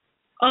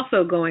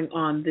 Also going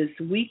on this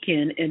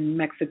weekend in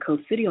Mexico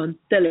City on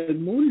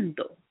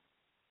Telemundo,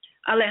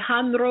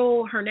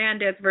 Alejandro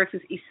Hernandez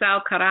versus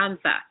Isao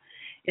Carranza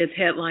is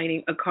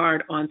headlining a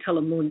card on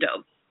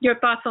Telemundo. Your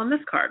thoughts on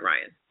this card,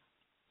 Ryan?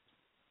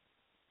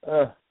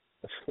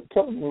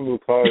 Telemundo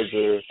cards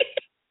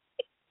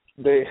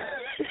they're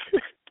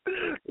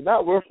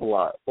not worth a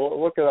lot.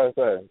 What can I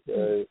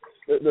say?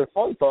 They're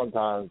fun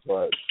sometimes,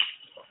 but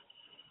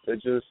it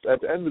just,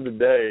 at the end of the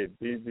day,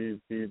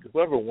 these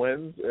whoever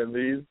wins in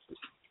these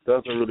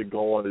doesn't really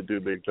go on to do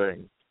big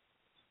things.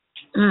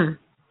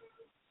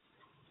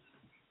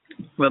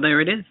 Well, there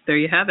it is. There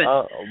you have it.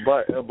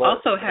 But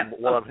also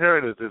what I'm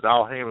hearing is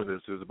Al Heyman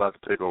is about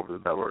to take over the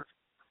network.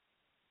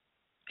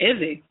 Is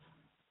he?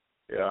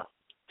 Yeah.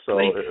 So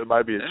it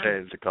might be a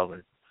change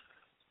coming.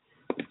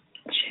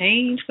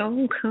 Change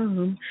gonna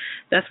come.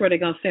 That's where they're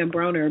gonna send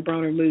Broner.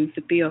 Broner moves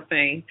to Theo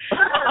fame.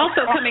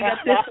 Also coming up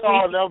this week.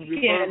 Oh, that would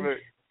be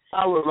perfect.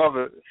 I would love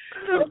it.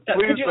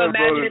 Could you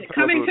imagine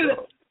coming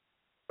to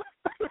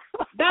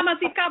Damas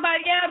y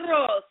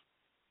Caballeros,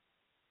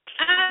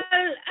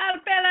 al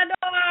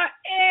pelador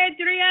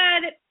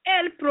Adrian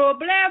El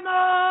Problema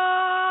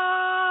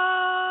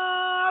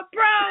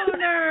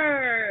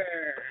Broner.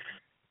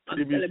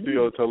 TBC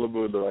on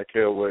Telemundo, I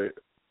can't wait.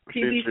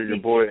 Featuring your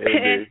boy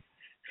AB.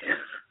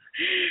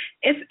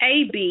 It's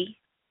AB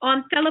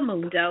on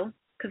Telemundo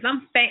because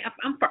I'm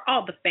for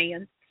all the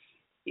fans.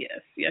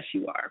 Yes,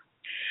 you are.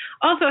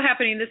 Also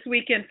happening this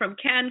weekend from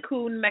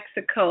Cancun,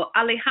 Mexico,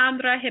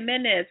 Alejandra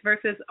Jimenez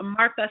versus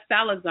Martha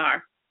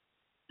Salazar.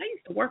 I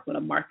used to work with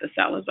a Martha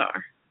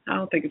Salazar. I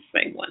don't think it's the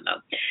same one,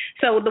 though.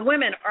 So the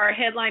women are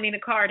headlining a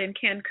card in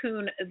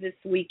Cancun this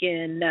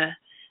weekend.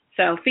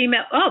 So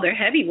female, they're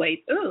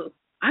heavyweights. Ooh,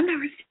 I've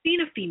never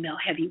seen a female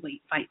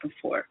heavyweight fight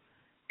before.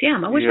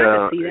 Damn, I wish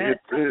I could see that.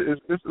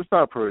 It's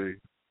not pretty.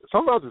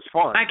 Sometimes it's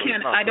fun.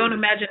 I don't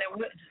imagine it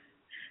would.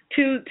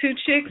 Two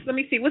chicks. Let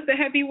me see. What's the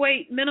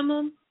heavyweight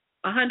minimum?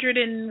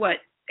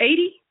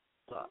 180?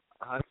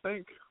 I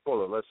think.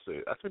 Hold on. Let's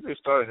see. I think they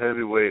started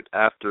heavyweight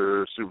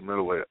after super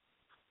middleweight.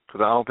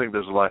 Because I don't think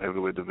there's a light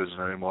heavyweight division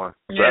anymore.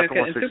 So yeah,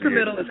 because super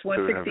middle is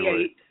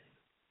 168.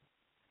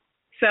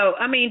 So,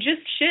 I mean,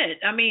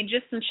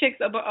 just some chicks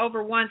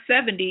over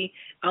 170,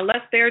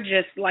 unless they're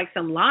just like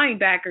some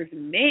linebackers,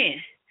 man,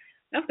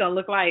 that's going to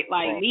look like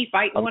me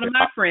fighting one of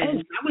my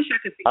friends. I wish I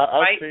could see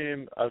fight.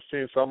 I've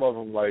seen some of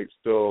them, like,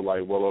 still,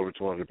 like, well over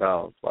 200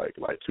 pounds, like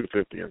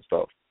 250 and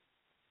stuff.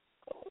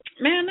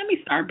 Man, let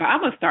me start. I'm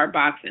going to start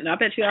boxing. I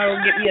bet you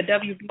I'll get me a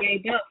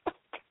WBA belt.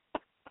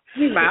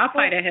 I'll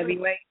fight a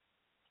heavyweight.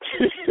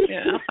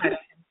 Yeah,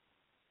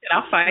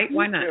 I'll fight.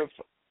 Why not?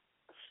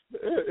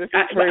 If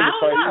you train to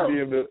fight,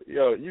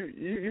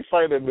 you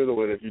fight in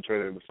middleweight if you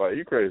train in the fight.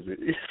 You crazy.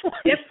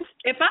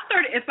 if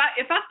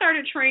I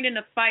started training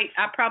to fight,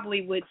 I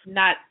probably would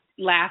not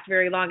last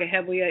very long at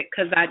heavyweight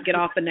because I'd get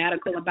all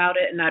fanatical about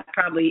it and I'd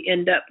probably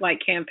end up like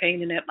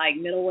campaigning at like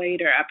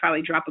middleweight, or I'd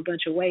probably drop a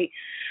bunch of weight.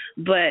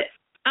 But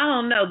I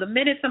don't know. The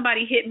minute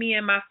somebody hit me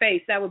in my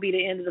face, that would be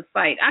the end of the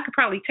fight. I could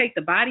probably take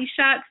the body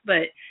shots,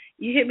 but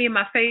you hit me in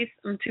my face,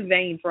 I'm too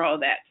vain for all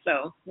that.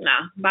 So,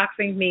 nah,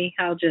 boxing me,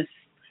 I'll just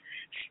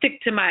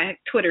stick to my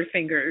Twitter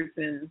fingers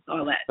and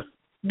all that.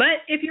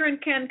 But if you're in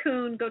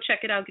Cancun, go check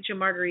it out, get your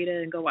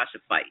margarita, and go watch the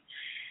fight.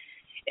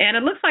 And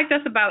it looks like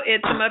that's about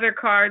it. Some other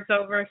cards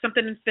over,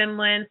 something in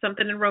Finland,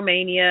 something in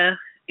Romania.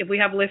 If we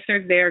have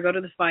listeners there, go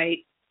to the fight.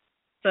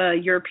 It's a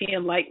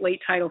European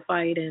lightweight title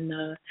fight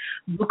in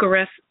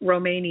Bucharest,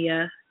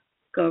 Romania.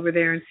 Go over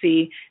there and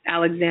see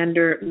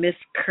Alexander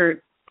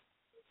Miskirtchian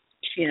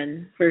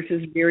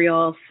versus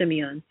Virial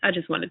Simeon. I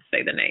just wanted to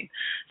say the name.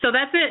 So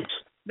that's it.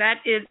 That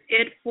is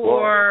it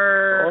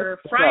for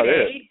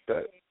Friday.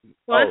 That's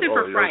it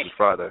for Friday.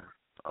 Friday.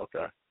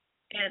 Okay.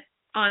 And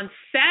on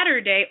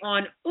Saturday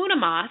on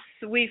Unimas,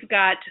 we've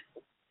got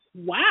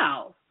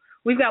Juan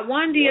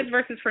Diaz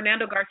versus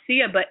Fernando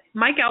Garcia, but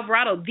Mike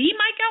Alvarado, the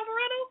Mike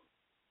Alvarado?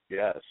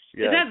 Yes.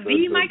 Is that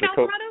the Mike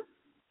Alvarado?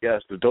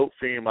 Yes, the dope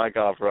fiend Mike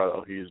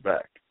Alvarado. He's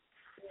back.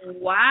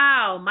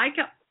 Wow,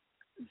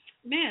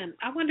 man,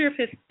 I wonder if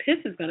his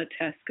piss is going to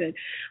test good.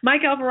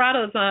 Mike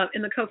Alvarado is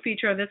in the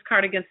co-feature of this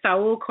card against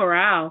Saul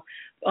Corral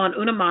on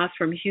Unimas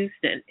from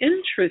Houston.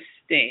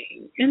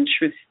 Interesting.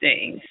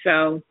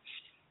 So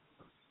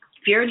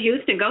if you're in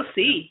Houston, go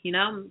see,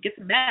 get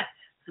some meth.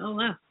 I don't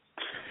know.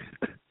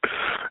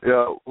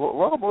 Yeah,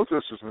 what I'm most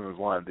interested in is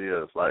Juan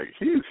Diaz. Like,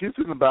 he's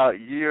in about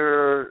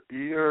year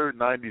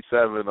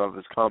 97 of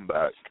his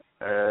comeback,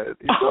 and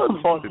he's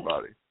still talking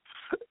about it.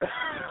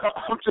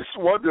 I'm just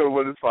wondering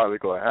when it's finally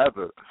going to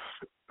happen.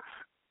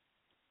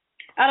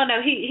 I don't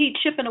know. He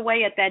chipping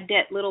away at that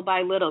debt little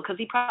by little because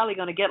he's probably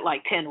going to get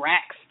like 10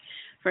 racks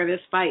for this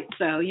fight.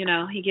 So,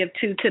 he give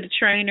 2 to the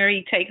trainer.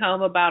 He take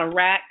home about a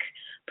rack,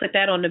 put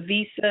that on the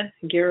visa,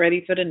 and get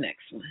ready for the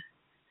next one.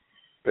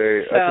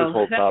 I just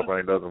hope Top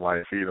Rank doesn't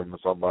like feed him to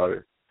somebody.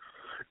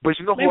 But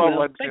you know who I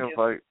like to see him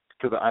fight?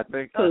 Because I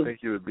think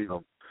he would beat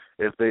him.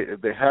 If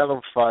they had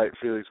him fight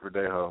Felix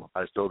Verdejo,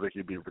 I still think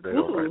he'd beat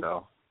Verdejo right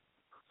now.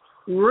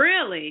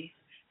 Really?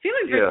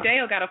 Felix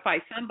Verdejo got to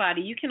fight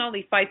somebody. You can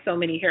only fight so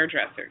many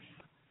hairdressers.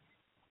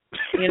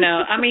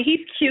 I mean, he's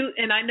cute,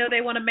 and I know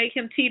they want to make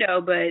him Tito,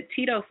 but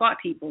Tito fought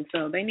people,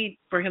 so they need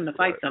for him to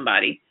fight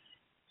somebody.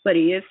 But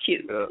he is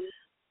cute. Yeah.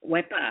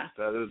 Wepa.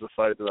 That is a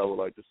fight that I would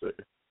like to see.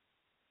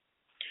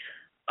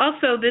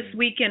 Also this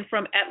weekend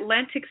from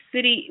Atlantic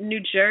City,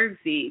 New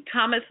Jersey,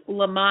 Thomas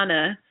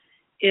Lamana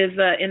is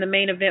in the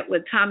main event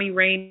with Tommy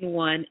Rain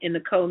one in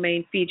the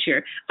co-main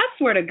feature. I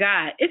swear to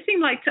God, don't it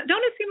seem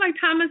like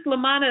Thomas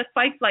Lamana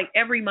fights like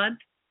every month?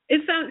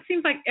 It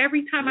seems like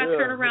every time I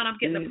turn around, I'm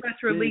getting a press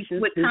release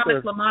with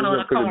Thomas Lamana on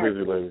a card.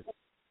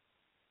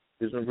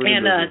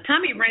 And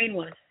Tommy Rain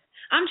one.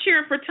 I'm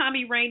cheering for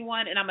Tommy Rain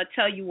one, and I'm going to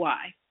tell you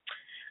why.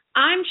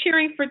 I'm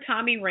cheering for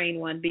Tommy Rain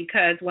one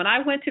because when I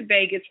went to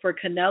Vegas for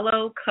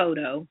Canelo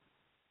Cotto,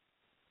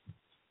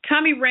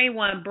 Tommy Rain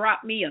one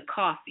brought me a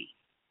coffee.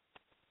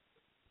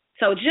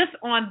 So just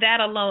on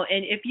that alone,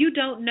 and if you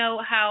don't know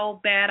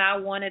how bad I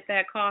wanted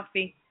that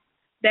coffee,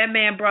 that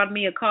man brought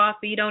me a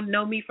coffee. You don't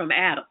know me from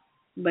Adam,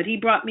 but he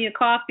brought me a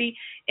coffee,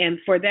 and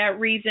for that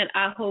reason,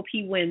 I hope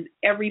he wins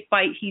every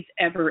fight he's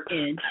ever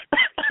in.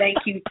 Thank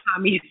you,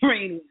 Tommy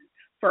Rain,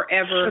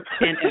 forever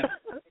and ever.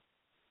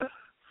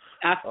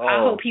 I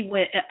hope he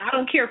wins. I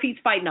don't care if he's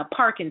fighting a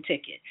parking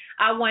ticket.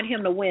 I want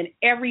him to win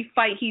every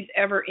fight he's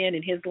ever in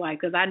his life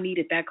because I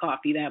needed that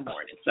coffee that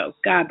morning. So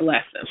God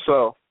bless him.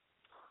 So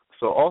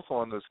also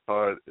on this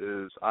card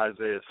is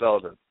Isaiah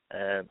Seldon,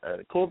 And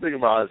the cool thing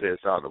about Isaiah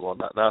Saunders, well,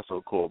 not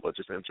so cool, but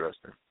just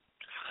interesting.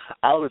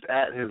 I was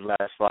at his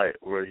last fight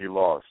where he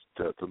lost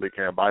to Lee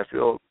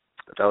Byfield.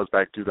 That was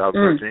back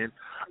 2013.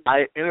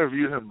 I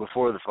interviewed him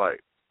before the fight.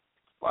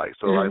 Like,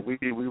 so, like,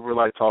 we were,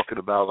 like, talking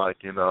about,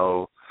 like, you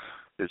know,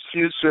 his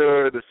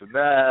future, this and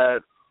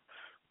that.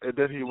 And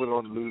then he went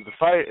on to lose the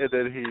fight, and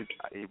then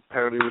he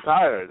apparently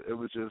retired. It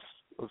was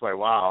like,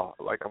 wow.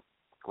 Like, I'm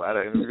glad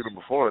I interviewed him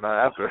before,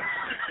 not after.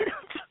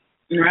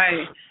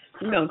 Right.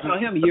 You don't tell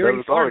him you're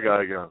never saw the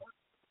guy again.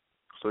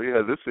 So,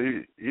 yeah,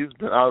 he's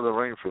been out of the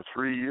ring for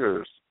 3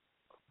 years.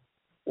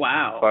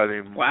 Wow.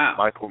 Fighting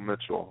Michael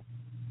Mitchell.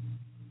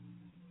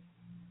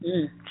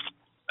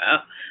 Wow.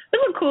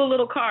 It's a cool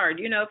little card.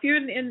 You know, if you're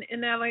in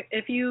LA,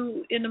 if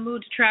you in the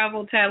mood to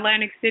travel to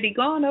Atlantic City,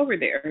 go on over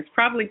there. It's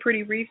probably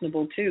pretty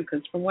reasonable too,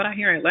 because from what I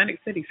hear, Atlantic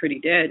City's pretty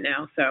dead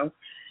now. So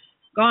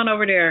go on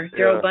over there.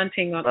 Daryl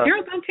Bunting.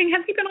 Daryl Bunting,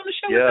 has he been on the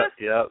show with us?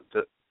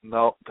 Yeah.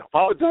 No,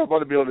 why would Daryl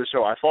Bunting be on the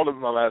show? I fought him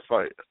in my last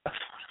fight.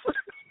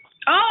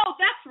 Oh,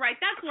 that's right.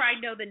 That's where I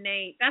know the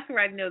name. That's where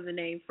I know the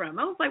name from.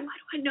 I was like, why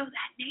do I know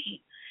that name?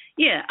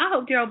 Yeah, I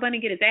hope Daryl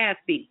Bunting get his ass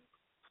beat.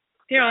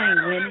 Daryl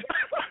ain't winning.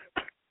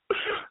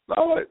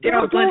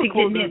 Daryl Bunting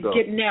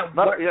getting that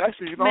work. Yeah,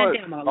 actually, you know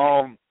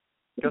what?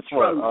 Guess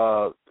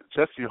what?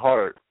 Jesse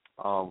Hart,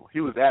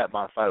 he was at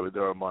my fight with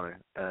Daryl Bunting,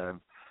 and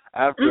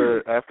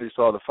after he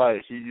saw the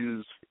fight,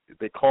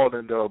 they called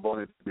in Daryl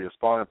Bunting to be a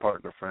sparring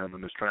partner for him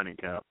in this training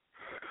camp,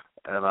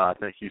 and I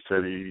think he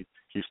said he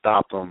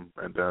stopped him,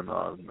 and then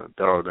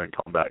Daryl didn't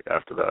come back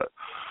after that.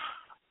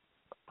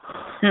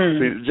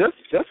 See,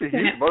 Jesse,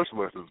 he's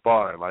merciless in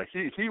sparring. Like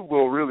he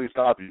will really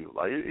stop you.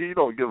 Like he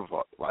don't give a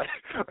fuck. Like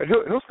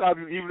he'll stop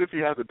you even if he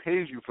has to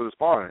tase you for the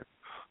sparring.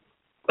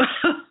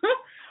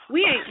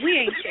 we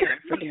ain't cheering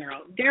for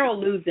Daryl.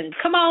 Daryl losing.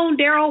 Come on,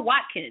 Daryl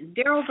Watkins.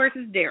 Daryl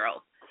versus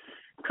Daryl.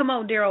 Come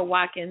on, Daryl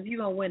Watkins. You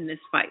gonna win this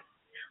fight.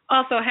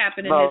 Also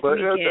happening this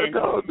weekend.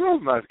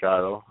 Daryl's a nice guy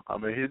though. I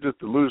mean, he's just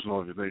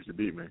delusional if he thinks he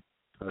beat me.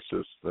 That's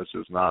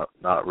just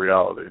not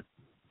reality.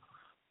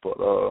 But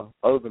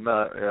other than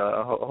that, yeah,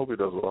 I hope he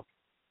does well.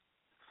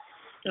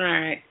 All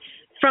right.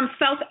 From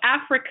South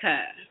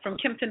Africa, from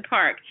Kempton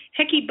Park,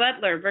 Hecky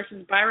Butler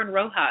versus Byron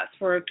Rojas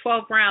for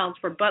 12 rounds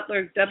for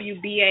Butler's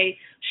WBA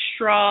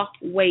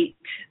strawweight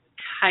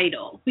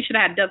title. We should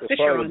have had Doug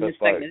Fisher on this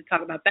segment to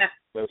talk about that.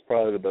 That's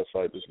probably the best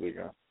fight this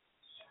weekend.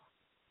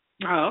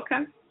 Oh,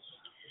 okay.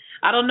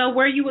 I don't know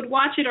where you would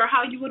watch it or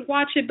how you would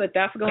watch it, but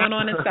that's going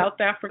on in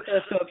South Africa.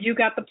 So if you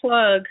got the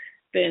plug,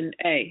 then,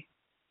 hey,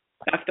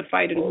 that's the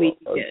fight of the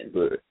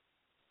weekend.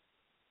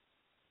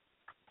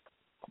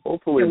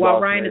 Hopefully, while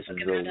Ryan is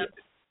looking that up.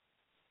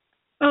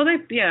 Oh,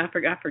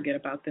 I forget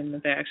about them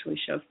that they actually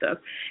show stuff.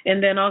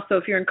 And then also,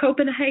 if you're in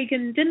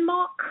Copenhagen,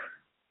 Denmark,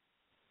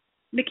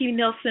 Mickey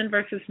Nielsen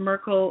versus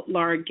Merkel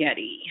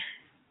Larghetti.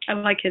 I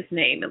like his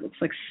name. It looks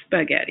like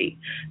spaghetti.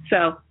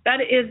 So that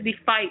is the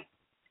fight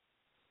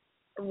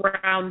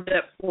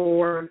roundup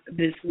for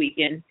this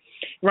weekend.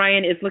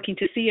 Ryan is looking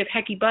to see if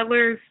Hecky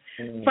Butler's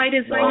fight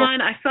is on.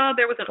 I saw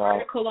there was an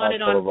article on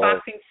it on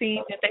Boxing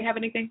Scene. Did they have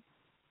anything?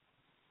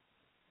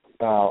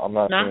 No, I'm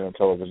not seeing it on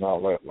television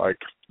outlet. Like,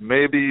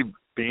 maybe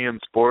beIN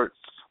Sports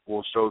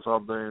will show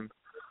something.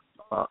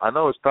 I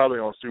know it's probably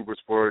on Super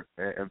Sport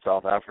in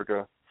South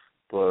Africa,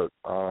 but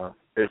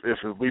if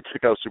we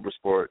pick out Super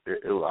Sport,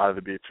 it'll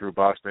either be through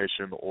Box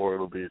Nation or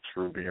it'll be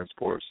through beIN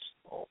Sports.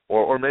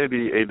 Or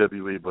maybe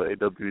AWE, but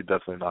AWE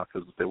definitely not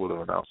because they would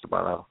have announced it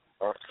by now.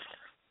 All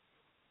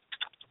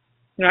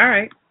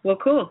right. Well,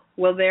 cool.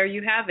 Well, there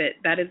you have it.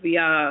 That is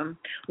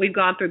we've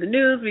gone through the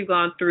news. We've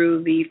gone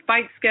through the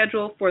fight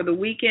schedule for the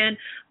weekend.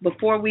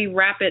 Before we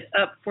wrap it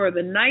up for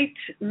the night,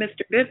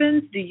 Mr.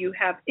 Bivens, do you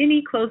have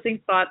any closing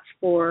thoughts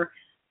for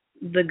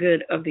the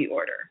good of the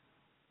order?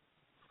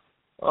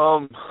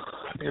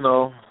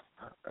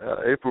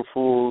 April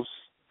Fool's,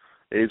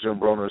 Adrian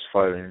Broner's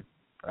fighting.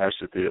 I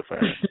should be a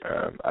fan.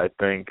 And I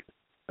think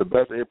the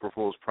best April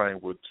Fool's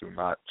prank would to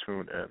not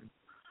tune in.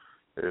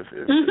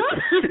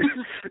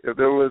 If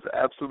there was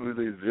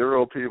absolutely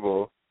zero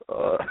people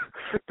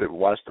that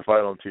watched the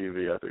fight on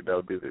TV, I think that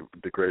would be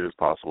the greatest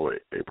possible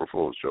April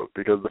Fool's joke,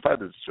 because the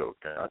fight is a joke,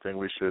 and I think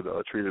we should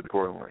treat it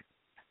accordingly.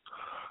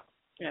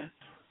 Yeah.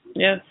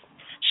 Yes.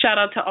 Shout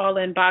out to All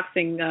In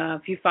Boxing.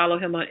 If you follow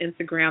him on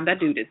Instagram, that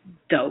dude is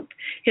dope.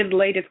 His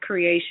latest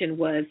creation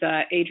was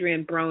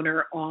Adrian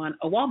Broner on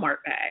a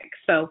Walmart bag.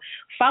 So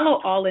follow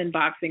All In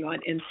Boxing on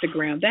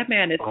Instagram. That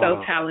man is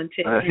so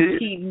talented.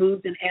 He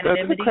moves in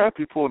anonymity. The crap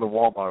he pulled in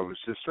Walmart was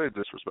just straight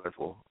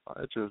disrespectful.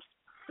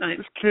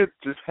 This kid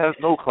just has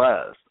no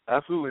class.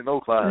 Absolutely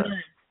no class.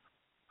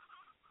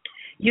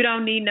 You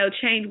don't need no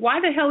change. Why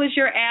the hell is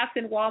your ass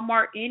in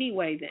Walmart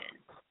anyway then?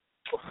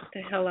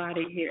 Get the hell out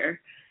of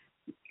here.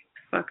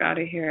 Fuck out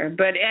of here.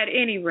 But at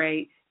any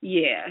rate,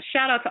 yeah,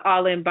 shout out to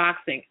All In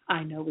Boxing.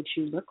 I know what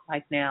you look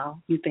like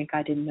now. You think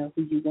I didn't know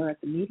who you were at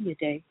the media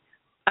day.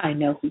 I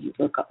know who you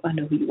look up. I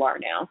know who you are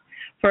now.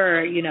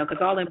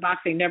 Because All In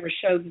Boxing never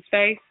shows his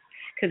face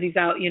because he's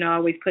out,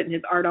 always putting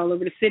his art all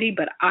over the city.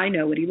 But I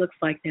know what he looks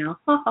like now.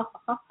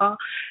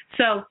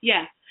 So,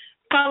 yeah.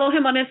 Follow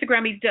him on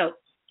Instagram. He's dope.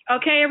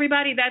 Okay,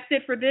 everybody, that's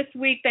it for this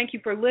week. Thank you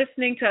for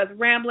listening to us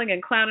rambling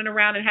and clowning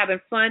around and having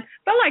fun.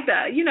 But like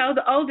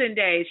the olden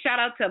days. Shout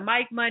out to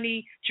Mike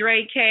Money,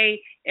 Dre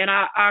K, and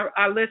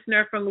our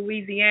listener from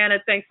Louisiana.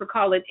 Thanks for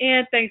calling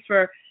in. Thank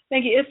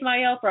you,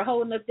 Ismael, for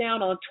holding us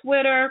down on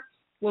Twitter.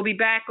 We'll be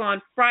back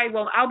on Friday.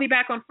 Well, I'll be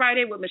back on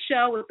Friday with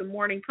Michelle with the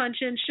Morning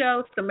Punch-In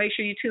Show. So make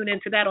sure you tune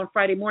into that on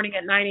Friday morning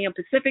at 9 a.m.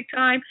 Pacific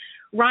time.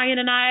 Ryan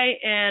and I,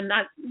 and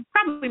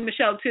probably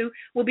Michelle too,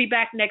 will be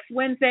back next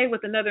Wednesday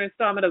with another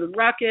installment of the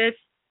Ruckus.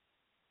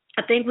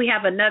 I think we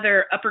have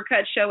another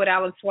Uppercut show with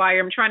Alan Swire.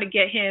 I'm trying to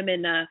get him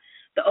and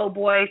the old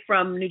boy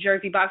from New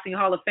Jersey Boxing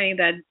Hall of Fame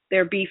that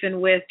they're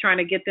beefing with, trying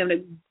to get them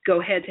to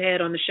go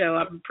head-to-head on the show.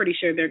 I'm pretty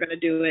sure they're going to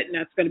do it, and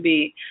that's going to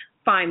be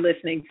fine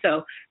listening.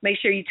 So make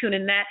sure you tune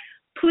in that.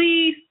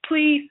 Please,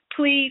 please,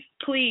 please,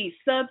 please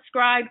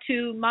subscribe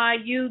to my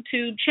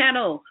YouTube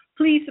channel.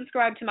 Please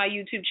subscribe to my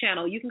YouTube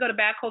channel. You can go to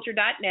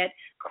badculture.net,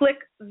 click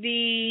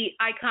the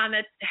icon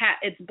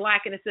it's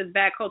black and it says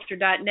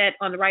badculture.net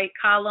on the right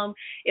column.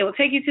 It will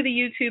take you to the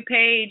YouTube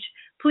page.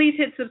 Please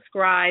hit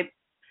subscribe.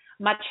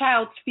 My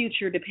child's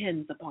future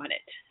depends upon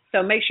it.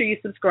 So make sure you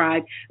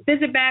subscribe.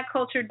 Visit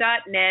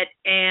badculture.net,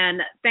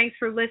 and thanks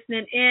for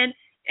listening in,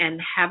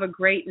 and have a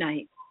great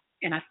night.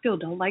 And I still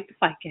don't like the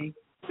fight game.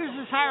 This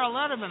is Harold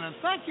Letterman, and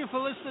thank you for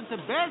listening to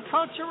Bad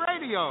Culture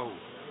Radio.